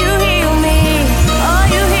 oh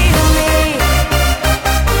you heal me.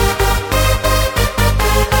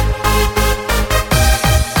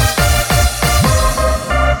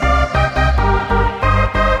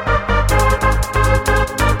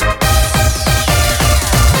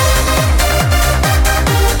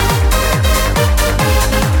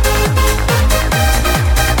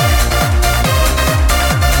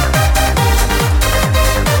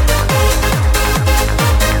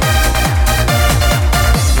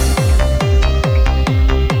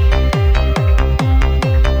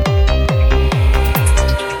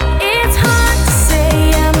 It's hard to say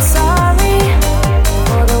I'm sorry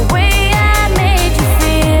for the way I made you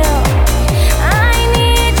feel. I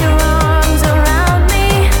need your arms around me,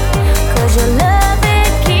 'cause your love,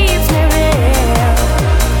 it keeps me real.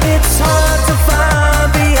 It's hard to find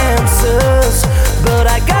the answers, but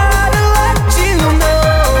I gotta let you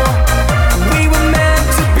know we were meant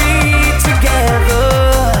to be together.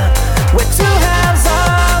 We're two halves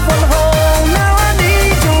of one whole. Now I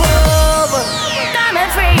need your love. Come and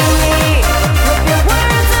free me with your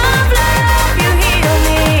words of love. You heal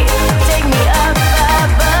me, take me up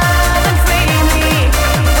above and free me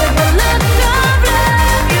with the look of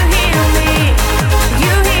love. You heal me,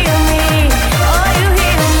 oh you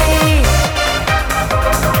heal me.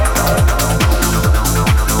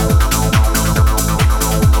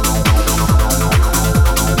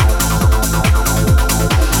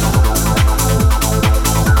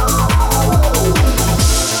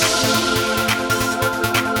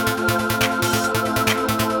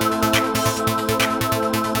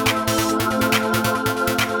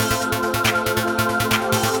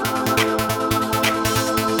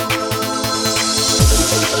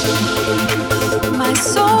 My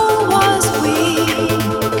soul was weak.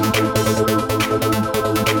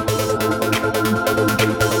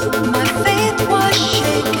 My faith was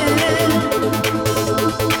shaken.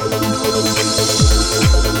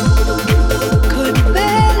 Could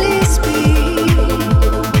barely speak.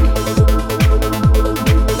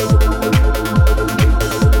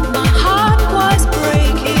 My heart was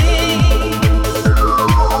breaking.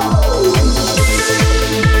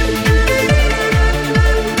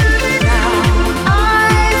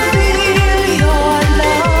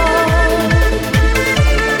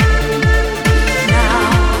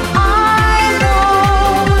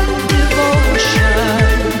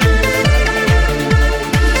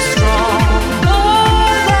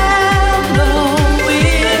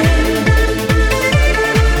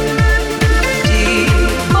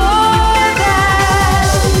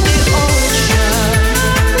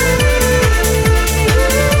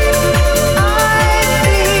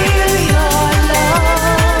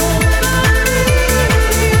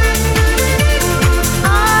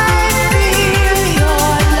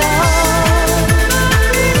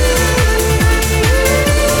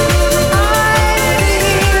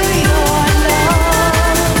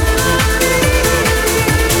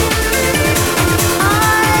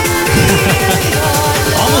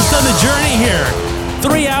 Almost done the journey here.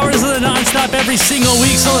 3 hours of the non-stop every single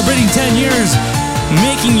week, celebrating 10 years,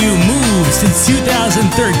 making you move since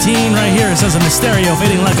 2013. Right here, it says a Mysterio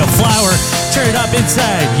fading like a flower. Turn it up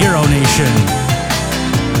inside Euro Nation.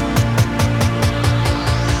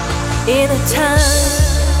 In a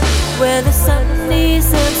time where the sun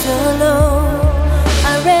isn't so low,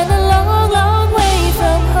 I ran a long, long way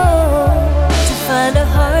from home to find a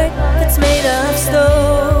heart that's made of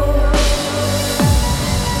stone.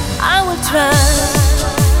 I will try,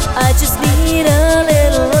 I just need a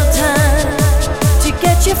little time to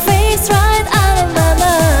get your face right out of my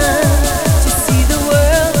mind, to see the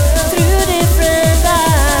world through different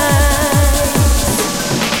eyes.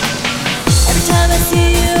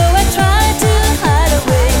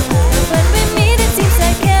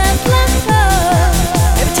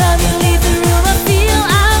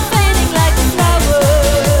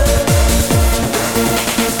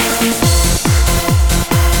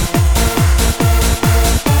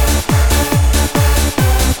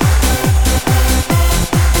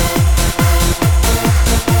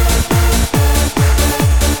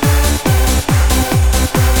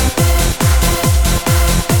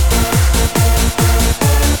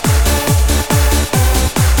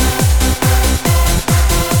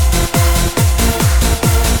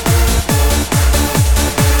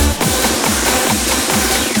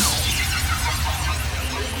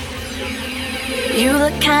 You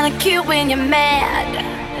look kinda cute when you're mad.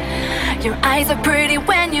 Your eyes are pretty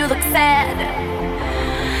when you look sad.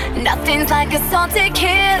 Nothing's like a salty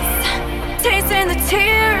kiss. Tasting the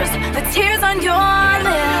tears on your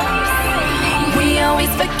lips. We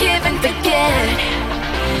always forgive and forget.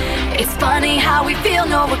 It's funny how we feel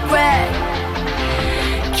no regret.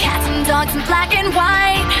 Cats and dogs in black and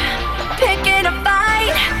white, picking a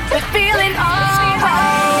fight, but feeling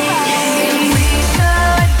alright. We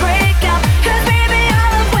should break up, 'cause baby I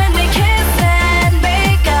love when we kiss and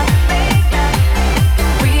make up.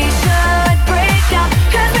 We should break up,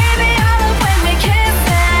 'cause baby I love when we kiss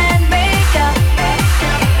and make up.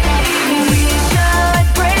 We should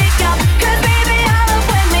break up, 'cause baby I love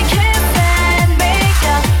when we kiss and make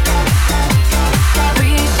up.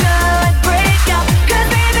 We should break up, 'cause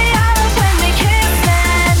baby I love when we kiss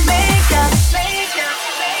and make up.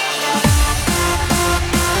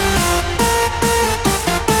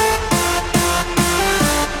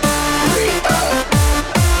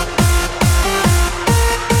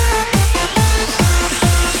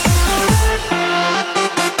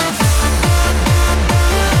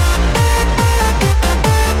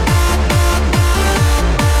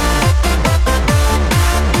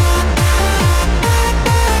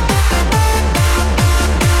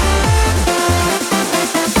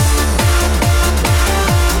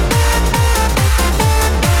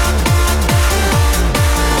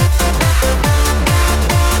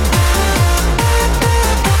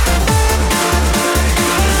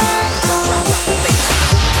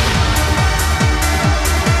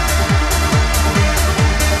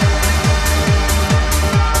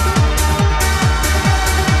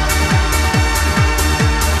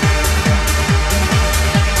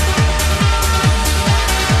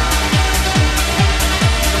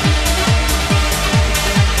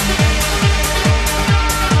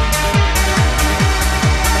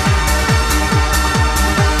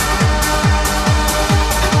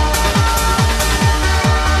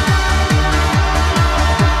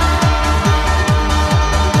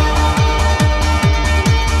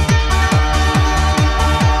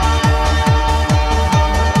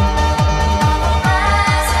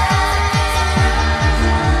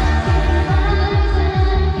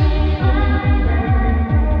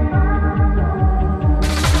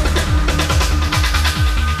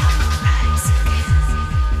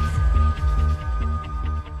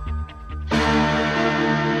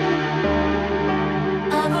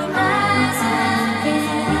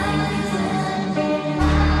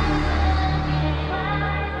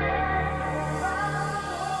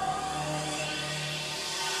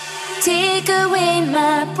 Take away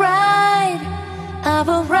my pride, I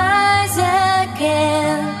will rise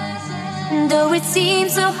again. Though it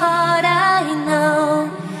seems so hard, I know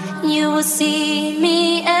you will see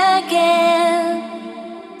me again.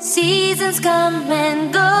 Seasons come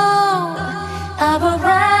and go, I will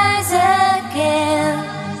rise again.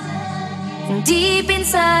 And deep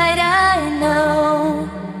inside, I know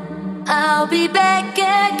I'll be back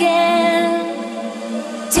again.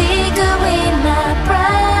 Take away my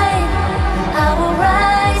pride, I will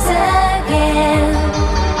rise again.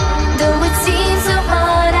 Though it seems so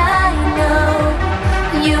hard, I know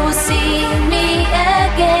you will see me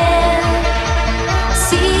again.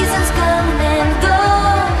 Seasons come and go,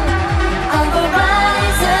 I will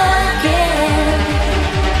rise again.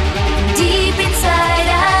 Deep inside,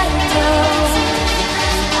 I know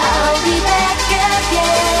I'll be back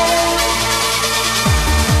again.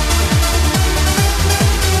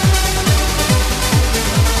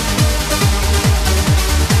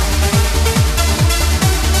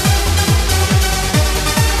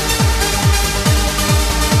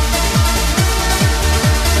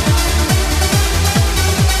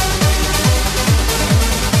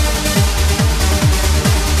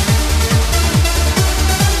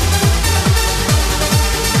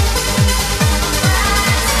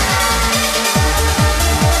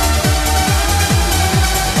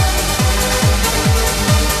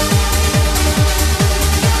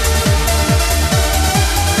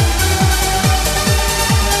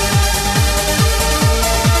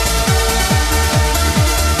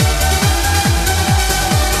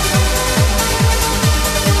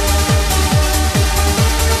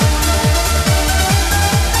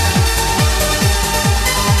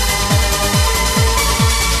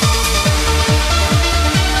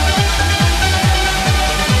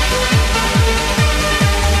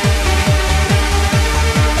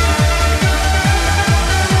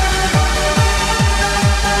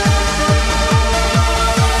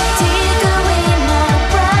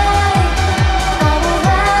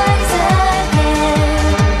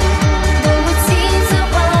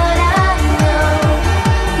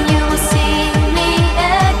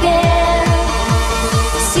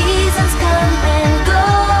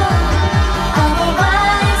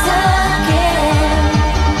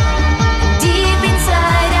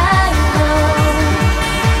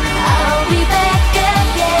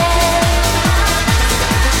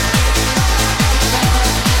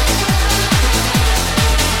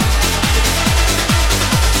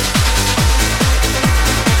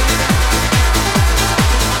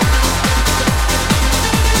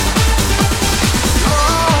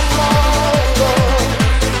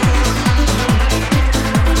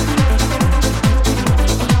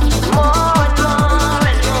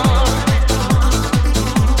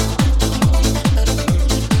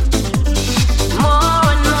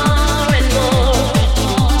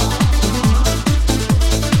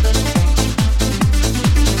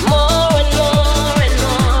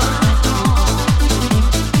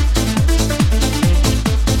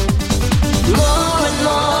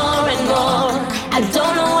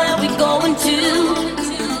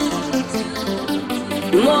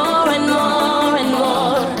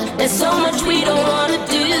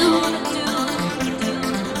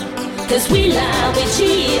 we lie, we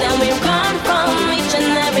cheat, and we run from each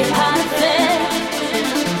and every part of it.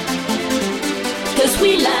 'Cause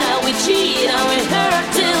we lie, we cheat, and we hurt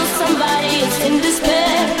till somebody is in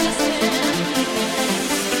despair.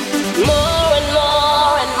 More and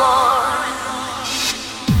more and more.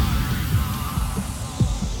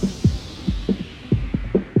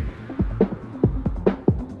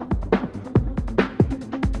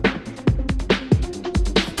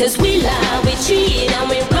 'Cause we lie, we cheat, and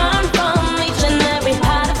we run from each and every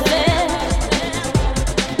part of it.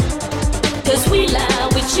 'Cause we lie,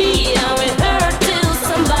 we cheat, and we hurt till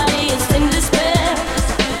somebody is in despair.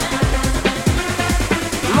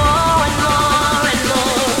 More and more and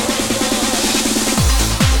more.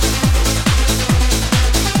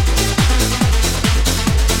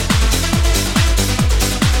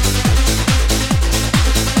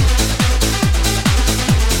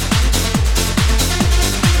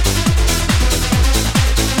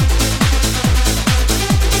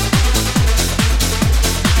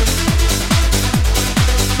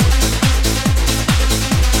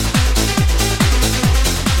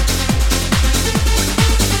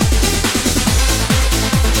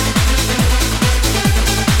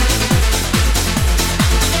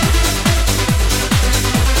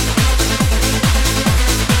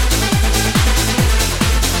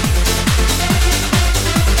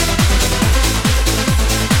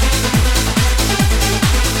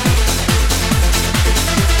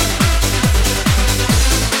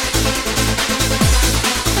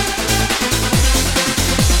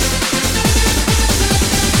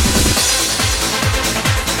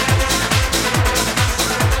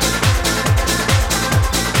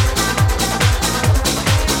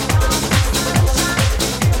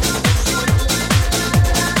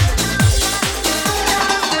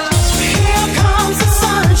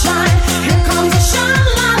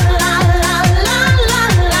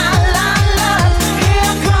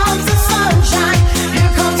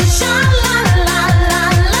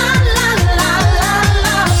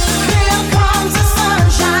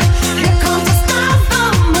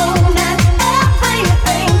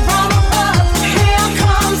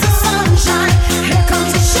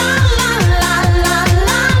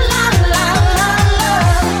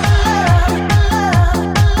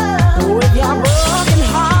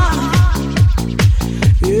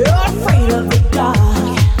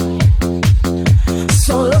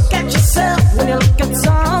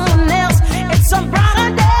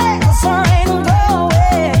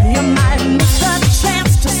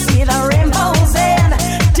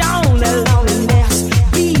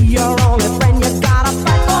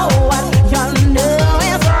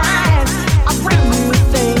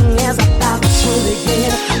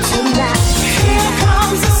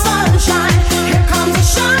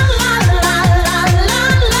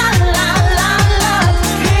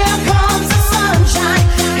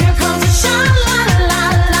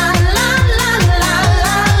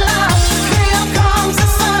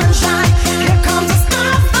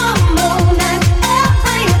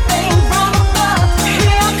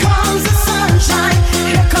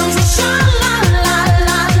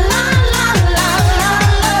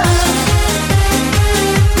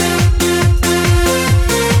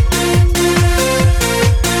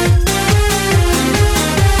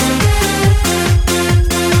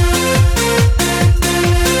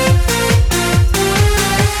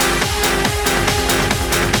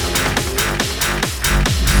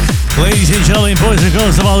 Ladies and gentlemen, boys and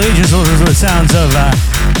girls of all ages, those are the sounds of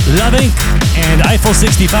Love Inc. and Eiffel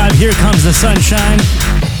 65. Here comes the sunshine.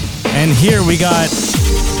 And here we got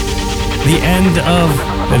the end of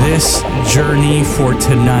this journey for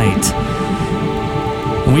tonight.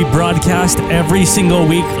 We broadcast every single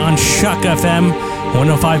week on Shuck FM,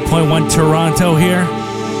 105.1 Toronto here.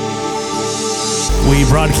 We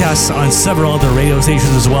broadcast on several other radio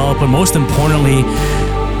stations as well, but most importantly,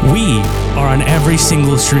 we are on every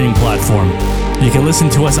single streaming platform. You can listen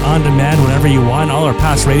to us on demand whenever you want. All our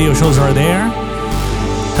past radio shows are there,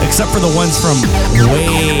 except for the ones from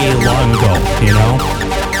way long ago, you know?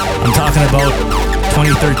 I'm talking about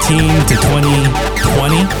 2013 to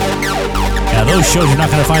 2020. Yeah, those shows, you're not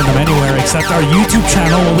going to find them anywhere except our YouTube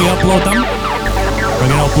channel when we upload them. We're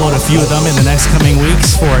going to upload a few of them in the next coming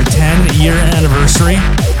weeks for our 10-year anniversary.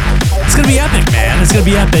 It's going to be epic, man. It's going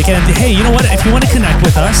to be epic. And hey, you know what? If you want to connect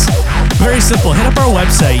with us, very simple. Hit up our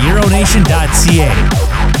website, euronation.ca.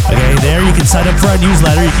 Okay, there you can sign up for our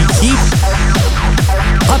newsletter. You can keep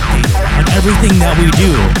updated on everything that we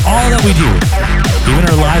do, all that we do, even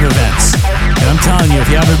our live events. And I'm telling you, if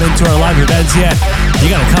you haven't been to our live events yet,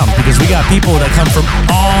 you got to come because we got people that come from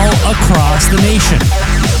all across the nation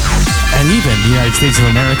and even the United States of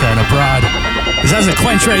America and abroad. Zaza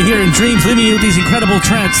Quench right here in Dreams, leaving you with these incredible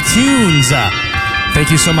trance tunes.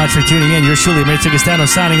 Thank you so much for tuning in. Yours truly, Mario Castano,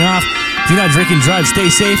 signing off. Do not drink and drive. Stay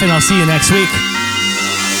safe, and I'll see you next week.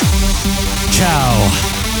 Ciao.